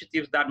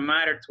initiatives that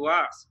matter to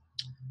us.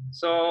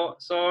 So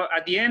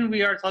at the end,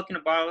 we are talking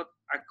about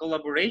a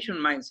collaboration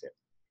mindset.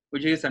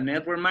 which is a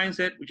network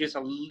mindset, which is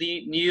a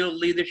new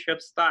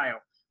leadership style.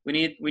 We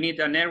need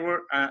a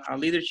network, a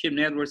leadership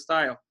network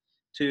style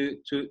to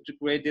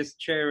create this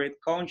shared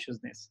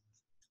consciousness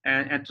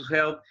and to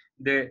help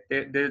the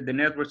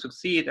network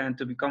succeed and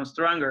to become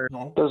stronger.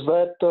 Does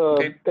that,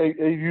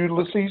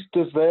 Ulysses,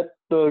 does that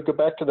go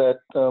back to that?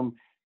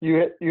 You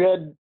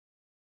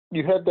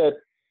had that,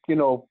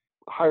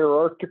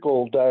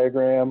 hierarchical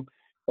diagram,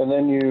 and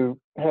then you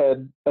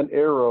had an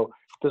arrow.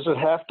 Does it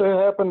have to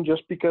happen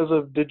just because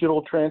of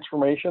digital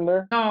transformation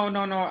there? No.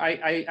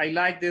 I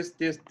like this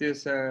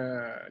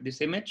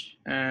image,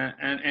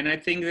 and I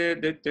think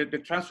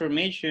the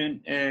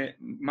transformation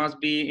must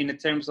be in the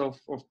terms of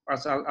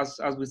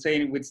as we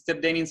say with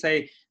Step Denning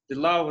say, the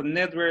law of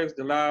networks,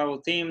 the law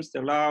of teams,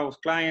 the law of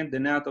client, the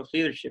law of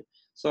leadership.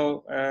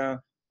 So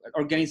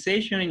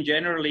organization in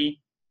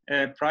generally,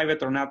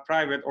 private or not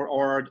private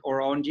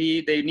or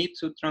ONG, they need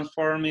to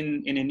transform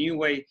in a new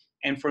way.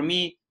 And for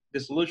me, the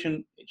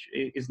solution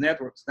is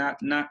networks, not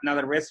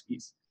the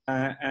recipes.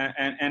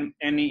 And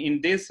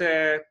in this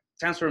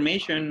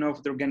transformation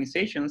of the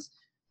organizations,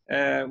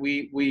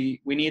 we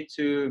need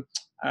to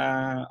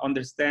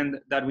understand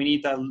that we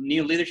need a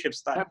new leadership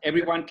style.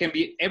 Everyone can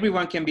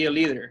be a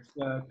leader.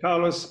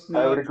 Carlos,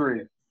 I would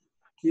agree.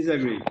 Please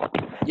agree.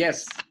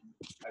 Yes.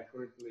 I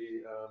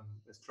currently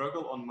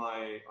struggle on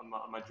my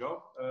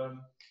job.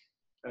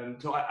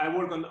 And so I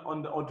work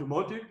on the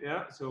automotive,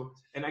 yeah. So,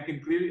 and I can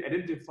clearly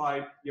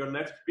identify your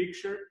left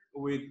picture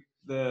with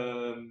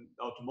the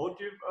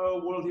automotive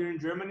world here in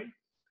Germany.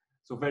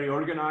 So very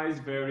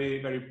organized,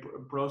 very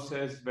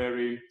processed,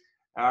 very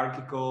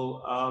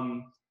hierarchical.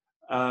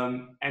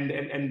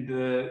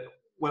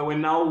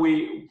 When now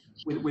with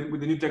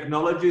the new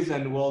technologies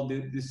and all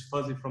this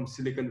fuzzy from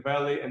Silicon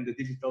Valley and the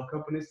digital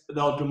companies,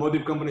 the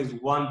automotive companies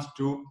want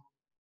to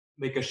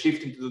make a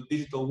shift into the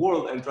digital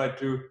world and try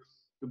to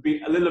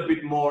be a little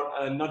bit more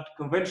not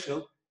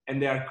conventional,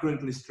 and they are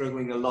currently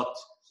struggling a lot.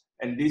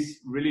 And this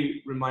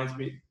really reminds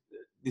me,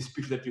 this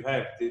picture that you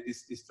have,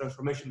 this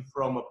transformation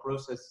from a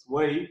processed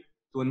way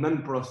to a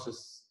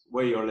non-processed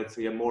way, or let's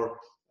say a more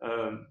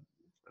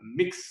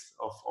mix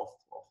of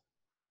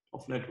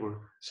network.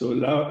 So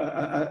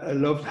I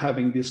love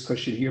having this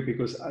question here,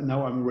 because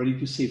now I'm ready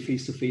to say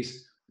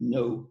face-to-face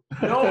no.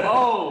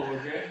 Oh,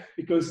 okay.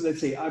 Because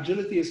let's say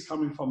agility is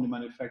coming from the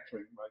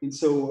manufacturing, right? And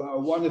so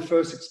one of the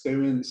first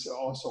experience,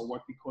 also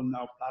what we call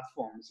now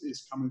platforms,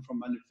 is coming from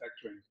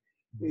manufacturing.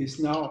 Is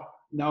now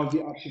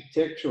the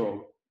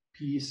architectural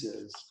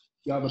pieces.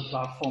 You have a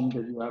platform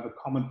that you have a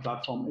common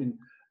platform in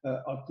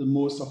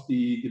most of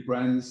the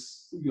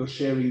brands. You're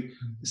sharing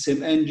the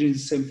same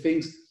engines, same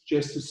things,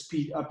 just to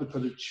speed up the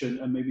production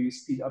and maybe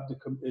speed up the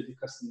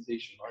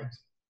customization, right?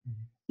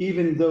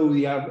 Even though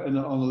we have on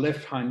the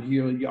left hand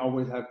here, you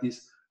always have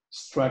this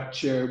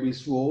structure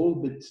with role,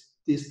 but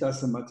this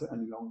doesn't matter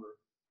any longer,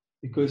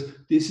 because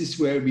this is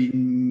where we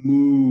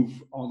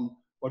move on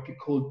what we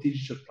call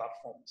digital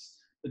platforms.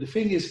 But the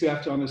thing is, we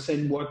have to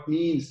understand what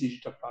means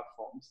digital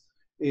platforms.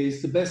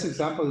 Is the best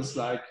example is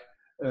like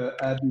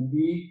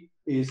Airbnb.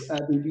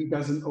 Airbnb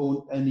doesn't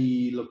own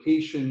any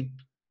location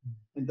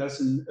and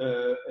doesn't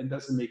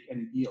make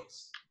any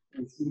deals.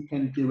 You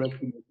can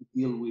directly make a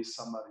deal with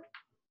somebody,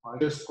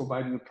 just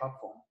providing a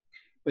platform.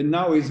 But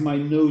now is my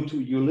note to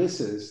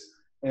Ulysses,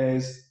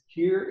 as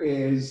here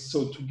is,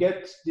 so to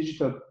get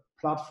digital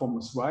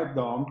platforms right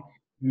down,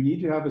 you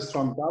need to have a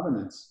strong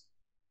governance.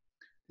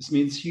 This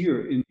means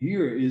here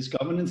is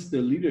governance the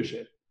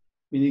leadership,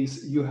 meaning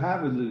you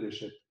have a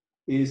leadership,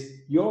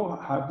 is you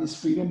have this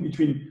freedom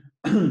between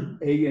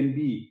A and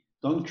B,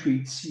 don't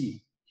create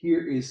C.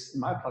 Here is,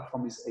 my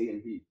platform is A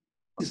and B.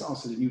 This is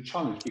also the new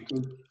challenge,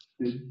 because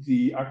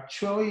the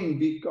actually in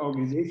big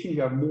organization,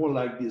 you have more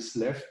like this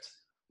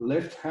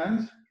left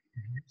hand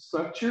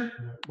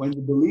structure, when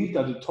you believe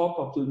that the top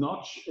of the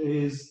notch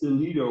is the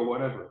leader or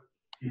whatever.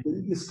 Then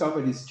you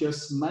discover it's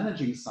just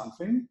managing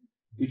something,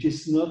 which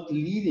is not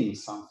leading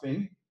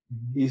something,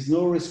 is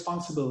no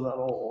responsible at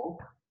all.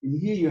 And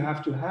here you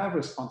have to have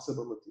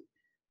responsibility.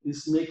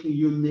 It's making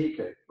you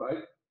naked,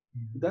 right?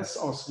 That's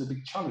also the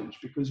big challenge,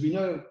 because we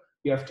know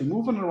you have to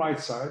move on the right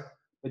side,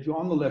 but you're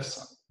on the left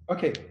side.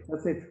 Okay,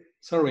 that's it.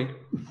 Sorry.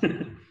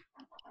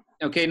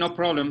 Okay, no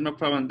problem.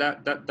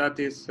 That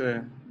is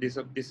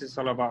this is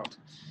all about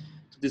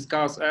to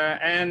discuss.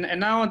 And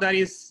now that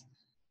is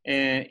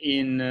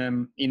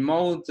in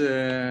mode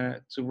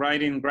to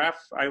write in graph.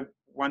 I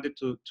wanted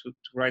to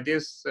write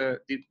this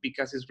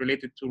because it's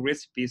related to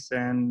recipes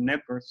and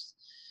networks.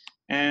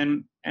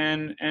 And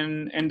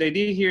the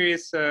idea here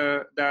is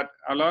that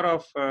a lot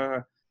of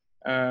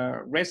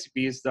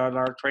recipes that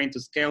are trying to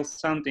scale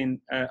something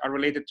are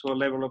related to a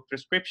level of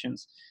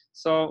prescriptions.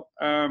 So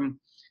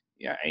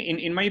yeah,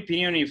 in my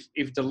opinion,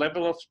 if the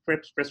level of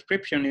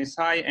prescription is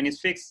high and is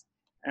fixed,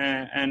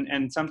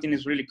 and something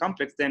is really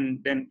complex,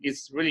 then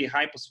it's really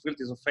high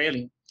possibilities of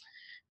failing.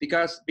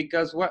 Because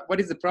what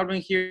is the problem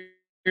here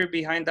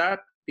behind that?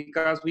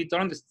 Because we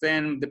don't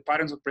understand the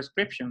patterns of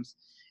prescriptions.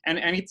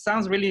 and it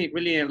sounds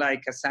really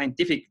like a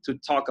scientific to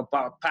talk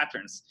about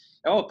patterns.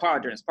 Oh,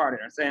 patterns,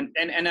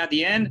 and at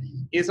the end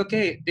is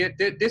okay.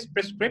 These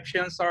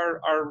prescriptions are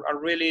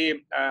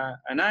really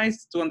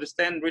nice to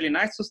understand, really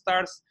nice to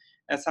start,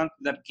 something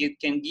that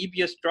can give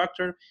you a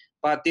structure,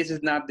 but this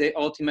is not the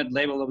ultimate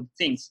level of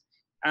things.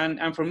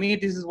 And for me,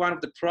 this is one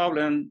of the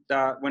problems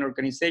that when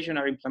organizations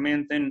are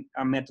implementing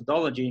a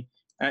methodology,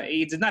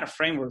 it's not a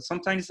framework.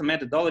 Sometimes it's a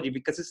methodology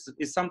because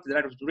it's something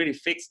that is really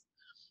fixed.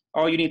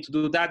 Oh, you need to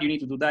do that, you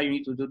need to do that, you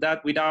need to do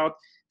that, without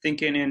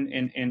thinking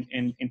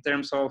in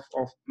terms of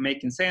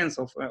making sense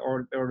of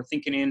or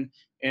thinking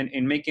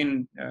in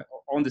making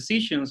own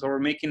decisions, or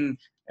making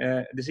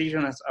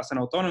decisions as an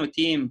autonomous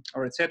team,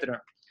 or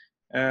etc.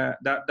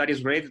 That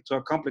is related to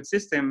a complex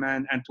system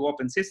and to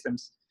open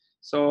systems.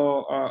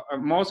 So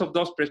most of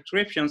those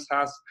prescriptions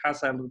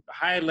has a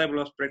high level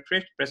of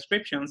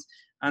prescriptions,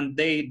 and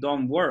they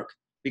don't work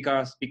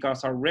because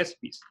are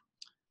recipes.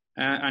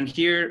 And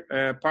here,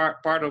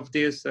 part of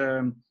this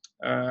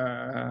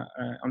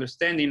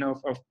understanding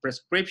of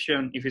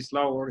prescription, if it's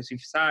low or if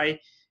it's high,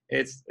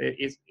 if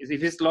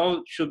it's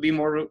low, should be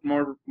more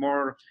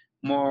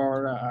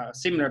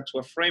similar to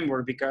a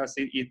framework, because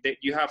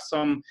you have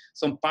some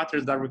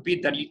patterns that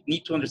repeat, that you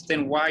need to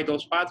understand why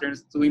those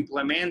patterns to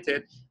implement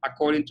it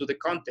according to the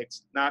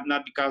context,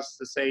 not because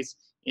it says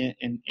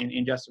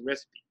in just a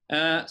recipe.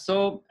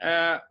 So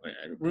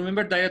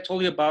remember that I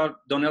told you about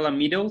Donella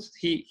Meadows.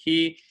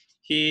 He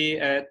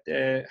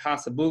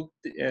has a book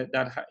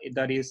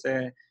that is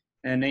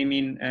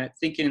naming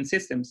Thinking in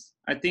Systems.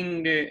 I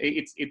think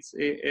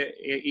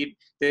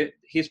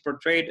his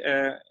portrait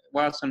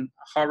was on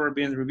Harvard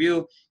Business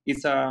Review.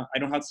 It's I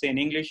don't know how to say in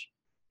English.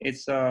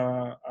 It's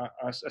a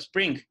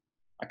spring,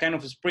 a kind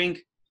of a spring,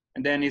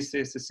 and then it's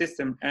a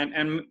system.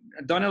 And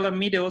Donella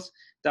Meadows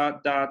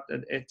that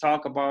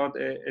talk about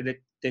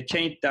the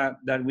change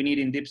that we need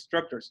in deep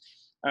structures.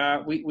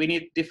 We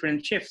need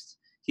different shifts,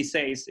 he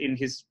says in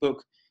his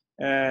book.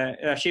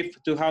 A shift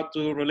to how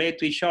to relate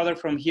to each other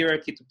from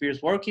hierarchy to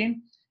peers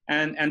working.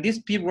 And this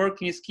peer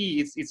working is key.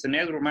 It's a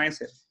network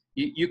mindset.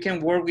 You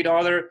can work with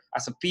other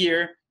as a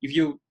peer if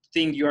you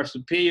think you are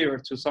superior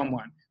to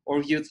someone, or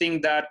if you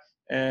think that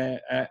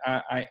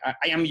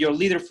I am your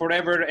leader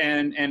forever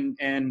and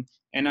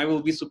I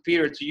will be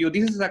superior to you.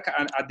 This is at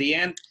the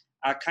end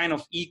a kind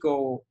of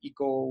ego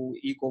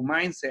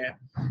mindset,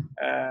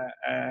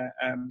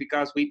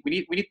 because we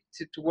need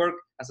to work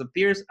as a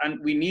peers, and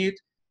we need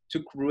to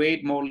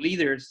create more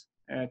leaders,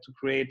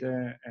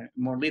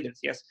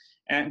 yes.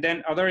 And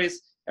then other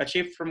is a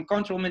shift from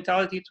control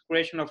mentality to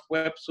creation of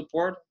web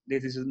support.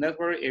 This is a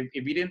network,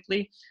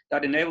 evidently,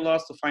 that enable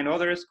us to find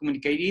others,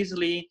 communicate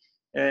easily,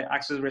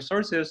 access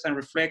resources, and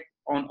reflect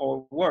on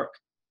our work.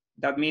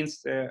 That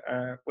means,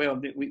 well,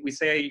 we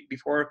say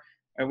before,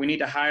 we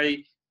need a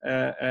high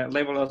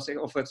level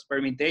of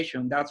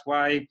experimentation. That's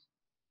why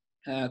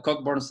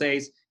Cockburn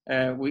says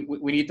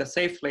we need a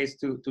safe place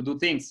to do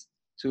things,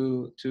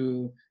 to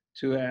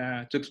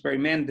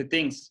experiment the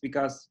things,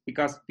 because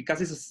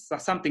this is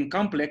something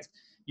complex.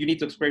 You need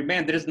to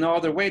experiment. There is no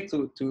other way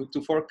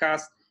to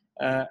forecast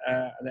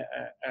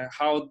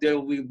how they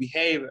will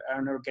behave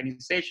an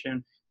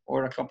organization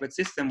or a complex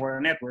system or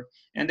a network.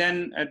 And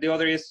then the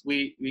other is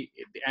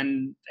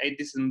and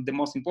this is the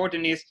most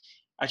important, is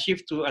a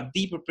shift to a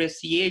deep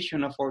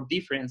appreciation of our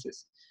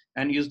differences,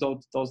 and use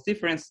those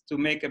differences to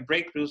make a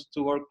breakthroughs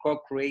to our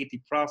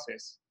co-creative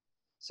process.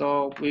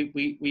 So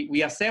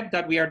we accept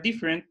that we are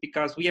different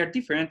because we are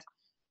different,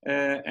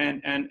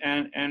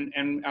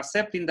 and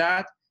accepting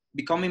that,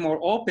 becoming more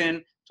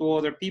open to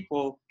other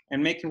people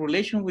and making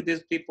relation with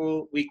these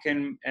people, we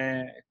can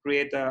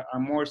create a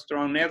more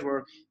strong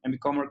network and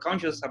become more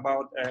conscious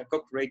about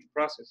co-creative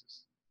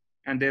processes.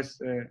 And this,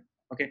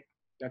 okay,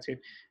 that's it.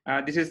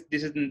 This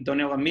is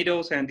Donella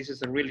Meadows, and this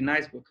is a really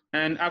nice book.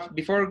 And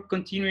before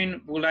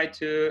continuing, would like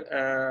to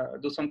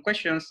do some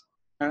questions.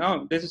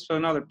 Oh, this is for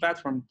another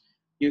platform.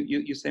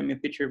 You sent me a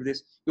picture of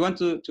this. You want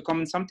to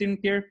comment something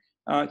here?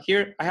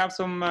 Here I have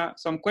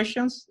some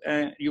questions.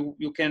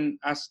 You can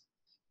ask.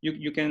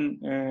 You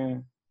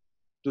can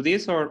do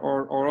this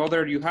or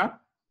other you have.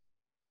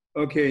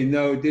 Okay,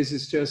 no, this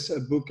is just a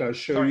book I'll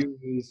show you.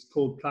 It's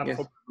called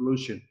Platform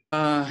Evolution.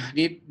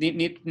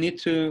 Need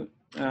to.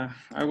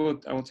 I will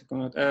take a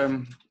note.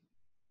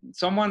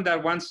 Someone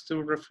that wants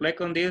to reflect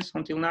on this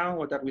until now,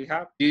 or that we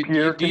have. Do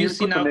you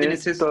see now the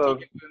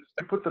necessity?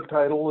 Put the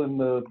title in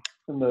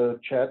the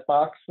chat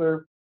box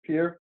there,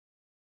 Pierre.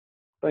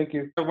 Thank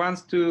you.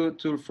 Wants to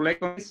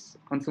reflect on this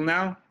until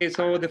now. Okay,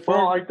 so the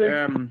well, I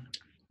think.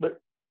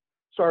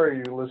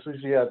 Sorry,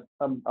 Ulysses. Yeah,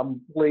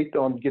 I'm late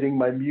on getting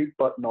my mute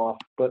button off,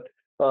 but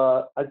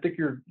I think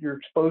you're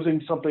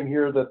exposing something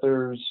here that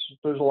there's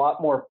a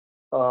lot more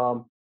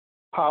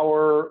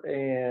power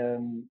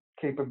and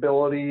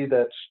capability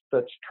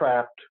that's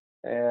trapped,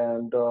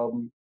 and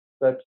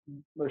that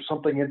there's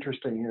something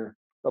interesting here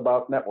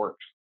about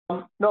networks.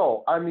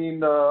 No, I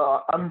mean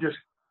I'm just,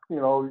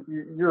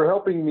 you're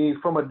helping me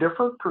from a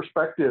different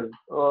perspective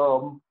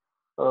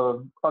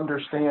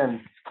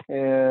understand,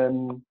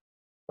 and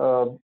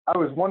I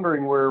was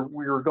wondering where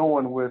we were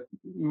going with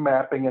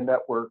mapping a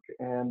network,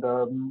 and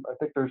I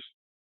think there's,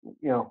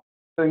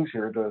 things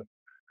here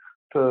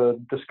to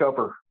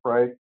discover,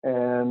 right,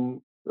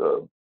 and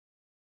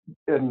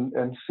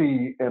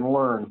see and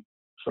learn.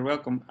 You're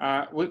welcome.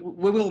 We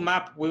will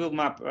map.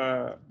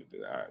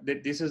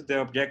 This is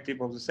the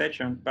objective of the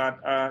session. But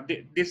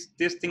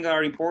these things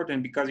are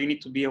important because you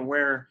need to be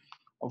aware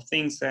of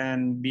things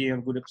and be a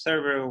good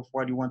observer of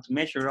what you want to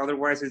measure.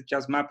 Otherwise, it's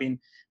just mapping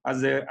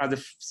as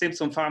the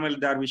Simpson family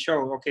that we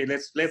show. Okay,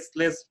 let's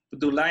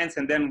do lines,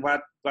 and then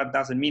what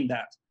doesn't mean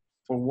that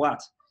for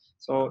what.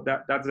 So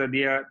that's the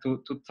idea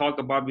to talk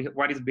about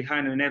what is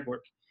behind a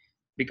network,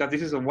 because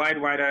this is a wide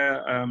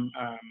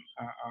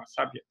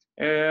subject.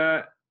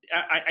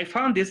 I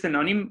found this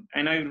synonym,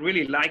 and I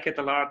really like it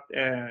a lot.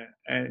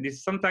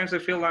 Sometimes I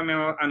feel I'm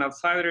an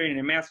outsider in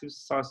a massive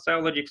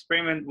sociology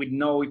experiment with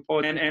no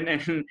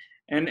hypothesis.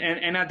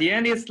 And at the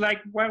end, it's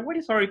like, what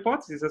is our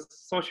hypothesis as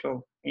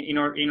social in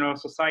our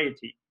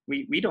society?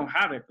 We don't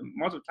have it.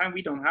 Most of the time,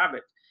 we don't have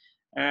it.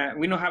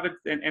 We don't have it,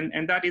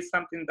 and that is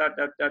something that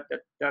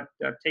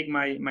take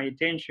my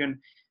attention,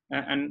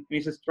 and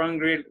is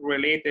strongly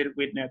related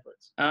with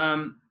networks.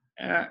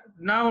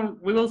 Now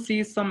we will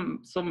see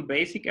some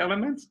basic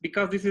elements,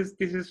 because this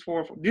is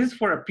for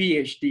a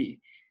PhD.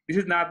 This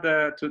is not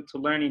to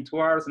learn in 2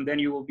 hours and then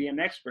you will be an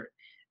expert.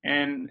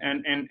 And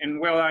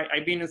well,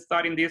 I've been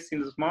studying this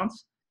in these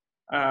months,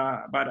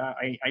 but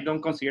I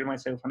don't consider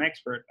myself an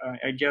expert.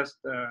 I just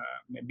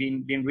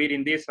been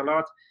reading this a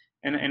lot,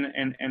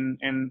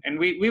 and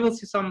we will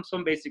see some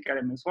basic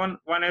elements.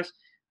 One is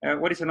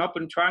what is an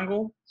open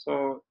triangle.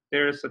 So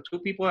there's 2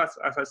 people, as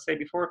I said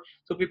before,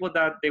 2 people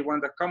that they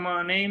want a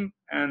common name,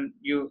 and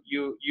you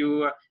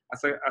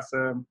as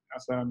a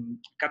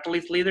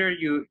catalyst leader,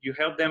 you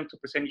help them to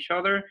present each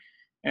other,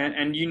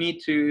 and you need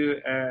to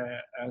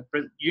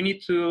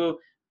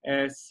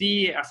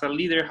see as a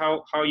leader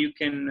how you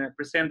can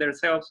present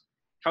themselves,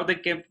 how they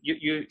can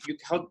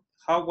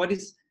what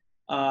is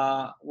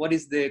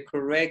the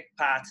correct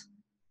path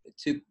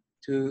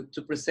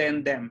to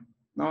present them.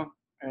 No.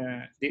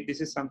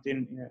 This is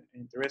something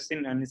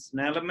interesting, and it's an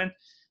element.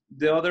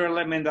 The other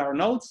element are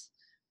nodes,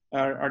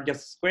 are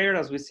just squares,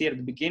 as we see at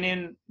the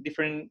beginning,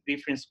 different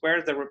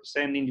squares that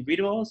represent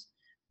individuals,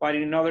 but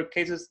in other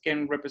cases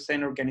can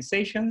represent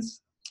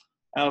organizations.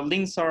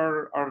 Links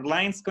are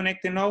lines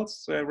connecting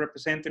nodes,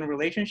 representing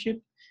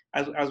relationship.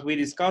 As we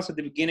discussed at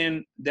the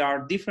beginning, there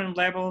are different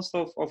levels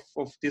of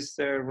these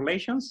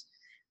relations.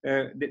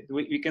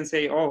 We can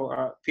say,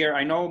 Pierre,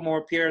 I know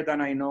more Pierre than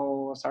I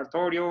know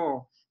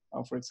Sartorio,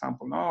 for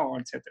example,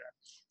 etc.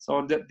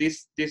 So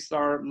these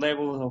are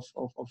levels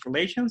of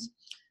relations.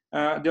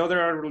 The other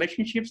are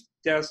relationships,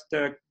 just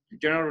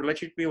general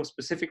relationship or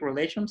specific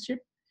relationship.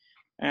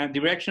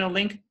 Directional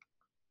link,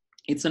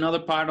 it's another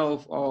part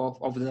of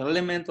the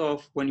element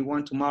of when you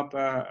want to map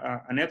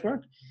a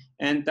network,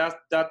 and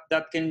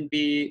that can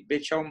be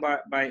shown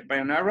by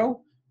an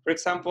arrow. For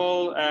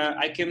example,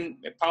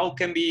 Paul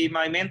can be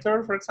my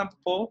mentor. For example,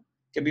 Paul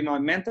can be my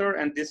mentor,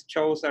 and this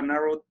shows an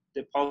arrow,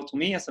 Paul to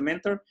me as a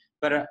mentor.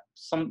 But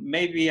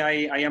maybe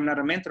I am not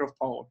a mentor of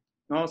Paul.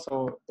 No,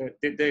 so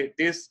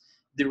this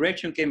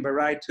direction can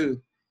vary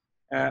too,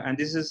 and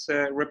this is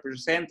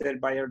represented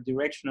by our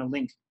directional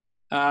link.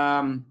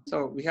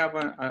 So we have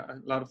a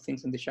lot of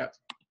things in the chat.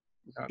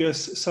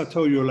 Yes,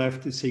 Sartorio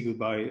left to say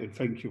goodbye, and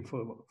thank you for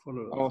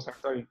the. Oh,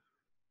 Sartorio.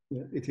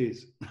 Yeah, it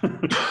is.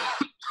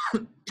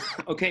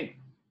 Okay.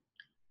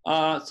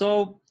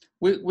 So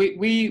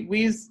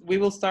we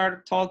will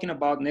start talking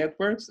about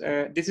networks.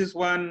 This is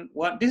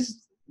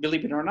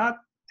believe it or not,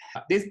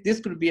 this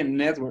could be a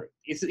network.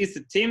 It's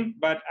a team,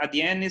 but at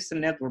the end it's a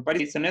network.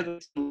 But it's a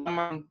network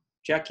among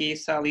Jackie,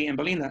 Sally, and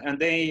Belinda, and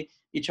they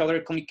each other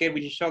communicate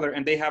with each other,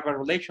 and they have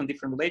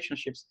different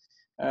relationships,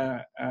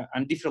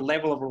 and different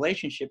level of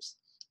relationships,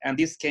 and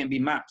this can be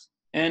mapped.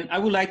 And I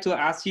would like to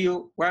ask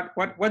you,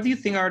 what do you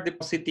think are the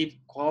positive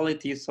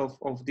qualities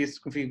of this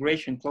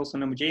configuration, close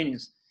and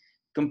homogeneous,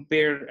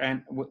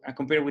 compared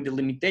with the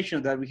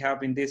limitations that we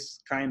have in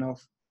this kind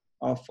of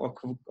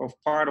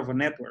part of a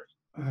network?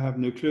 I have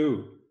no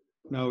clue.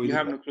 No, you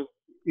have no clue.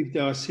 If they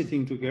are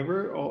sitting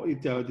together or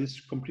if they are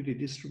completely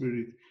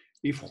distributed.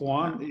 If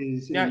Juan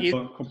is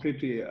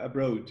completely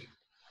abroad.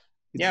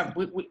 Yeah,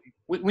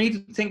 we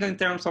need to think in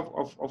terms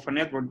of a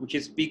network which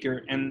is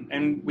bigger,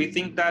 and we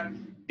think that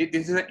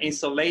this is an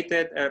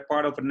isolated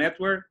part of a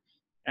network,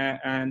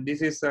 and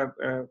this is a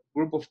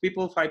group of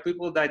people, 5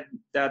 people that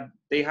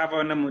they have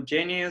an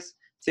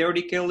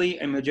theoretically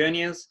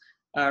homogeneous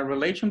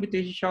relation with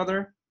each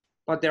other,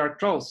 but they are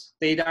close.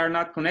 They are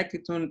not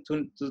connected to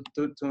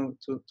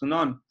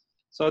none.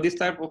 So this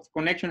type of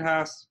connection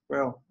has,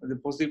 well, the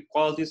positive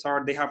qualities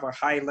are they have a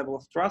high level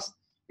of trust,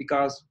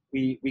 because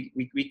we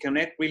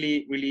connect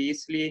really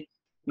easily.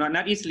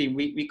 Not easily.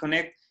 We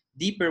connect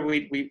deeper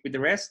with the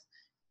rest,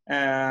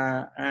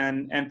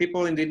 and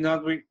people in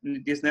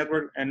this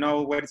network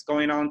know what is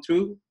going on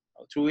through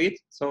it.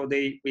 So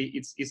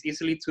it's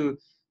easily to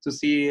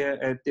see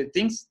the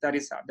things that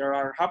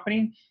are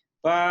happening.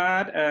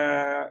 but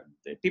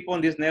the people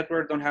in this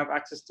network don't have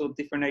access to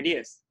different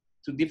ideas,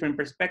 to different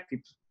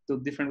perspectives, to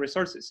different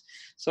resources.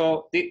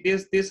 So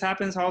this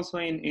happens also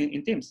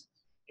in teams.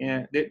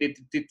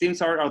 The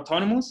teams are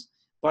autonomous,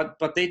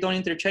 but they don't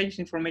interchange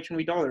information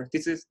with others.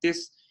 This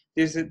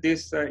is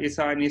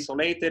an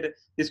isolated.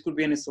 This could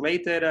be an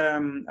isolated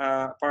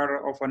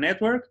part of a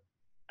network,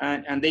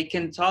 and they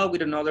can talk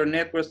with another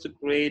networks to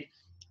create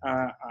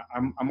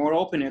a more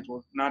open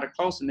network, not a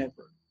closed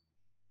network.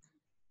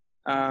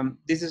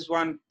 This is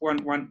one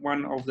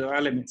of the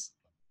elements.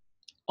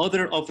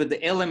 Other of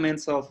the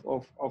elements of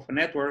a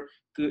network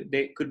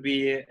could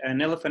be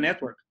an elephant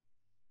network.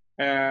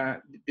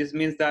 This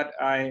means that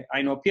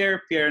I know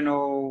Pierre, Pierre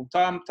know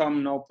Tom,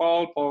 Tom know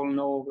Paul, Paul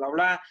know blah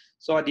blah.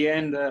 So at the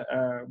end,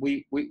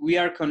 we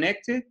are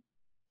connected,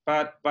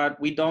 but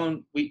we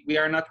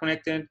are not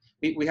connected.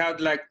 We have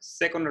like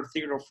second or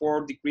third or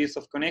fourth degrees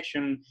of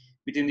connection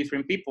between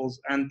different peoples,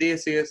 and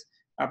this is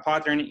a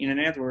pattern in a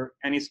network,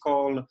 and it's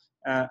called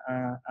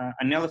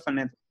an elephant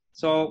network.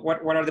 So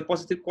what are the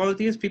positive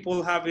qualities?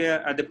 People have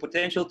the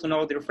potential to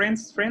know their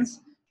friends,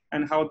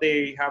 and how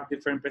they have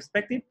different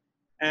perspective.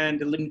 And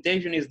the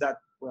limitation is that,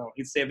 well,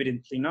 it's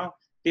evidently no.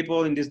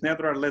 People in this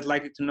network are less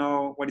likely to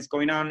know what is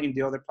going on in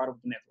the other part of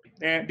the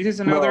network. This is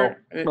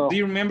another. No, do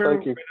you remember?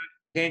 thank you.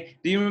 Okay.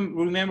 Do you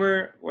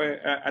remember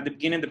at the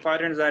beginning the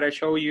patterns that I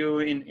show you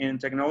in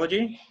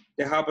technology?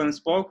 The hub and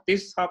spoke.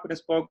 This hub and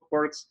spoke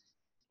works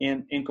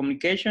in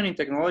communication, in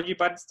technology,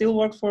 but it still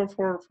works for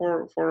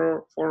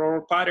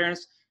our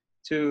patterns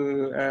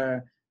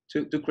to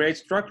create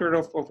structure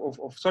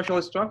of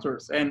social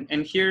structures.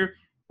 And here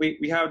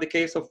we have the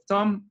case of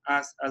Tom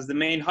as the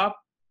main hub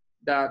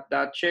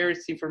that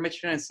shares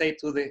information and say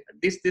to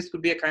this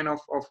could be a kind of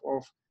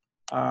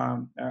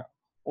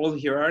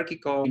old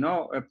hierarchical.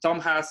 Tom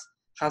has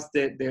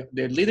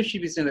the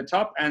leadership is in the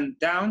top, and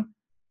down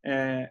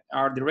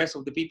are the rest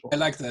of the people. I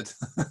like that.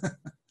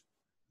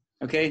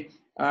 Okay,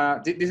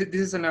 this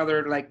is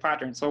another like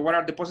pattern. So what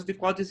are the positive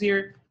qualities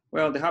here?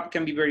 Well, the hub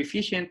can be very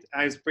efficient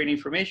at spreading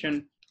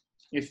information.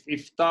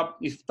 If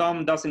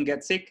Tom doesn't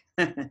get sick.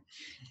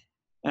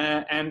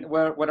 And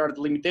what are the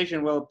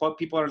limitations? Well,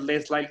 people are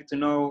less likely to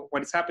know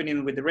what is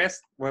happening with the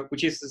rest,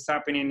 which is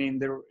happening in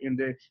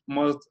the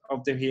most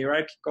of the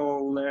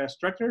hierarchical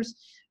structures.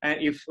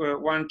 And if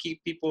one key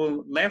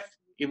people left,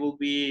 it will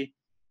be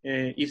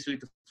easily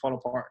to fall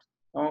apart.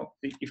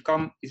 If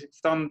Tom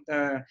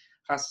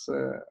has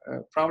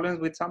problems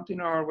with something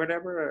or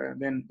whatever,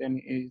 then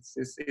it's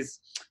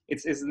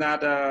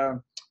not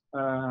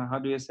how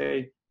do you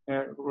say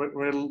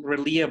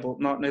reliable?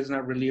 Not it's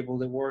not reliable.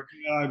 The word.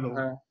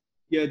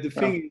 Yeah, the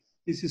thing is,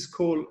 this is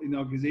called in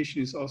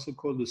organization is also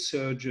called the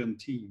surgeon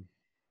team.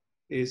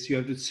 Is you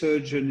have the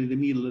surgeon in the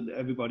middle and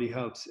everybody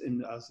helps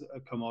in as a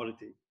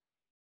commodity.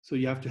 So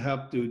you have to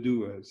help the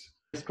doers.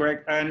 That's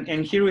correct.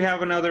 And here we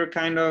have another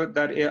kind of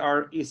that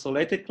are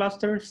isolated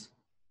clusters.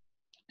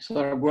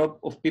 So a group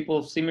of people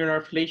of similar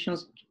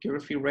affiliations,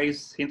 geography,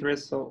 race,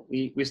 interests. So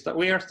we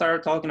are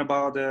started talking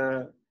about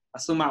a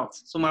zoom out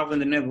in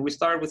the network. We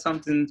start with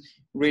something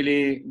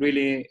really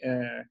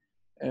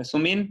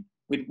zoom in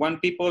with one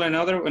people and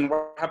other, and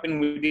what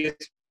happened with these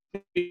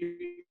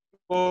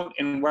people,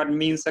 and what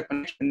means a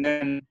connection.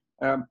 Then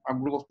a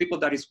group of people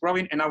that is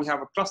growing, and now we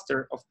have a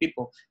cluster of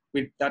people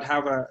that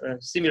have a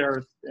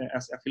similar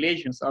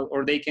affiliations,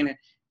 or they can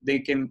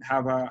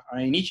have an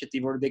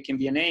initiative, or they can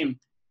be a name.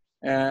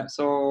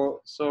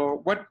 So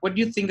what do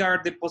you think are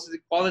the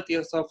positive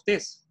qualities of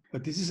this?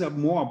 But this is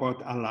more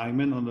about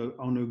alignment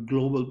on a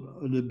global,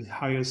 on the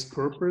highest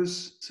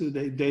purpose. So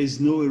there is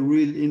no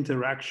real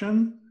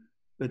interaction,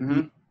 but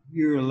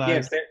you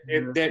realize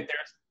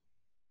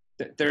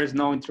there is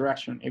no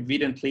interaction.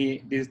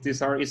 Evidently,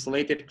 these are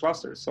isolated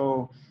clusters.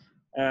 So,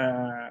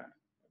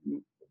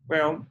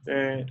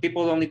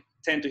 people only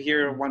tend to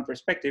hear one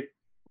perspective.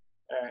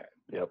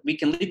 We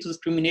can lead to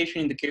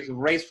discrimination in the case of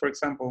race, for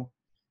example.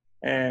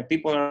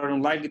 People are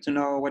unlikely to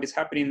know what is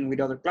happening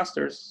with other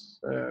clusters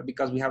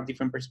because we have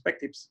different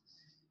perspectives.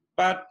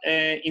 But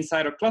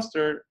inside a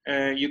cluster,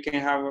 you can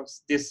have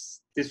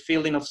this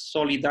feeling of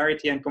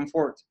solidarity and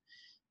comfort.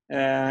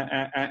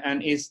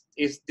 And this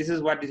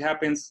is what it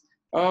happens.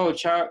 Oh,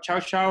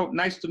 ciao.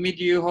 Nice to meet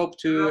you. Hope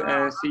to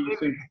see you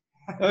soon.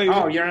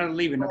 Oh, you're not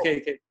leaving.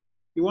 Okay.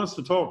 He wants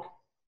to talk.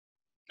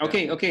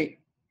 Okay.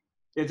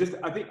 Yeah,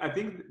 I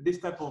think this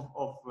type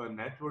of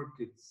network,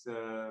 it's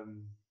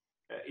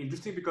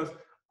interesting because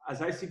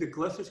as I see, the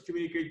clusters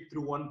communicate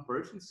through one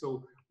person.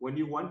 So when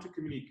you want to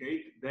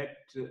communicate, that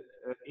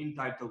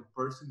entitled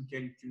person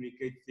can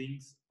communicate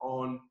things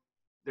on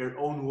their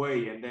own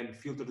way and then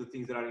filter the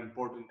things that are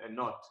important and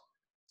not.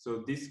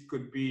 So this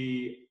could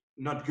be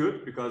not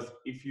good, because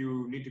if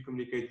you need to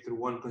communicate through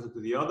one cluster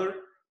to the other,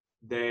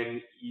 then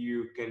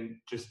you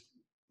can just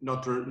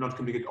not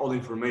communicate all the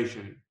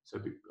information. So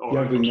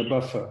having a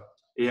buffer.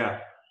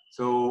 Yeah.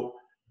 So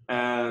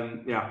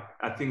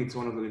I think it's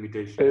one of the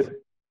limitations.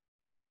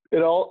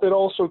 It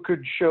also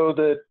could show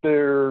that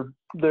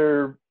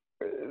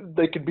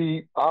they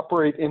could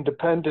operate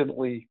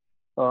independently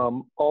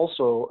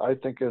also, I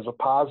think, is a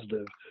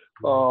positive,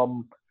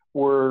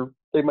 where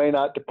they may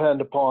not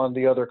depend upon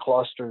the other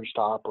clusters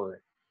to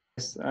operate.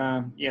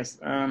 Yes.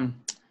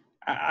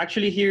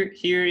 Actually,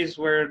 here is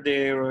where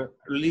the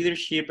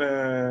leadership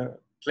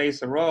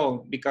plays a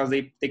role, because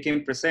they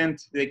can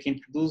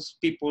introduce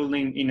people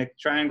in a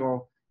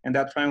triangle, and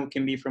that triangle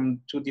can be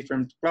from two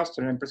different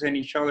clusters, and present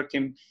each other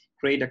can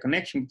create a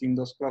connection between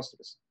those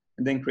clusters,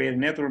 and then create a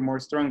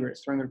network stronger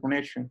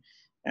connection.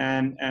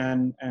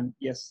 And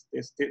yes,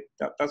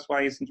 that's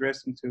why it's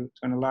interesting to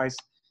analyze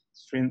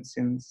since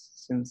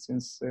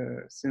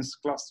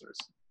clusters.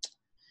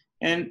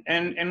 And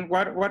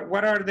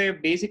what are the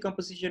basic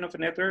composition of a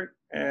network?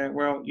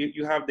 Well,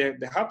 you have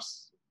the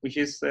hubs, which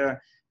is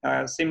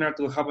similar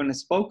to hub and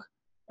spoke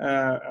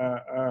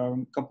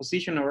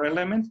composition or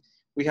element.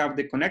 We have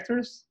the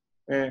connectors,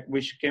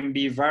 which can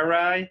be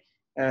vary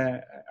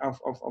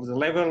of the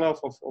level of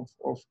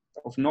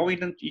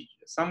knowing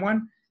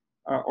someone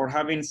or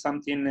having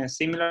something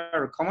similar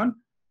or common.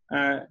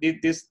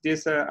 This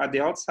at the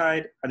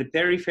outside, at the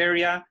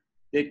periphery,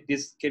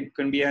 this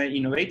can be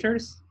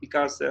innovators,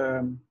 because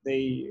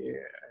they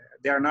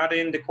are not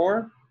in the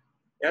core.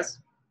 Yes.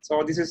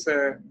 So this is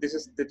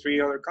the three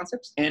other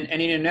concepts. And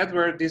in a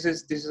network, this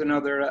is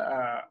another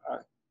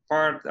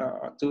part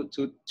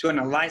to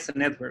analyze a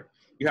network.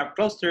 You have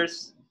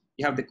clusters,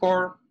 you have the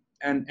core,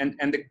 and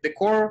the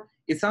core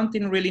is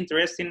something really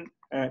interesting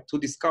to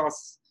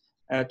discuss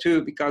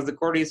too, because the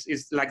core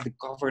is like the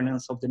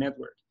governance of the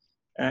network,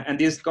 and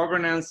this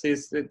governance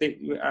is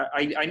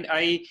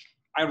I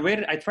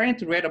tried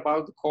to read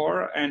about the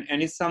core,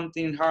 and it's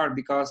something hard,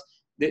 because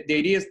the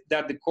idea is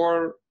that the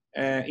core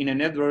in a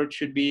network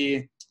should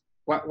be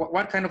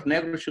what kind of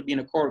network should be in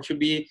a core? Should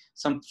be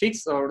some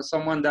fixed, or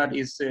someone that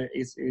is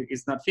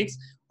not fixed,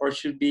 or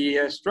should be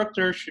a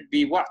structure? Should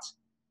be what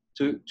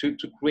to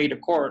create a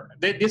core?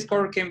 This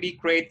core can be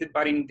created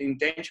by an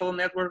intentional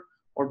network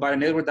or by a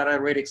network that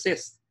already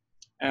exists.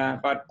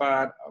 But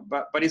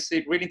it's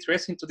really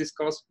interesting to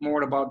discuss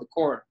more about the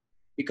core,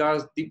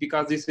 because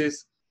this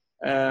is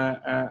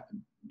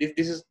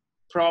this is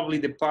probably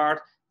the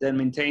part that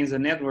maintains the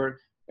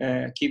network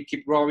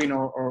keep growing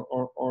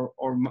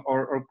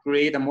or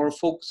create a more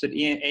focused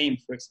aim.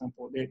 For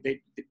example,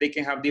 they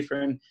can have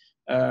different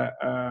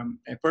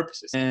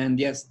purposes, and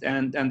yes,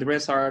 and the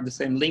rest are the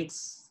same: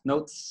 links,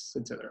 nodes,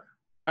 etc.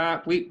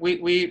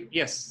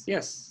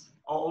 Yes.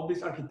 All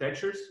these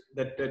architectures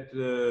that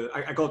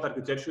I call it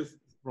architectures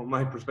from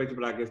my perspective,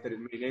 but I guess there is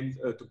many names,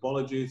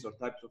 topologies or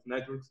types of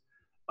networks.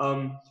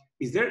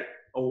 Is there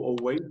a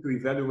way to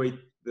evaluate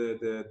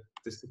the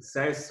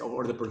success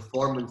or the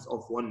performance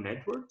of one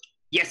network?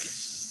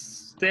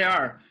 Yes, they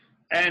are,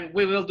 and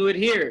we will do it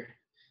here.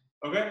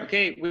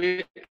 Okay.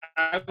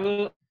 I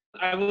will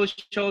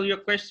show you a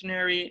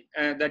questionnaire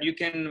that you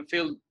can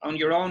fill on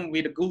your own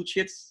with the Google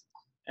Sheets.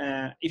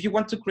 If you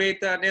want to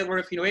create a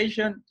network of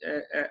innovation,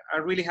 I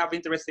really have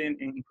interest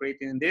in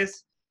creating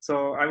this.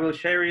 So I will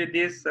share you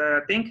this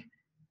thing,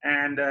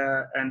 and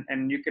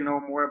you can know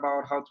more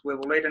about how to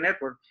evaluate a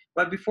network.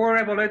 But before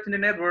evaluating the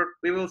network,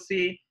 we will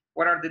see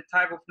what are the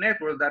type of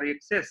networks that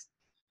exist.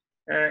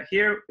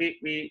 Here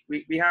we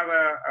have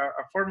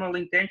a formal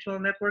intentional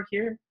network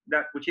here,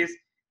 which is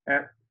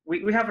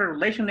we have a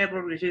relation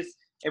network, which is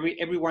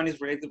everyone is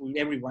related with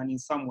everyone in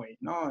some way.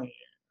 No,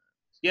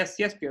 yes,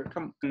 Pierre,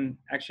 come.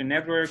 Action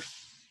network,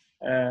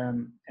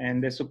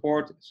 and the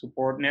support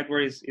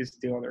network is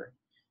the other.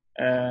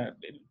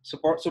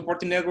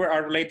 Supporting network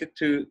are related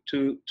to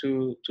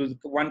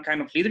one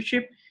kind of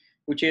leadership,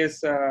 which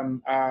is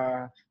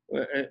the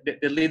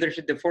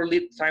leadership, the four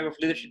type of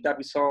leadership that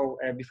we saw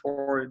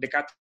before: the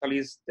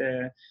catalyst,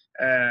 the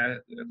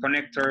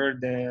connector,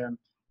 the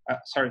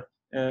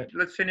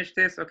let's finish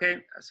this.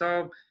 Okay,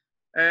 so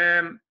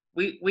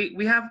we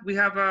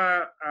have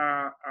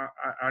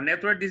a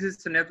network. This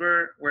is a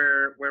network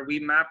where we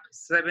map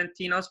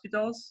 17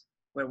 hospitals.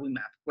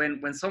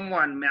 When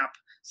someone map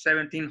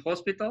 17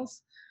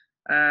 hospitals,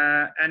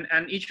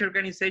 and each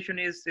organization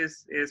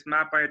is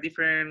mapped by a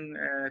different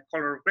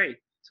color of gray.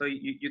 So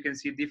you can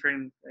see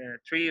different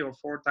 3 or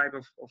 4 type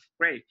of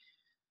gray.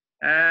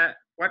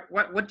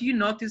 What do you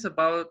notice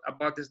about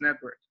this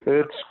network?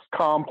 It's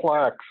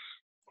complex.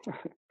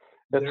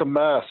 It's a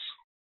mess.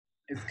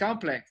 It's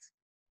complex.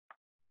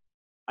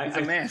 It's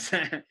a mess.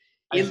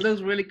 It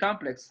looks really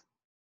complex.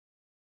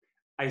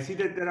 I see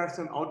that there are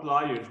some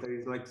outliers. There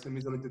is like some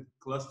isolated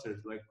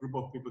clusters, like group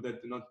of people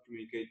that do not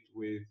communicate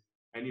with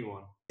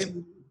anyone.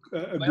 Good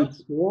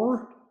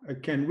core. I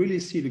can really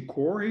see the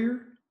core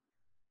here,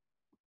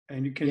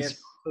 and you can see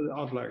the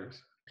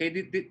outliers. Okay,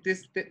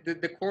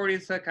 the core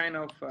is a kind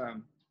of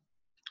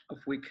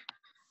weak.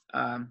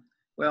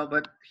 Well,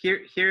 but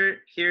here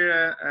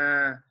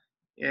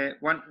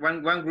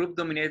one group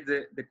dominates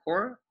the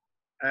core.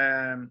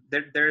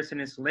 There's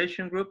an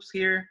isolation groups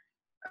here.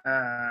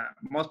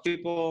 Most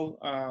people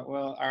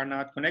are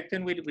not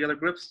connecting with other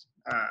groups.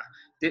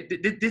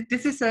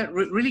 This is a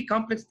really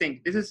complex thing.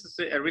 This is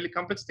a really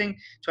complex thing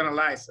to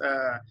analyze.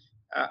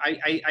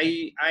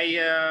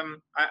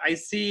 I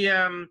see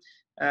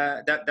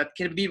that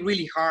can be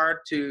really hard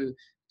to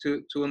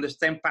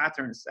understand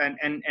patterns.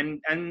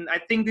 And I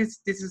think this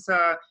is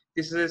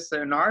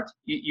an art.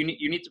 You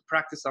need to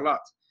practice a lot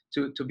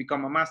to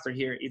become a master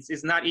here.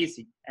 It's not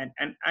easy, and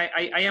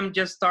I am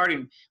just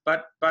starting.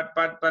 But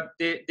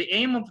the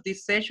aim of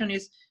this session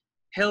is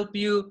help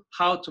you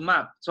how to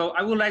map. So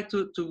I would like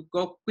to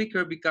go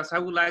quicker, because I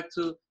would like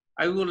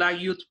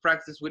you to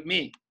practice with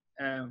me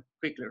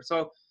quicker.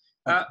 So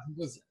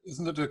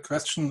isn't it a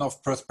question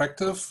of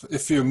perspective?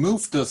 If you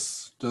move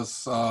this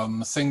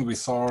thing we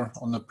saw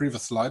on the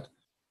previous slide,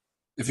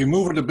 if you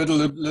move it a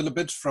little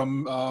bit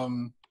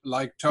from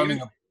like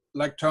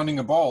turning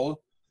a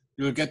ball,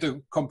 you'll get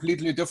a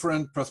completely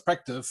different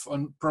perspective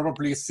and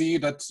probably see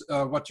that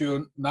what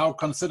you now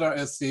consider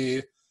as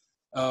the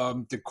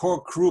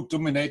core group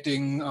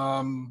dominating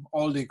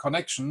all the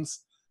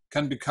connections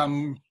can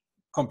become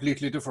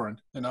completely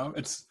different. You know,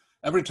 it's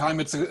every time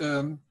it's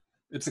a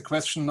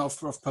question of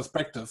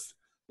perspective.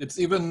 It's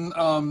even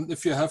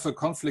if you have a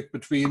conflict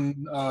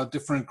between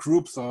different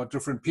groups or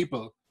different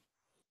people,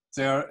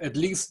 there are at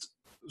least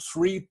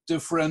 3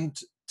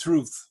 different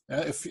truths.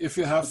 If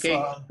you have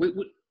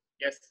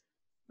yes.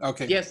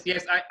 Okay. Yes.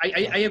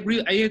 I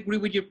agree. I agree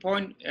with your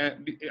point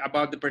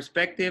about the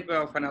perspective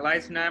of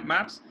analyzing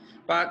maps.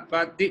 But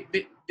the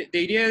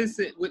idea is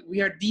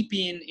we are deep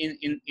in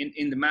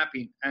the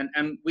mapping, and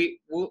I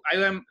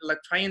am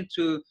like trying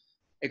to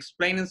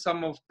explain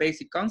some of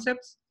basic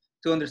concepts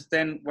to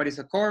understand what is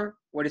a core,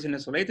 what is an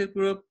isolated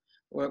group,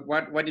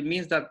 what it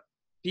means that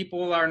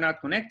people are not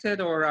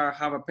connected or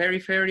have a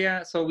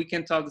peripheria, so we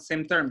can talk the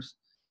same terms.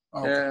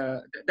 Okay.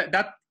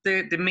 That's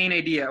the main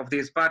idea of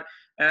this. But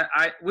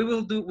we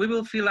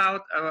will fill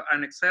out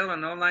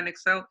an online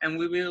Excel, and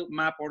we will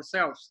map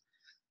ourselves.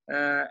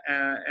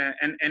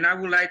 And I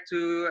would like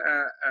to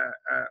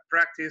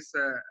practice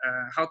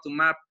how to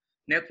map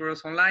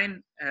networks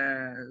online.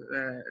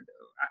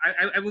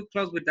 I will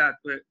close with that.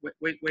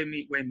 Wait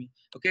me.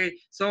 Okay,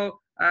 so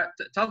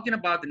talking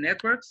about the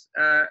networks,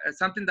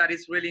 something that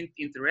is really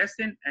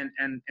interesting,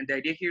 and the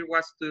idea here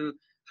was to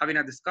having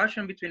a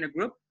discussion between a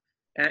group,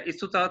 is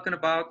to talking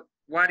about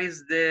what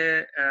is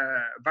the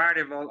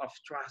variable of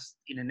trust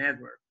in a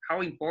network.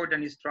 How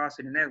important is trust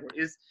in a network?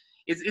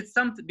 It's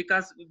something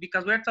because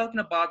we're talking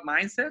about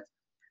mindset.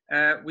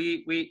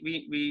 We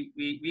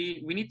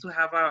need to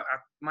have a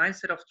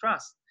mindset of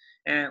trust.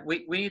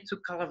 We need to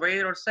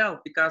collaborate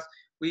ourselves, because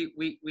we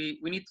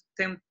need to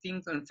think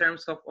things in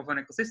terms of an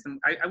ecosystem.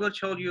 I will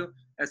show you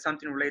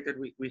something related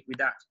with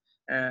that.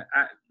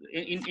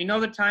 In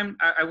other time,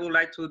 I would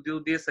like to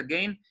do this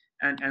again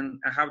and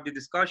have the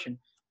discussion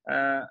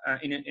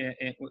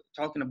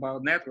talking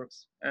about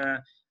networks.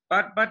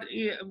 But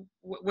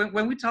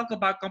when we talk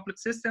about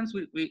complex systems,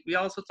 we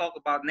also talk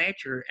about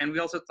nature, and we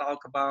also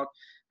talk about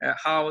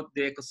how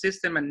the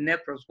ecosystem and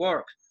networks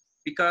work,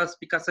 because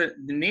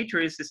the nature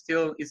is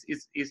still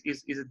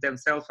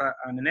themselves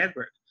on a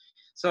network.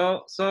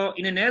 So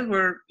in a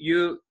network,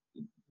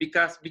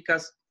 because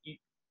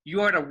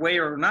you are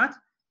aware or not,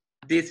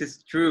 this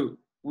is true.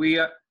 We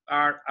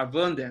are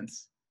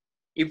abundance.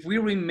 If we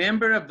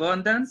remember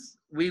abundance,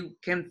 we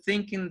can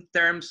think in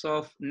terms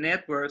of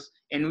networks,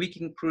 and we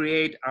can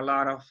create a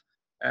lot of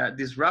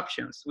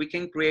disruptions. We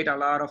can create a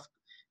lot of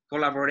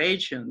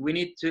collaboration.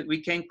 We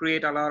can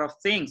create a lot of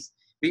things,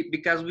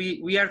 because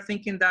we are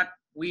thinking that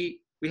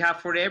we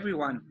have for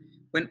everyone.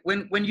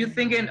 When you're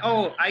thinking,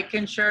 oh, I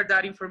can share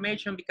that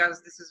information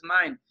because this is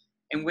mine,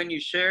 and when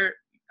you share,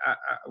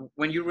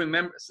 when you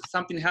remember,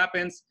 something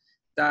happens,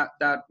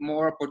 that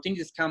more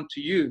opportunities come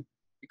to you,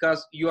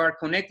 because you are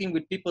connecting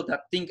with people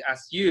that think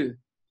as you,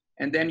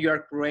 and then you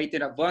are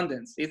creating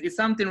abundance. It's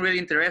something really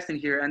interesting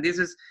here, and this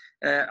is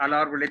a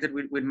lot related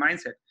with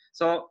mindset.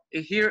 So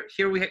here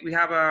we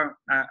have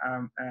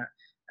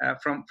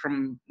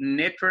from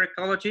network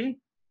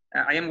ecology.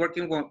 I am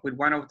working with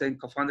one of the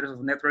co-founders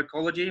of network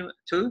ecology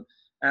too.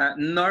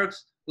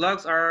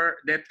 Logs are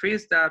the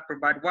trees that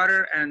provide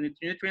water and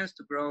nutrients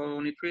to grow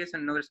new trees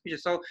and other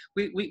species. So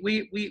we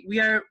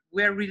are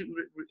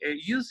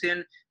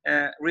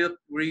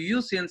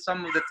reusing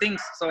some of the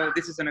things. So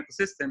this is an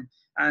ecosystem,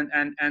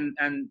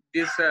 and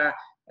this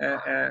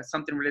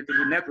something related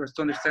with networks.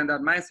 To understand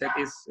that mindset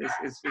is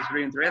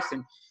really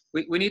interesting.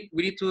 We need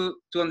to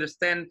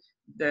understand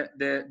the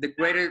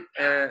greater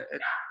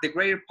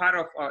part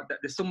of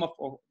the sum of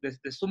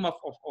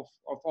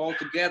all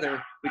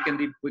together. We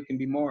can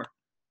be more.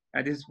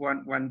 This is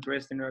one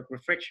interesting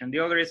reflection. The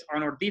other is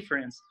honor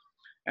difference.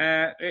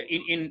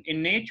 In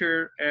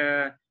nature,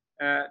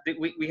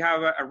 we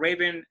have a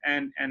raven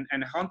and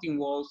hunting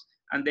wolves,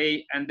 and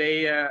they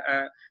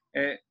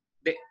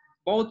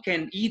both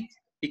can eat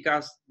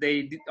because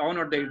they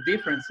honor their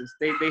differences.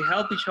 They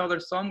help each other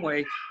some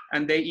way,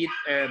 and they eat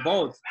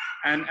both.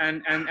 And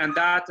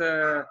that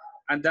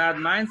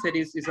mindset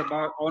is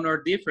about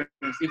honor difference.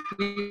 If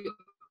we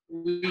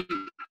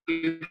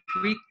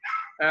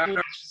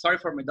sorry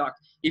for my dog.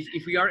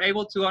 If we are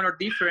able to honor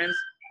difference,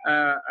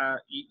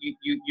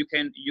 you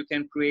can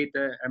create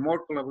a more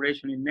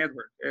collaboration in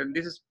network. And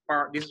this is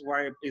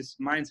why it's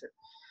mindset.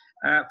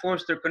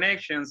 foster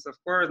connections. Of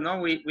course, no,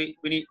 we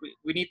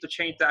need to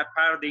change that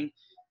paradigm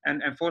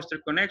and foster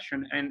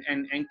connection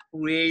and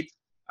create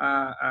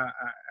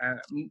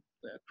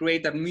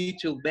create a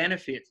mutual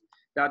benefit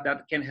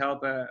that can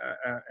help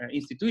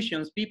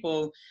institutions,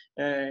 people,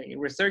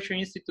 research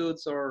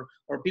institutes, or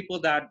people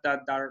that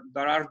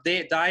are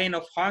dying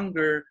of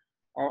hunger,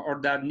 or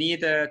that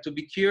need to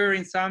be cured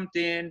in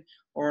something,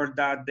 or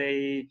that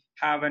they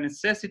have a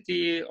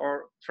necessity,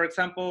 or for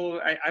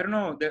example, I don't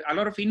know, there are a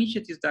lot of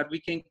initiatives that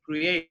we can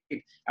create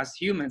as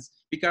humans,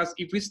 because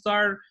if we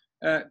start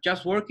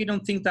just working on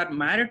things that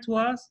matter to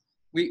us,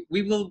 we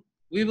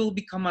will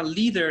become a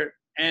leader,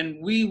 and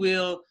we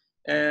will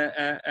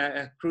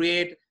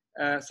create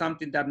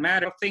something that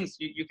matters. Things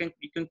you can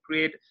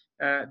create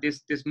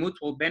this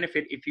mutual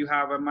benefit if you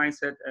have a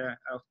mindset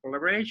of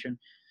collaboration.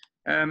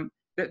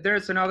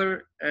 There's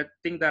another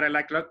thing that I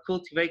like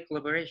cultivate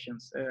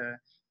collaborations.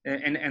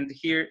 And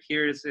here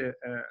is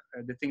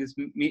the thing is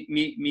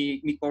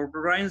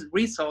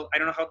mycorrhizal, I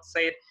don't know how to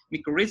say it,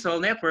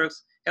 mycorrhizal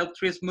networks help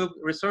trees move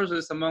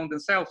resources among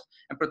themselves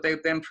and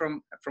protect them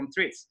from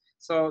threats.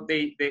 So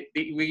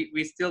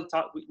we still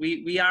talk,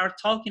 we are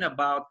talking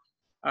about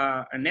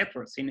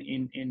networks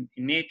in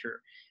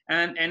nature,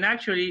 and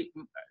actually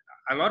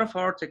a lot of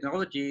our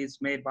technology is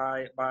made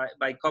by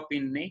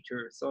copying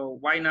nature. So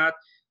why not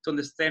to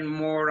understand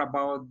more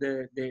about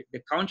the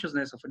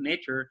consciousness of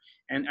nature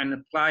and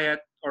apply it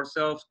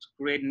ourselves to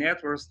create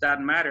networks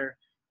that matter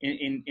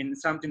in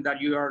something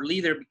that you are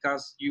leader,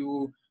 because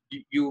you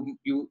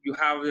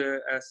have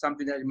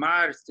something that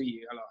matters to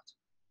you a lot.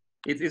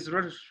 It's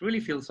really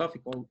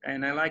philosophical,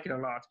 and I like it a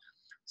lot.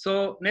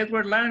 So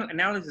network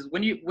analysis,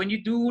 when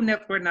you do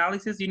network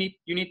analysis, you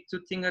need to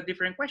think of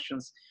different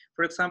questions.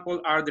 For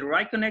example, are the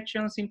right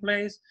connections in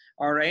place?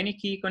 Are any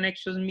key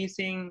connections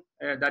missing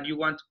that you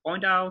want to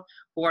point out?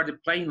 Who are the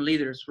playing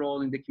leaders'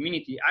 role in the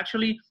community?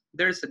 Actually,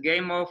 there's a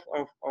game of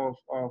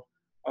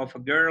a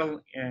girl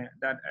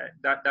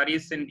that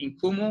is in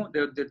Kumu,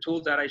 the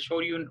tool that I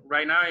showed you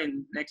right now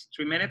in next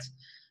 3 minutes.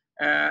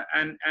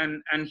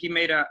 And he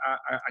made a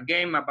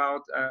game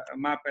about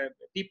map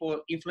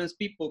people, influence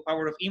people,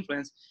 power of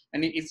influence,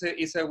 and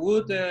it's a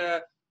wood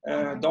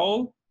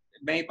doll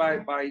made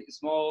by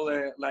small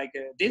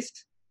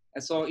discs.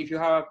 And so if you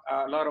have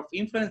a lot of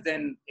influence,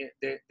 then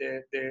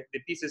the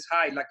piece is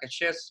high, like a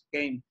chess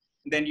game.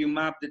 Then you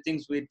map the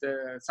things with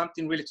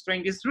something really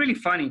strange. It's really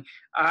funny.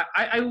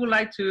 I would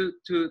like to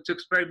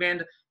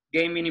experiment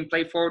gaming in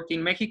Play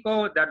 14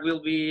 Mexico. That will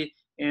be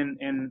in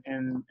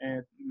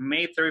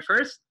May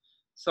 31st.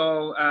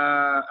 So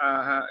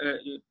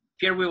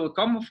Pierre will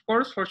come, of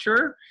course, for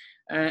sure,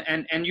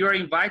 and you are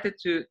invited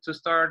to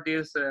start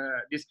this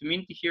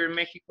community here in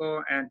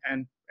Mexico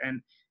and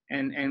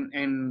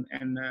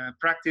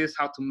practice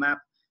how to map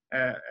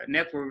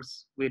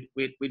networks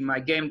with my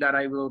game that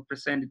I will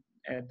present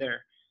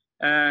there.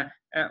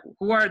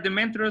 Who are the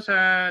mentors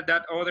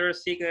that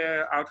others seek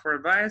out for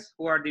advice?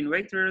 Who are the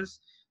innovators?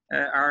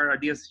 Are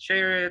ideas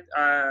shared?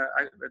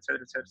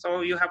 Etc.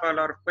 So you have a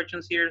lot of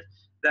questions here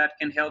that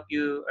can help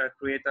you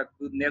create a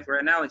good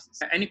network analysis.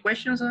 Any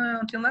questions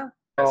until now?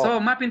 So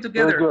mapping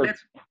together.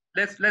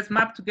 Let's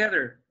map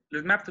together.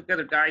 Let's map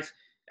together, guys.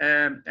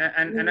 And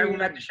I would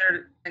like to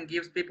share and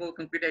gives people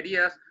concrete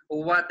ideas of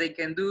what they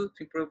can do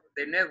to improve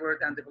their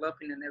network and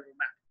developing a network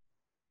map.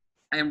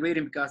 I am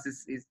reading because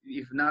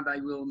if not, I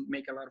will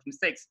make a lot of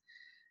mistakes.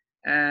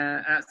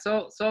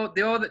 So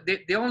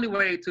the only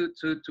way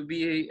to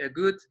be a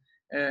good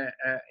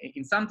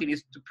in something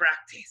is to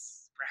practice.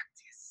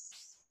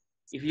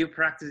 If you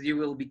practice, you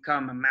will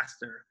become a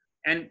master.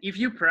 And if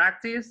you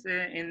practice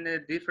in the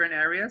different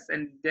areas,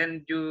 and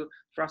then you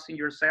trust in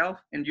yourself,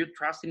 and you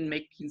trust in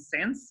making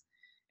sense,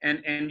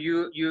 and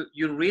you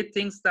read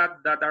things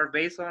that are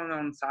based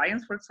on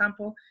science, for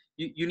example,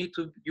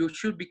 you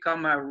should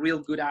become a real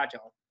good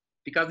agile,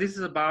 because this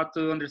is about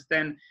to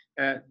understand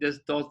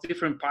those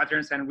different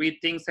patterns and read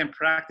things and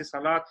practice a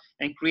lot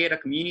and create a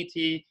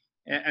community.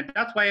 And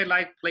that's why I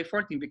like Play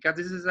 14, because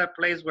this is a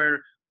place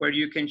where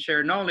you can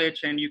share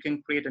knowledge and you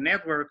can create a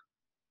network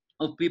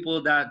of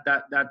people that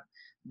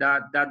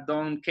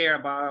don't care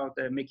about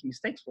making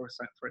mistakes, for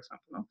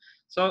example. No?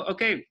 So,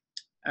 okay,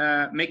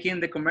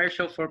 making the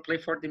commercial for Play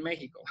 14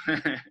 Mexico.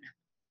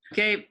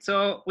 Okay,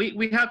 so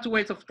we have 2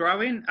 ways of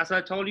drawing, as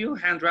I told you,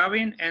 hand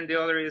drawing, and the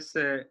other is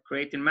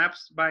creating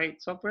maps by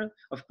software.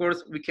 Of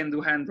course, we can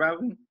do hand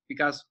drawing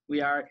because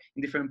we are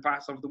in different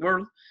parts of the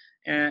world.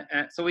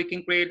 So we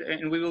can create,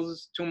 and we will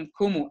use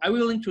Kumu. I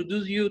will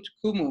introduce you to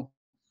Kumu.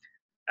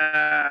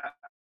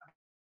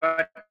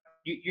 But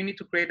you need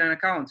to create an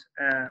account.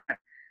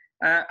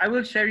 I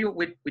will share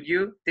with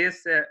you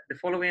this the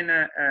following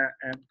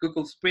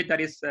Google Spread that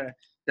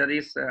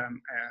is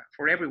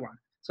for everyone.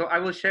 So I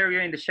will share you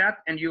in the chat,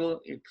 and you will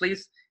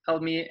please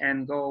help me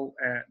and go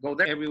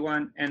there,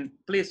 everyone, and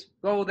please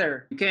go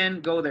there. You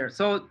can go there.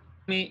 So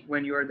me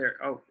when you are there.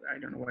 Oh, I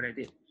don't know what I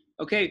did.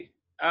 Okay.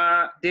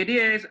 The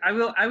idea is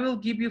I will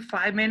give you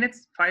 5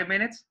 minutes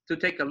to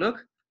take a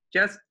look.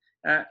 Just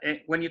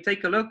when you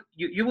take a look,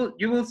 we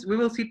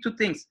will see 2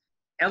 things: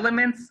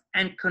 elements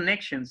and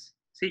connections.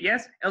 See,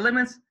 yes,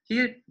 elements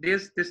here,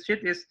 this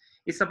sheet is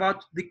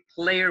about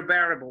declare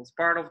variables,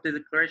 part of the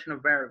declaration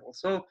of variables.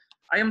 So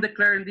I am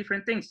declaring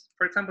different things.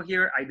 For example,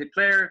 here I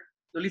declare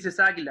Ulises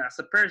Aguila as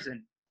a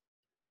person,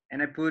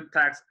 and I put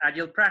tags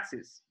agile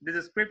praxis. The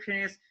description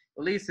is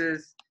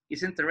Ulises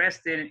is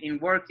interested in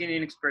working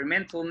in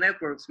experimental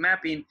networks,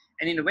 mapping,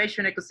 and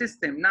innovation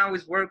ecosystem. Now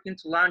is working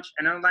to launch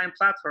an online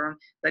platform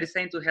that is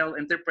aimed to help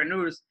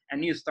entrepreneurs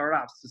and new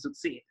startups to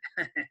succeed.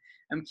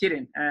 I'm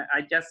kidding.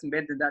 I just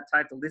invented that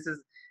title. This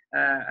is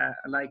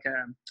like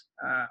a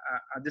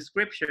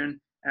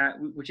description,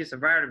 which is a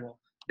variable.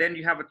 Then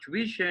you have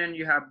attribution,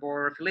 you have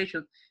board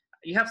affiliation,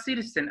 you have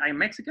citizen. I'm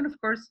Mexican, of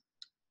course.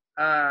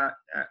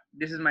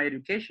 This is my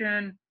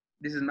education.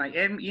 This is my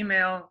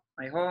email,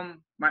 my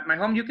home. My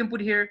home, you can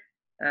put here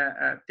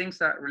things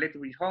that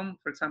related with home.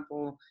 For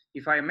example,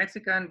 if I am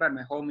Mexican, but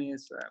my home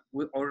is,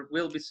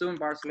 will be soon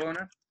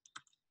Barcelona,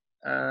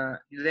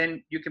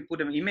 then you can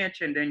put an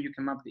image and then you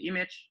can map the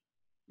image,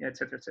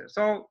 etc., etc.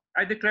 So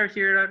I declare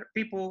here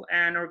people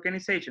and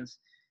organizations.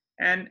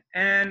 And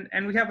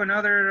we have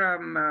another, I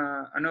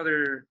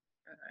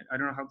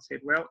don't know how to say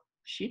it well,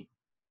 sheet,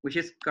 which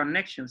is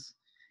connections.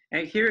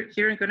 And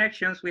here in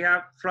connections, we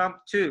have from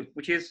to,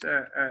 which is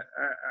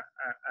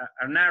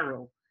an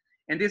arrow.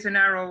 And this an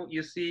arrow,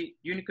 you see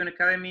Unicorn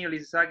Academy,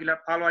 Ulises Aguila,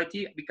 Palo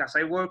IT, because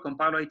I work on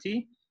Palo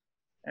IT.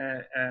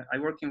 I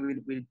working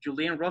with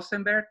Julian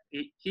Rosenberg.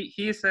 He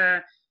is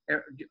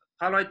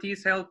Palo IT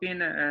is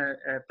helping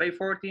Play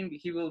 14.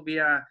 He will be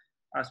a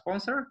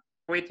sponsor.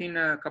 Waiting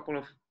a couple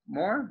of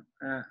more.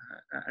 I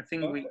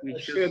think we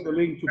share the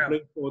link to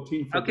Play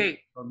 14. For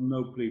okay.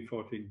 No Play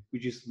 14,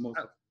 which is most.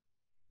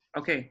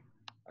 Okay.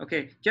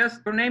 Okay,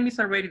 just your name is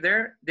already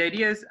there. The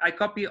idea is I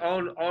copy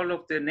all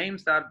of the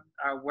names that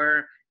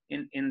were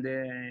in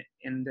the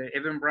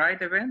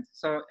Eventbrite event.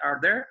 So are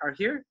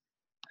here.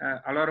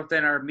 A lot of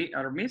them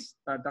are missed,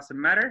 but doesn't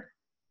matter.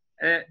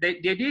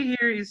 The idea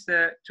here is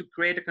to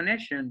create a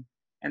connection,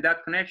 and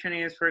that connection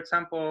is, for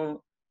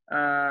example,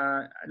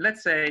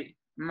 let's say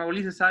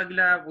Ulises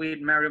Aguila with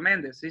Mario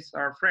Mendez. These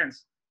are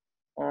friends.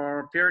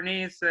 Or Pierre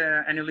Nice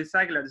and Ulises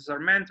Aguila, these are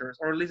mentors.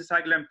 Or Ulises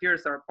Aguila and Pierre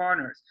are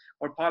partners.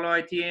 Or Palo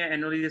IT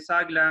and Ulises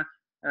Aguila,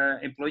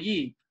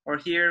 employee. Or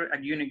here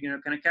at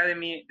Unicorn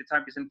Academy, the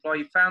type is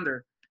employee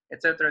founder,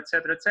 etc.,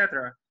 etc.,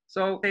 etc.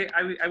 So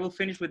I will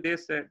finish with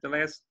this the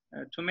last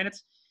 2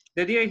 minutes.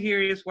 The idea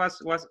here was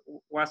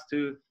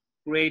to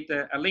create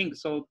a link.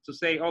 So to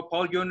say, oh,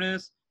 Paul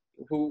Jonas,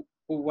 who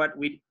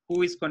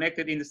is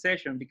connected in the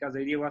session, because the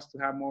idea was to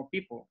have more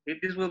people.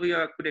 This will be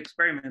a good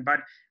experiment,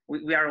 but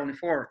we are only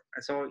 4,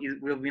 so it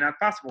will be not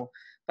possible.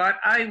 But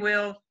I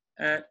will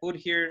put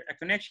here a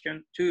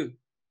connection to,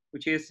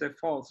 which is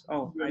false.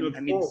 Oh, I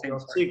need the same.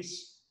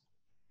 6.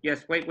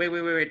 Yes, wait.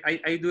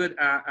 I do it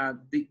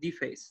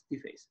deface.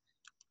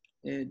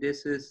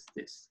 This is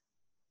this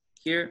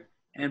here,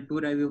 and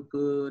I will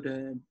put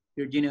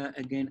Virginia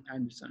again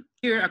Anderson.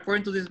 Here,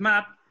 according to this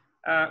map,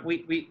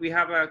 we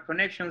have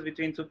connections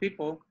between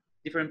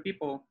different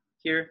people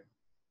here,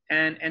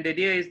 and the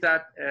idea is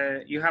that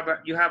you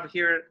have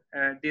here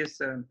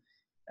this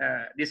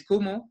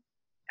Kumo,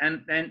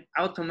 and then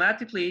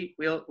automatically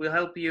will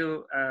help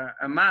you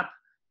map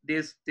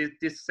this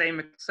same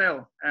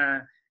Excel,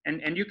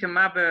 and you can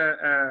map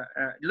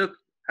look,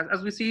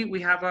 as we see,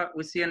 we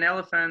see an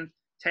elephant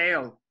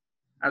tail,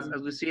 as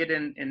we see it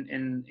in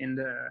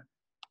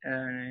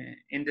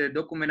the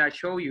document I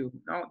show you.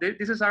 No,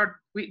 this is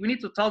we need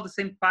to tell the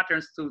same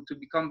patterns to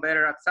become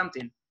better at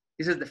something.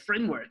 This is the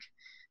framework.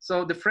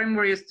 So the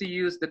framework is to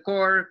use the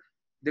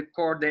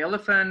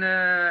elephant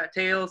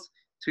tails,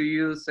 to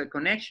use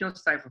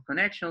connections, type of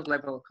connections,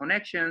 level of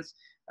connections,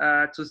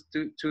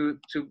 to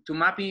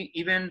mapping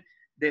even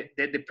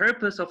the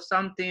purpose of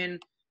something,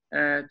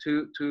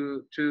 to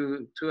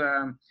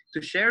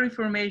share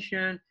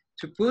information,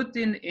 to put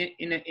in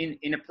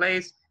a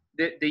place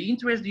the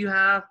interest you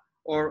have,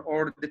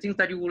 or the things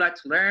that you would like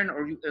to learn,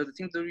 or the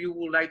things that you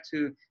would like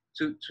to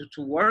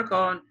work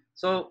on.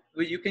 So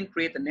you can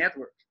create a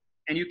network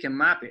and you can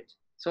map it.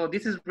 So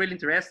this is really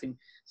interesting.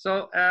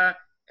 So I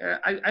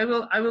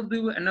will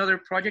do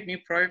another new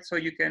project, so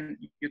you can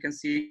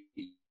see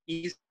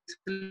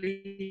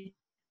easily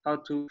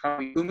how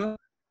we Google.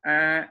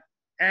 And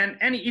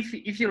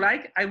if you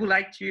like, I would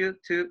like you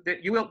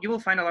will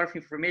find a lot of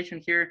information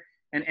here,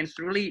 and it's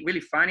really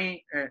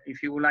funny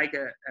if you would like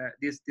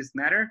this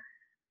matter.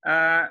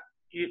 For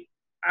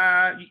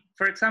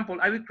example,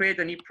 I will create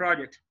a new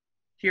project.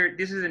 Here,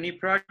 this is a new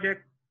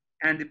project,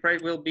 and the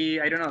project will be,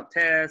 I don't know,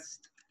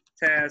 test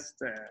 12,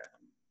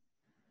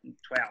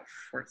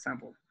 for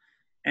example.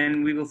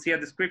 And we will see a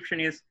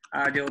description is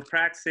agile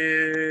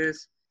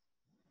praxis,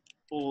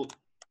 or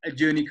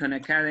Unicorn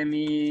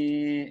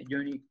Academy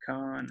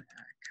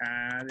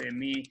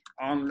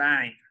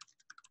online.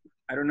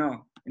 I don't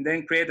know. And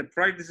then create a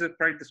project. This is a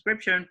project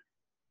description.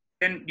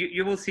 Then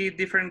you will see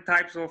different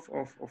types of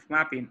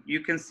mapping.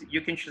 You can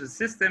choose a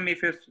system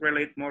if it's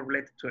more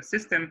related to a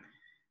system.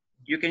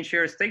 You can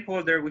share a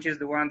stakeholder, which is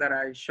the one that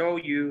I show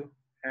you.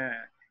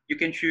 You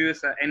can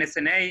choose an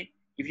SNA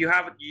if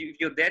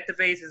your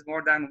database is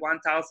more than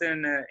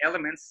 1,000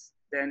 elements,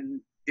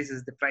 then this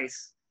is the place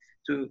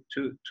to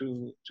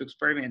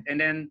experiment. And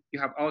then you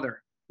have other,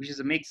 which is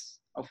a mix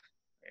of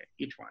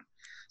each one.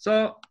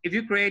 So if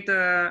you create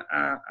a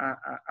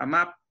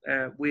map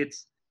with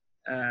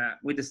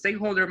the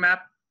stakeholder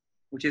map,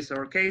 which is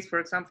our case, for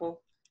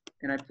example,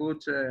 and I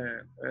put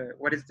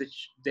what is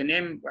the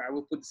name? I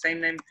will put the same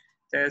name,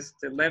 test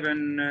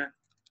 11.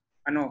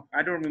 No,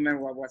 I don't remember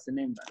what was the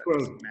name, but it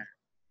doesn't matter.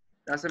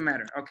 Doesn't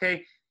matter.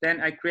 Okay,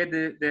 then I create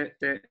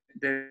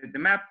the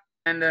map,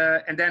 and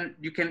then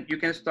you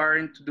can start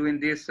into doing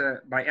this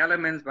by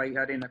elements, by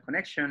adding a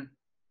connection.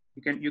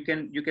 You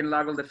can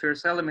label the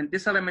first element.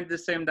 This element is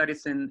the same that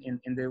is in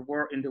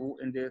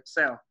the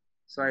Excel.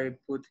 So I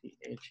put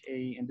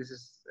HA, and this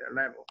is a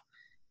level.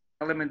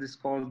 Element is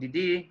called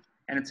DD,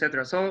 and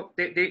etc. So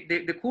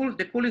the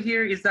cool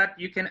here is that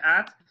you can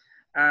add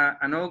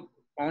an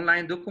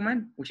online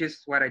document, which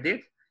is what I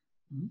did.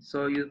 Mm-hmm.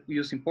 So you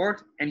use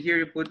import, and here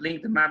you put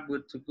link the map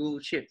to Google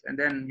Sheet, and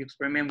then you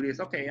experiment with this.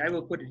 Okay, I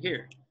will put it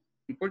here.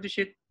 Import the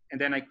sheet, and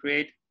then I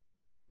create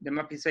the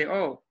map. You say,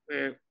 oh,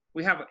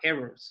 we have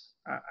errors.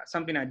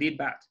 Something I did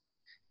bad.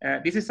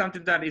 This is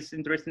something that is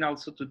interesting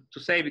also to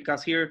say,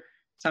 because here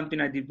something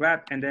I did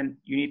bad, and then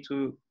you need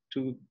to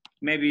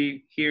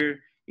maybe here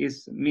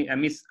is a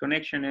missed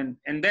connection,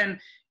 and then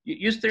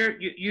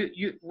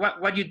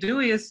what you do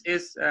is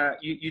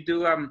you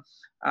do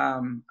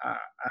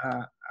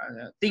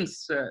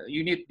things.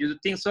 You need to do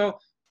things. So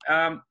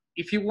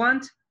if you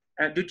want,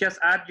 do just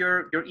add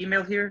your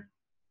email here.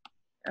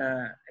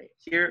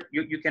 Here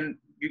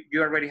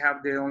you already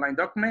have the online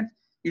document.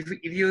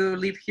 If you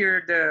leave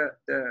here the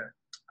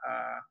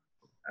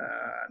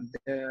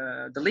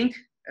link,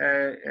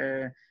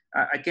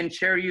 I can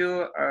share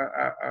you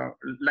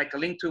like a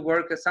link to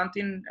work or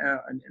something,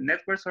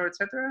 networks or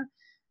etc.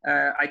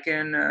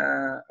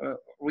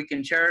 We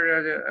can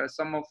share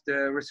some of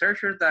the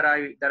researchers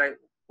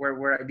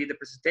where I did a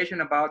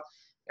presentation about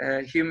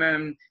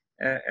human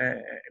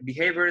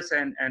behaviors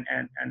and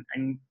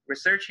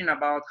researching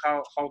about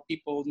how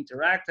people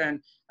interact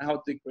and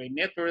how to create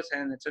networks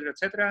and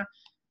etc.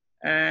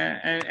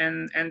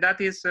 And that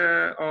is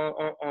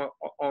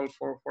all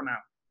for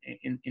now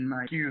in my.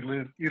 Thank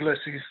you,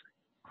 Ulysses.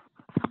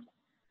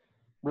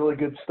 Really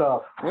good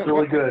stuff.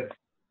 Really good.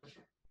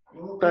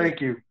 Thank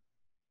you.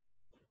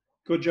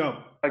 Good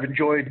job. I've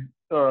enjoyed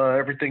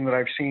everything that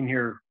I've seen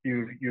here,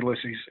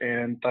 Ulysses,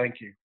 and thank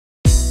you.